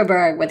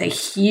Hegerberg with a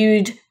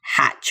huge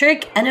hat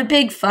trick and a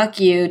big fuck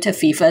you to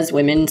FIFA's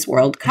Women's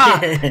World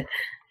Cup.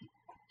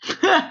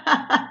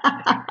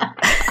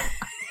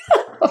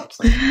 Oh,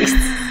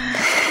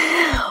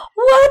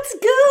 what's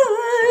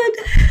good?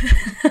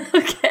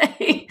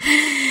 Okay.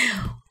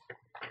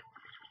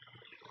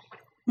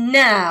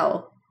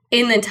 Now,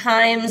 in the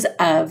times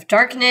of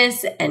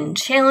darkness and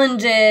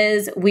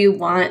challenges, we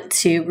want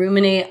to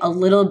ruminate a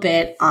little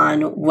bit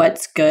on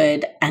what's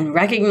good and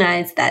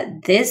recognize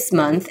that this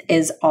month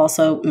is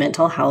also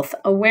Mental Health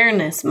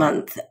Awareness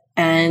Month.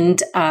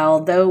 And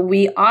although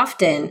we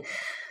often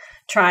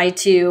try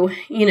to,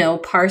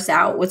 parse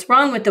out what's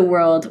wrong with the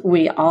world,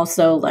 we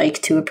also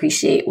like to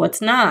appreciate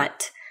what's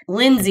not.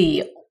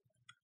 Lindsay,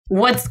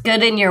 what's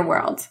good in your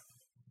world?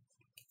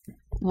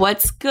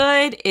 What's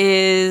good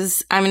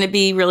is I'm going to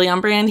be really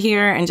on brand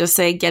here and just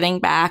say getting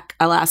back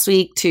last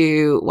week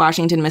to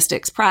Washington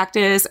Mystics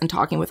practice and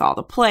talking with all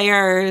the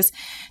players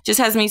just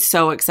has me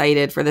so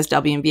excited for this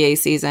WNBA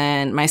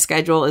season. My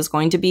schedule is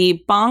going to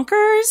be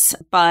bonkers,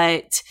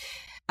 but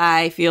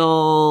I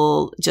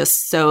feel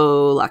just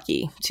so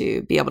lucky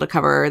to be able to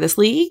cover this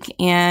league.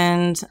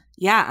 And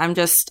yeah,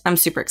 I'm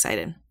super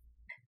excited.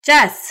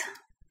 Jess.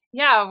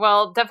 Yeah,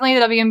 well, definitely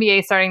the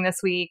WNBA starting this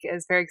week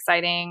is very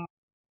exciting.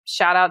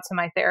 Shout out to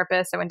my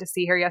therapist. I went to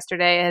see her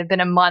yesterday. It had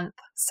been a month,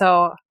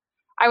 so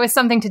I was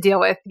something to deal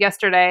with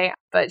yesterday,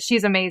 but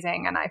she's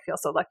amazing and I feel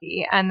so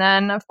lucky. And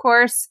then, of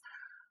course,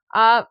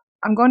 I'm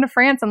going to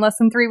France in less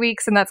than 3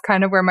 weeks, and that's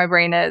kind of where my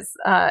brain is,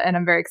 and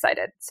I'm very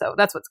excited. So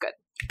that's what's good.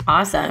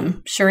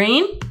 Awesome.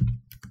 Shireen?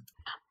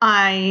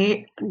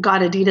 I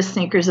got Adidas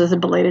sneakers as a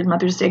belated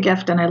Mother's Day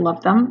gift, and I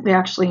love them. They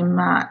actually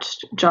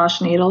matched Josh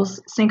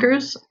Nadel's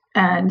sneakers.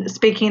 And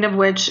speaking of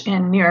which,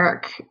 in New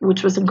York,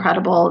 which was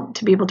incredible,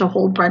 to be able to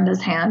hold Brenda's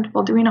hand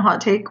while doing a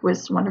hot take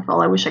was wonderful.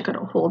 I wish I could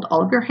hold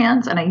all of your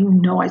hands, and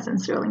I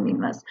sincerely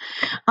mean this.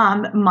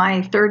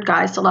 My third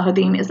guy,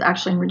 Salahuddin, is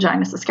actually in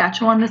Regina,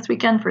 Saskatchewan this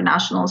weekend for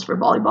nationals for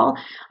volleyball.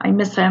 I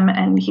miss him,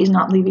 and he's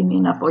not leaving me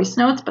enough voice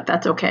notes, but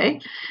that's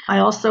okay. I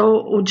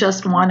also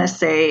just want to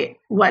say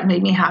what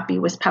made me happy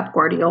was Pep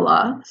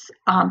Guardiola's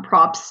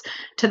props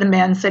to the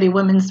Man City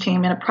women's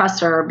team in a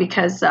presser,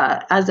 because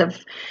as of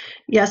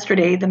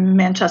yesterday, the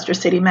Manchester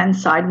City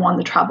men's side won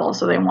the treble.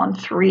 So they won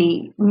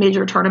 3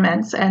 major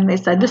tournaments. And they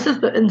said,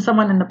 and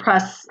someone in the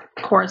press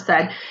corps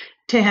said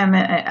to him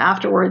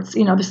afterwards,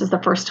 this is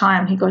the first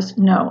time. He goes,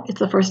 no, it's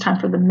the first time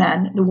for the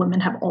men. The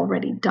women have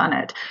already done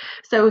it.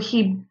 So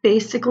he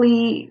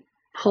basically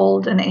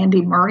pulled an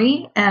Andy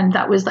Murray, and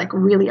that was like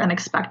really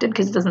unexpected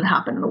because it doesn't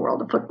happen in the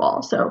world of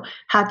football. So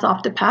hats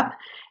off to Pep.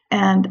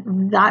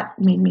 And that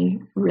made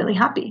me really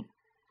happy.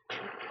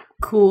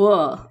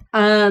 Cool.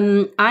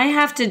 I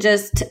have to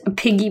just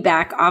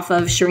piggyback off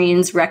of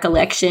Shireen's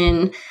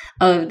recollection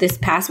of this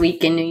past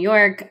week in New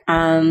York.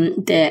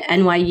 The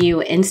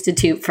NYU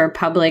Institute for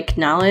Public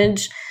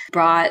Knowledge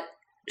brought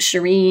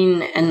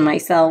Shireen and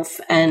myself,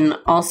 and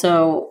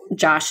also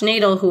Josh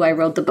Nadel, who I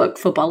wrote the book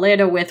Football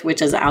Later with,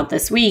 which is out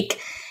this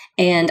week.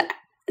 And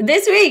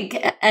this week,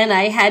 and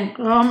I had...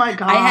 Oh my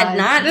God. I had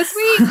not... This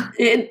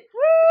week?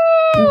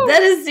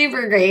 That is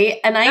super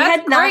great. And I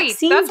had not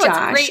seen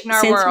Josh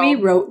since we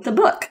wrote the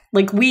book.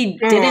 Like, we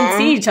didn't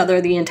see each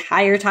other the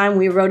entire time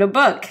we wrote a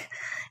book.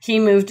 He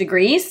moved to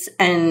Greece,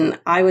 and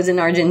I was in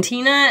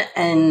Argentina,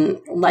 and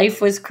life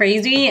was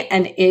crazy,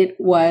 and it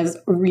was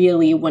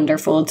really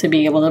wonderful to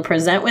be able to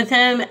present with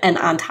him. And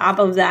on top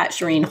of that,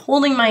 Shireen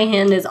holding my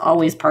hand is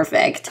always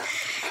perfect.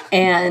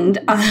 And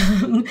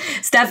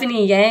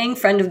Stephanie Yang,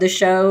 friend of the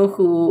show,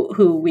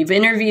 who we've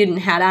interviewed and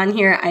had on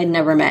here, I had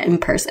never met in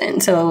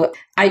person. So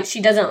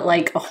she doesn't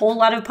like a whole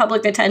lot of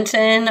public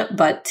attention,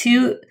 but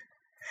too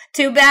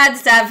bad,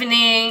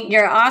 Stephanie.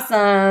 You're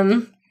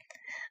awesome.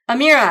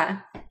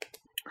 Amira.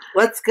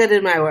 What's good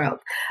in my world?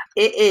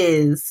 It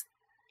is,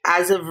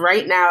 as of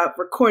right now,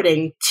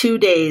 recording 2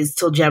 days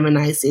till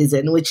Gemini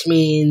season, which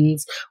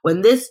means when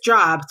this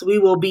drops, we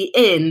will be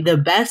in the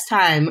best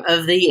time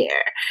of the year.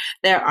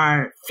 There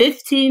are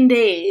 15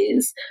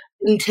 days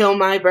until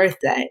my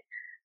birthday.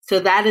 So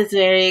that is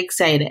very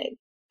exciting.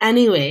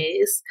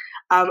 Anyways,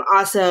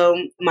 also,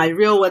 my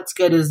real what's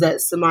good is that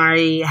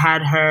Samari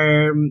had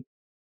her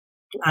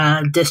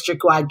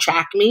district-wide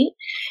track meet,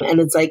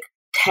 and it's like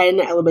 10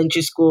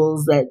 elementary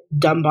schools that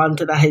dump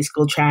onto the high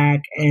school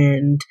track,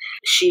 and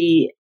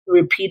she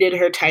repeated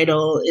her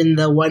title in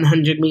the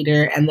 100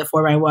 meter and the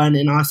 4x1,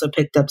 and also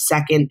picked up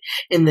second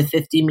in the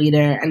 50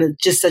 meter. And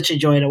it's just such a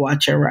joy to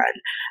watch her run.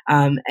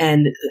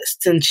 And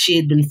since she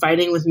had been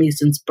fighting with me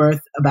since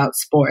birth about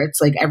sports,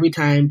 like every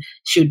time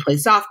she would play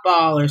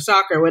softball or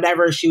soccer,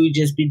 whatever, she would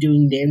just be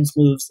doing dance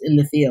moves in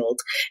the field.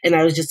 And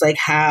I was just like,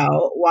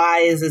 why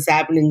is this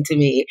happening to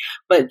me?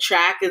 But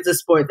track is a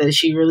sport that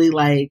she really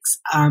likes,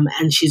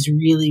 and she's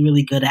really,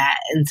 really good at.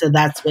 And so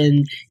that's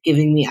been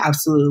giving me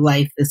absolute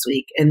life this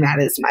week. And that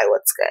is my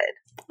what's good.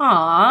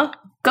 Aw,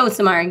 go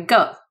Samari,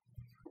 go.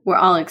 We're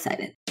all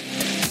excited.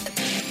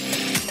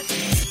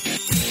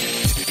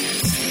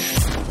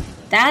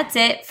 That's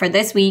it for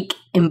this week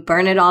in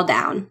Burn It All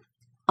Down.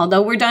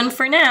 Although we're done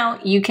for now,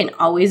 you can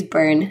always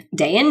burn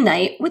day and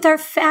night with our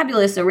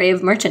fabulous array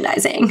of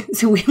merchandising.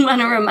 So we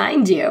want to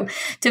remind you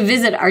to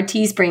visit our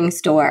Teespring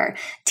store,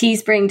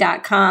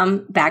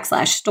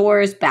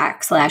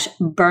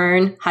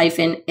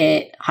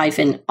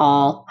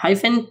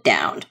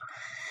 teespring.com/stores/burn-it-all-down.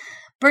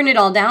 Burn It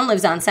All Down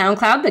lives on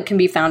SoundCloud, but can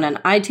be found on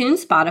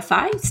iTunes,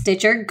 Spotify,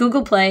 Stitcher,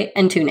 Google Play,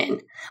 and TuneIn.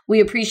 We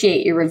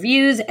appreciate your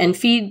reviews and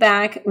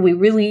feedback. We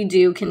really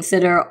do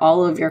consider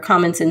all of your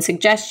comments and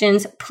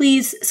suggestions.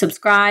 Please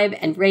subscribe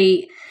and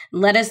rate.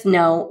 Let us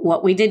know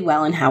what we did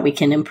well and how we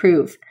can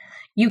improve.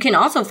 You can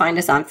also find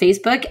us on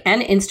Facebook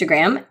and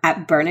Instagram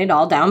at Burn It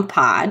All Down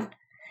Pod.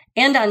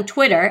 and on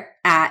Twitter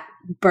at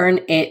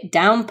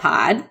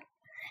BurnItDownPod.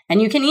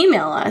 And you can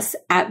email us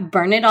at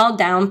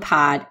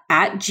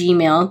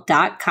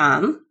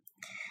burnitalldownpod@gmail.com.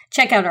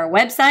 Check out our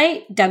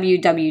website,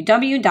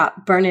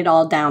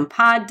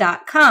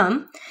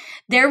 www.burnitalldownpod.com.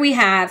 There we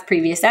have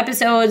previous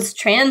episodes,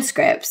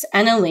 transcripts,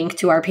 and a link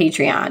to our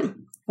Patreon.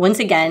 Once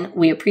again,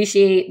 we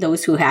appreciate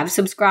those who have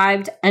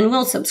subscribed and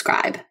will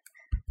subscribe.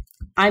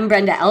 I'm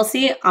Brenda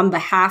Elsey on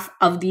behalf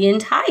of the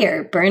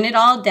entire Burn It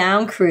All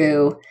Down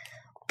crew.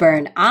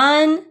 Burn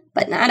on,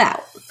 but not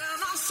out.